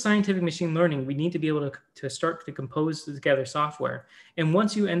with scientific machine learning, we need to be able to start to compose together software. And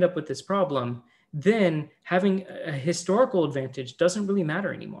once you end up with this problem, then having a historical advantage doesn't really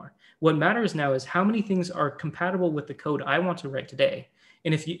matter anymore. What matters now is how many things are compatible with the code I want to write today.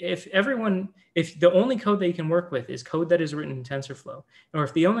 And if the only code that you can work with is code that is written in TensorFlow, or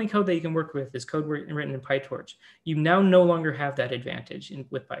if the only code that you can work with is code written in PyTorch, you now no longer have that advantage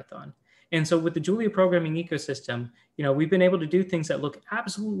with Python. And so with the Julia programming ecosystem, we've been able to do things that look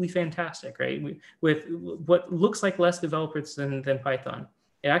absolutely fantastic, right? With what looks like less developers than Python.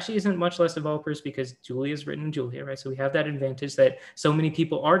 It actually isn't much less developers because Julia is written in Julia, right? So we have that advantage that so many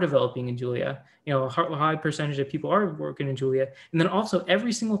people are developing in Julia. A high percentage of people are working in Julia. And then also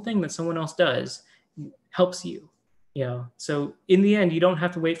every single thing that someone else does helps you. So in the end, you don't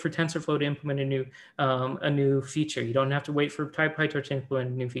have to wait for TensorFlow to implement a new feature. You don't have to wait for PyTorch to implement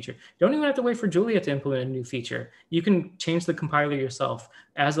a new feature. You don't even have to wait for Julia to implement a new feature. You can change the compiler yourself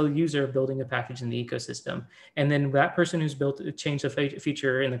as a user building a package in the ecosystem. And then that person who's changed a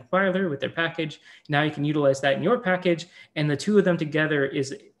feature in the compiler with their package, now you can utilize that in your package. And the two of them together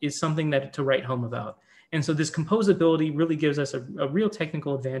is something to write home about. And so this composability really gives us a real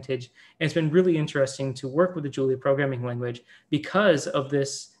technical advantage. And it's been really interesting to work with the Julia programming language because of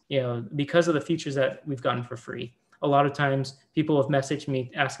this, because of the features that we've gotten for free. A lot of times people have messaged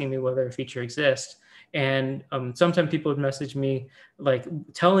me asking me whether a feature exists. And sometimes people would message me like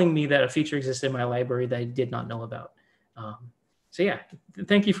telling me that a feature exists in my library that I did not know about. So yeah,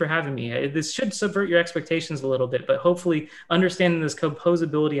 thank you for having me. This should subvert your expectations a little bit, but hopefully understanding this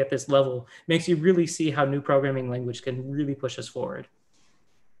composability at this level makes you really see how new programming language can really push us forward.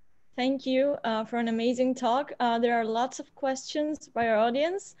 Thank you for an amazing talk. There are lots of questions by our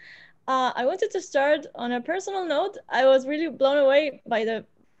audience. I wanted to start on a personal note. I was really blown away by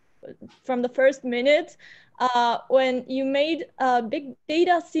from the first minute when you made big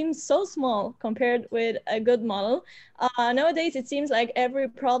data seem so small compared with a good model. Nowadays, it seems like every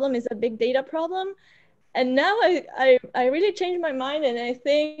problem is a big data problem. And now I really changed my mind, and I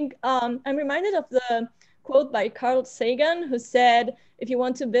think I'm reminded of the quote by Carl Sagan, who said, if you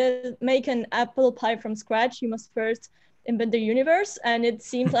want to make an apple pie from scratch, you must first invent the universe. And it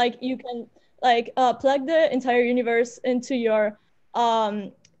seems like you can plug the entire universe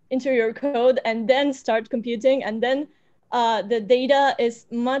um, into your code and then start computing, and then the data is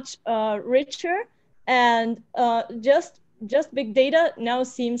much richer, and just big data now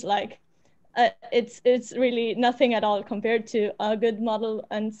seems like it's really nothing at all compared to a good model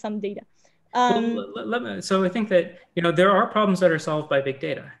and some data. So I think that there are problems that are solved by big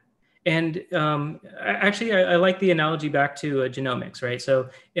data. And actually, I like the analogy back to genomics, right? So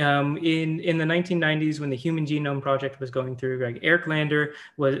in the 1990s, when the Human Genome Project was going through, like Eric Lander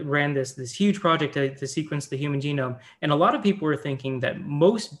ran this huge project to sequence the human genome. And a lot of people were thinking that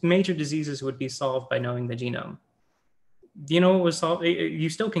most major diseases would be solved by knowing the genome. What was solved? You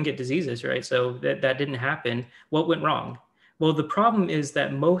still can get diseases, right? So that didn't happen. What went wrong? Well, the problem is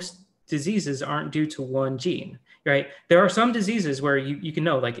that most diseases aren't due to one gene, right? There are some diseases where you can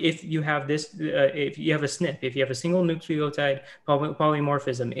know, like if you have this, if you have a SNP, if you have a single nucleotide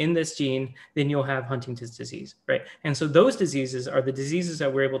polymorphism in this gene, then you'll have Huntington's disease, right? And so those diseases are the diseases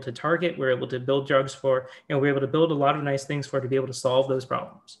that we're able to target, we're able to build drugs for, we're able to build a lot of nice things for to be able to solve those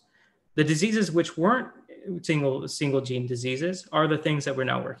problems. The diseases which weren't single gene diseases are the things that we're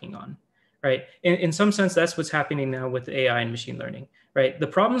now working on, right? In some sense, that's what's happening now with AI and machine learning, right? The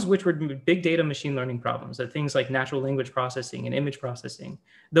problems which were big data machine learning problems, the things like natural language processing and image processing,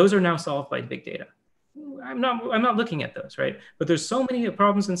 those are now solved by big data. I'm not looking at those, right? But there's so many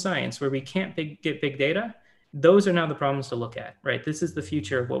problems in science where we can't get big data. Those are now the problems to look at, right? This is the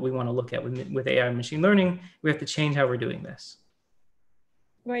future of what we want to look at with AI and machine learning. We have to change how we're doing this.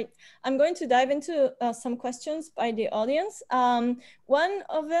 Great. I'm going to dive into some questions by the audience. One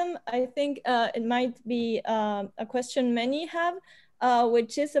of them, I think it might be a question many have,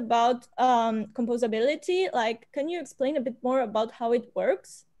 which is about composability. Like, can you explain a bit more about how it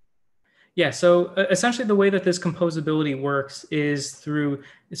works? Yeah, so essentially the way that this composability works is through,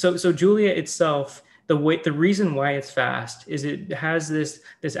 so Julia itself, the reason why it's fast is it has this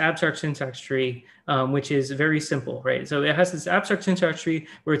abstract syntax tree, which is very simple, right? So it has this abstract syntax tree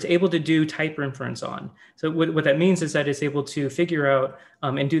where it's able to do type inference on. So what that means is that it's able to figure out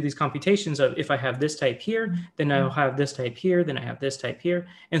and do these computations of, if I have this type here, then I'll have this type here, then I have this type here.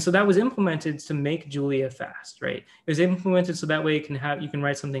 And so that was implemented to make Julia fast, right? It was implemented so that way you can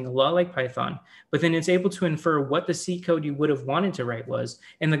write something a lot like Python, but then it's able to infer what the C code you would have wanted to write was.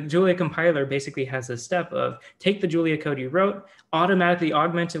 And the Julia compiler basically has a step of take the Julia code you wrote, automatically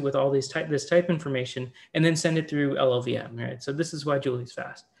augment it with all this type information, and then send it through LLVM, right? So this is why Julia's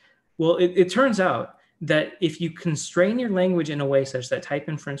fast. Well, it turns out that if you constrain your language in a way such that type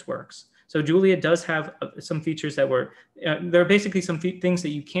inference works, so Julia does have some features that there are basically some things that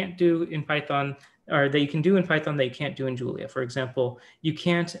you can't do in Python, or that you can do in Python that you can't do in Julia. For example, you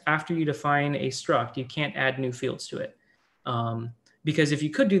can't, after you define a struct, you can't add new fields to it. Because if you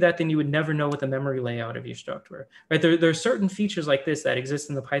could do that, then you would never know what the memory layout of your struct were, right? There are certain features like this that exist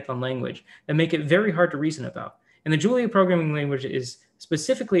in the Python language that make it very hard to reason about. And the Julia programming language is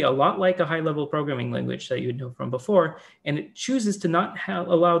specifically a lot like a high-level programming language that you would know from before, and it chooses to not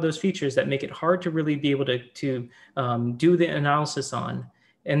allow those features that make it hard to really be able to do the analysis on,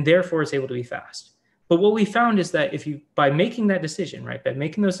 and therefore it's able to be fast. But what we found is that by making that decision, right, by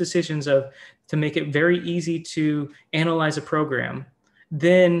making those decisions to make it very easy to analyze a program,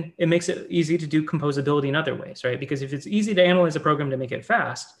 then it makes it easy to do composability in other ways, right? Because if it's easy to analyze a program to make it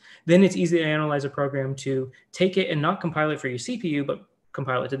fast, then it's easy to analyze a program to take it and not compile it for your CPU, but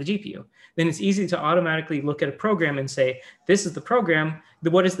compile it to the GPU. Then it's easy to automatically look at a program and say, this is the program,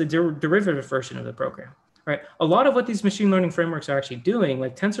 what is the derivative version of the program? Right. A lot of what these machine learning frameworks are actually doing,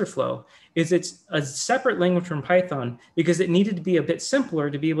 like TensorFlow, is it's a separate language from Python because it needed to be a bit simpler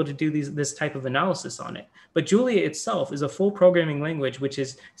to be able to do this type of analysis on it. But Julia itself is a full programming language, which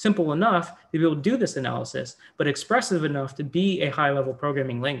is simple enough to be able to do this analysis, but expressive enough to be a high-level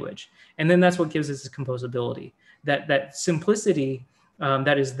programming language. And then that's what gives us this composability, that simplicity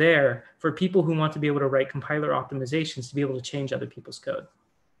that is there for people who want to be able to write compiler optimizations to be able to change other people's code.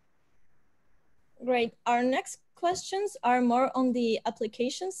 Great. Our next questions are more on the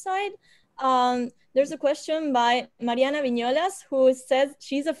application side. There's a question by Mariana Viñolas, who says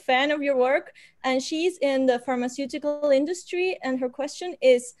she's a fan of your work and she's in the pharmaceutical industry. And her question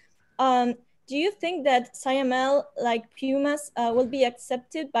is, do you think that SciML like Pumas will be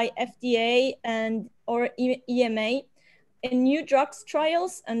accepted by FDA or EMA in new drugs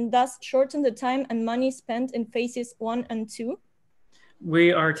trials and thus shorten the time and money spent in phases 1 and 2?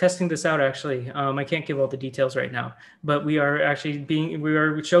 We are testing this out, actually. I can't give all the details right now, but we are actually we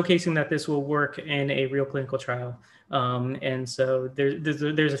are showcasing that this will work in a real clinical trial. And so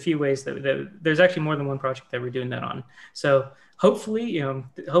there's a few ways that there's actually more than one project that we're doing that on. So hopefully,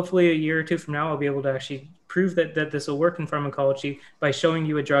 hopefully a year or two from now, I'll be able to actually prove that this will work in pharmacology by showing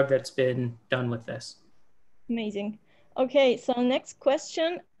you a drug that's been done with this. Amazing. Okay, so next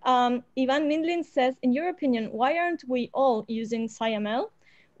question. Ivan Mindlin says, in your opinion, why aren't we all using SciML?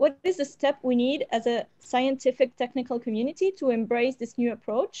 What is the step we need as a scientific technical community to embrace this new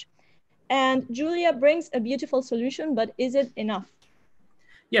approach? And Julia brings a beautiful solution, but is it enough?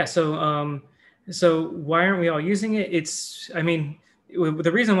 Yeah, so why aren't we all using it? I mean,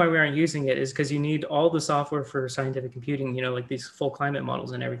 the reason why we aren't using it is because you need all the software for scientific computing, like these full climate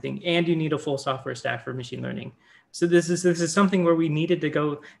models and everything, and you need a full software stack for machine learning. So this is something where we needed to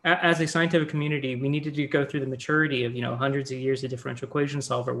go, as a scientific community, we needed to go through the maturity of hundreds of years of differential equation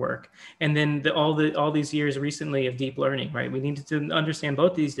solver work, and then all these years recently of deep learning, right? We needed to understand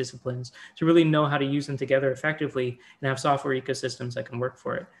both these disciplines to really know how to use them together effectively and have software ecosystems that can work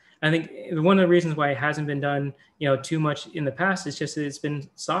for it. I think one of the reasons why it hasn't been done, too much in the past is just that it's been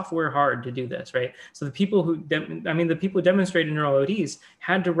software hard to do this, right? So the people who demonstrated neural ODs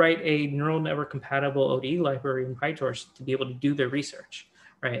had to write a neural network compatible ODE library in PyTorch to be able to do their research,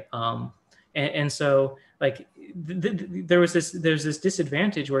 right? And so like there's this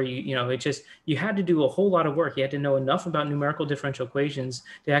disadvantage where you had to do a whole lot of work. You had to know enough about numerical differential equations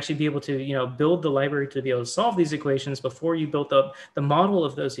to actually be able to build the library to be able to solve these equations before you built up the model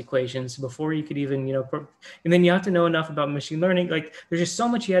of those equations, before you could even and then you have to know enough about machine learning. Like there's just so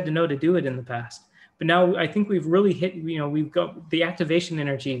much you had to know to do it in the past. But now I think we've really hit, we've got the activation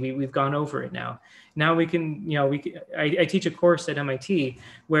energy. We've gone over it now. Now we can, I teach a course at MIT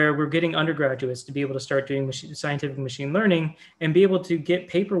where we're getting undergraduates to be able to start doing scientific machine learning and be able to get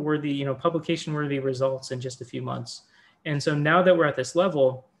paper-worthy, publication-worthy results in just a few months. And so now that we're at this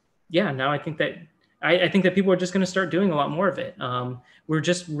level, now I think that people are just going to start doing a lot more of it. We're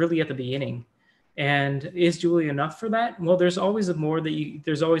just really at the beginning. And is Julia enough for that? Well, there's always more that you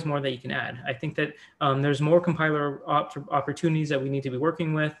can add. I think that there's more compiler opportunities that we need to be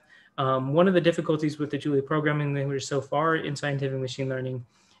working with. One of the difficulties with the Julia programming language so far in scientific machine learning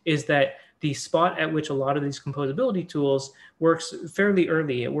is that the spot at which a lot of these composability tools works fairly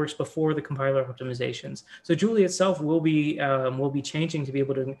early. It works before the compiler optimizations. So Julia itself will be changing to be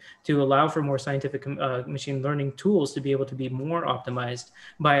able to allow for more scientific machine learning tools to be able to be more optimized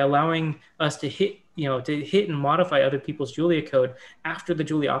by allowing us to hit and modify other people's Julia code after the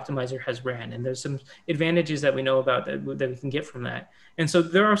Julia optimizer has ran. And there's some advantages that we know about that we can get from that. And so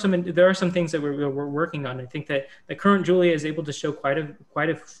there are some things that we're working on. I think that the current Julia is able to show quite an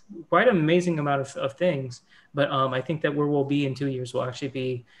amazing amount of things. But I think that where we'll be in 2 years will actually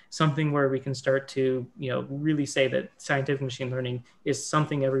be something where we can start to really say that scientific machine learning is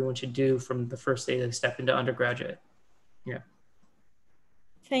something everyone should do from the first day they step into undergraduate. Yeah.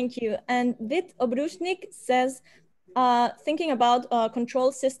 Thank you. And Vit Obruchnik says, thinking about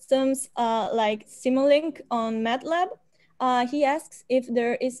control systems like Simulink on MATLAB, he asks if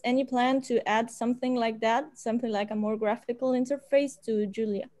there is any plan to add something like that, something like a more graphical interface to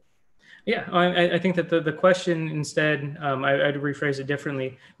Julia. Yeah, I think that the question instead, I'd rephrase it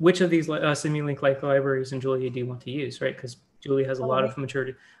differently. Which of these Simulink-like libraries in Julia do you want to use, right? Because Julia has a lot of mature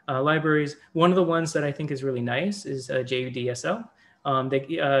libraries. One of the ones that I think is really nice is JUDSL.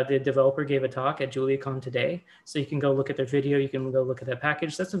 The developer gave a talk at JuliaCon today, so you can go look at their video, you can go look at that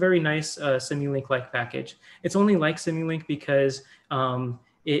package. That's a very nice Simulink-like package. It's only like Simulink because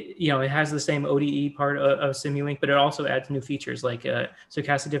it has the same ODE part of Simulink, but it also adds new features like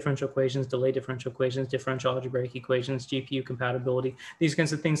stochastic differential equations, delay differential equations, differential algebraic equations, GPU compatibility, these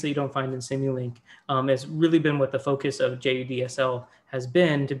kinds of things that you don't find in Simulink. Has really been what the focus of JUDSL has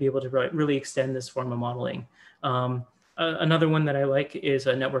been, to be able to really extend this form of modeling. Another one that I like is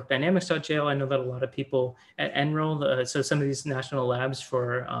network dynamics.jl. I know that a lot of people at NREL, so some of these national labs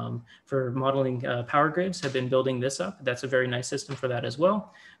for modeling power grids have been building this up. That's a very nice system for that as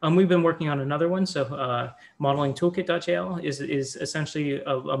well. We've been working on another one. So modeling toolkit.jl is essentially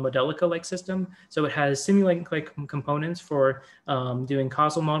a Modelica-like system. So it has Simulink-like components for doing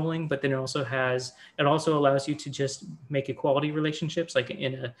causal modeling, but then it also allows you to just make equality relationships, like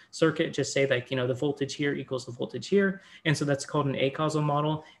in a circuit, just say like, the voltage here equals the voltage here. And so that's called an acausal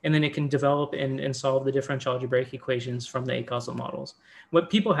model. And then it can develop and solve the differential algebraic equations from the acausal models. What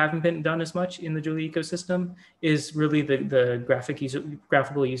people haven't been done as much in the Julia ecosystem is really the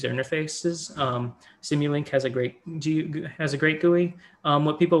graphical user interfaces. Simulink has a great GUI.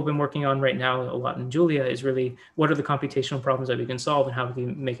 What people have been working on right now a lot in Julia is really what are the computational problems that we can solve and how we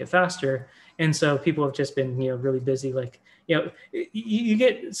can make it faster. And so people have just been, really busy, like, you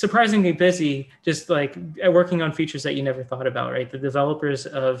get surprisingly busy just like working on features that you never thought about, right? The developers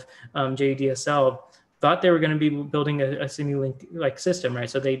of JDSL thought they were going to be building a Simulink like system, right?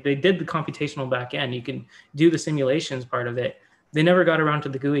 So they did the computational back end. You can do the simulations part of it. They never got around to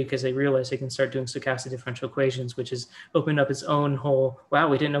the GUI because they realized they can start doing stochastic differential equations, which has opened up its own whole, wow,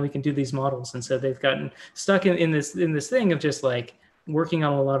 we didn't know we can do these models. And so they've gotten stuck in this thing of just like working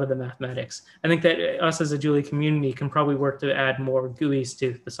on a lot of the mathematics. I think that us as a Julia community can probably work to add more GUIs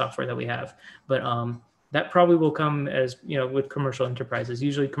to the software that we have. But that probably will come as, with commercial enterprises.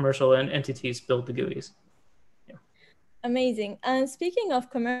 Usually commercial entities build the GUIs. Yeah. Amazing. And speaking of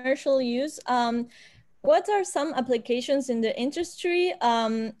commercial use, what are some applications in the industry?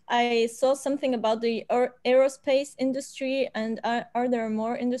 I saw something about the aerospace industry, and are there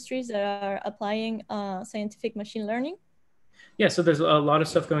more industries that are applying scientific machine learning? Yeah, so there's a lot of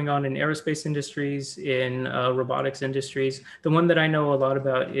stuff going on in aerospace industries, in robotics industries. The one that I know a lot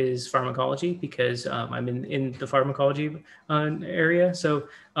about is pharmacology because I'm in the pharmacology area. So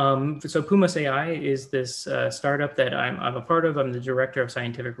Pumas AI is this startup that I'm a part of. I'm the director of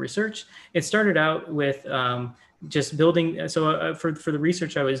scientific research. It started out with just building. So for the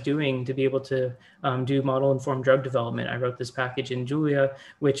research I was doing to be able to do model-informed drug development, I wrote this package in Julia,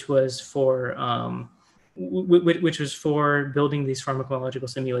 which was for building these pharmacological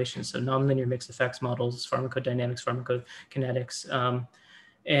simulations, so nonlinear mixed effects models, pharmacodynamics, pharmacokinetics,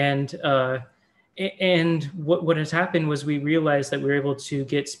 and what has happened was we realized that we were able to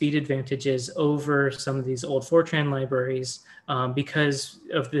get speed advantages over some of these old Fortran libraries because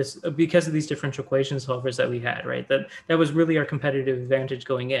of these differential equation solvers that we had, right? That was really our competitive advantage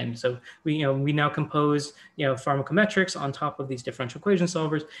going in. So we now compose pharmacometrics on top of these differential equation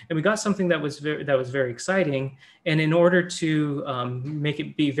solvers, and we got something that was very exciting. And in order to make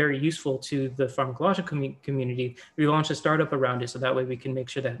it be very useful to the pharmacological community, we launched a startup around it. So that way we can make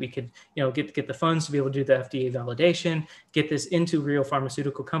sure that we could get the funds to be able to do the FDA validation, get this into real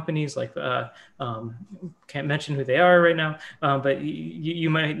pharmaceutical companies. Like can't mention who they are right now, but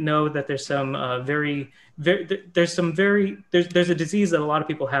you might know that there's some there's a disease that a lot of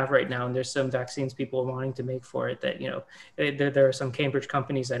people have right now, and there's some vaccines people are wanting to make for it. That there are some Cambridge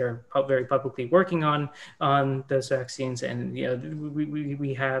companies that are very publicly working on those vaccines, and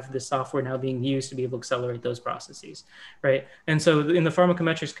we have the software now being used to be able to accelerate those processes, right? And so in the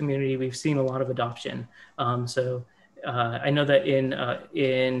pharmacometrics community, we've seen a lot of adoption. I know that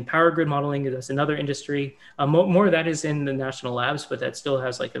in power grid modeling, that's another industry. More of that is in the national labs, but that still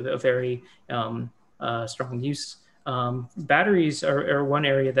has like a very strong use. Batteries are one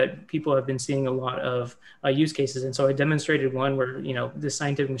area that people have been seeing a lot of use cases. And so I demonstrated one where, the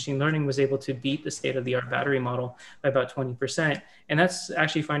scientific machine learning was able to beat the state-of-the-art battery model by about 20%. And that's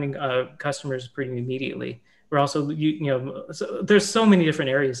actually finding customers pretty immediately. We're also, so there's so many different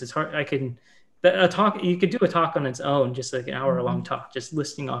areas. It's hard. You could do a talk on its own, just like an hour-long talk, just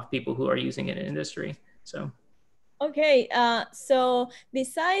listing off people who are using it in industry. So. Okay, so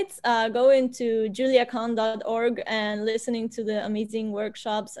besides going to juliacon.org and listening to the amazing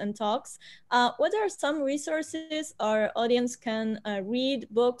workshops and talks, what are some resources our audience can read,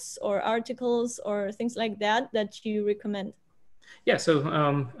 books or articles or things like that you recommend? Yeah,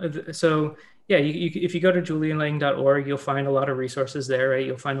 if you go to julialang.org, you'll find a lot of resources there, right?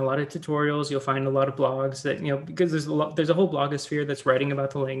 You'll find a lot of tutorials, you'll find a lot of blogs that, because there's a whole blogosphere that's writing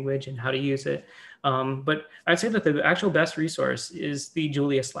about the language and how to use it. But I'd say that the actual best resource is the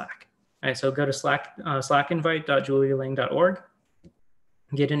Julia Slack. Right, so go to slackinvite.julialang.org,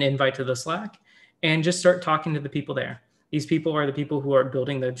 get an invite to the Slack, and just start talking to the people there. These people are the people who are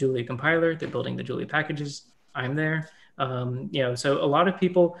building the Julia compiler, they're building the Julia packages. I'm there. So a lot of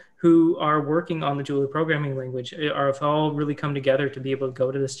people who are working on the Julia programming language have all really come together to be able to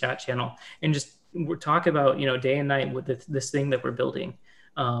go to this chat channel and just talk about, day and night with this thing that we're building.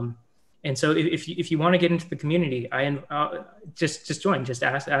 And so if you want to get into the community, just join, just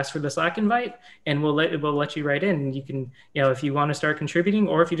ask for the Slack invite, and we'll let you right in. And you can, if you want to start contributing,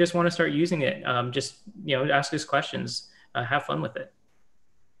 or if you just want to start using it, just, ask us questions, have fun with it.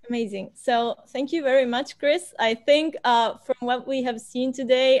 Amazing. So thank you very much, Chris. I think from what we have seen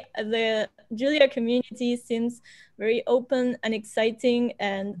today, the Julia community seems very open and exciting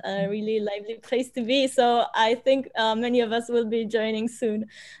and a really lively place to be. So I think many of us will be joining soon.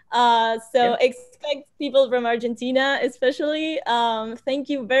 Expect people from Argentina, especially. Thank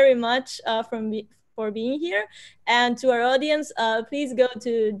you very much for being here. And to our audience, please go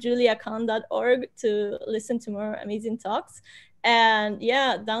to juliacon.org to listen to more amazing talks. And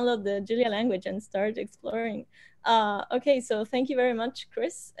yeah, download the Julia language and start exploring. Okay, so thank you very much,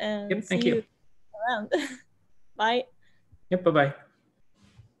 Chris, and Yep, see thank you you around. Bye. Yep, bye-bye.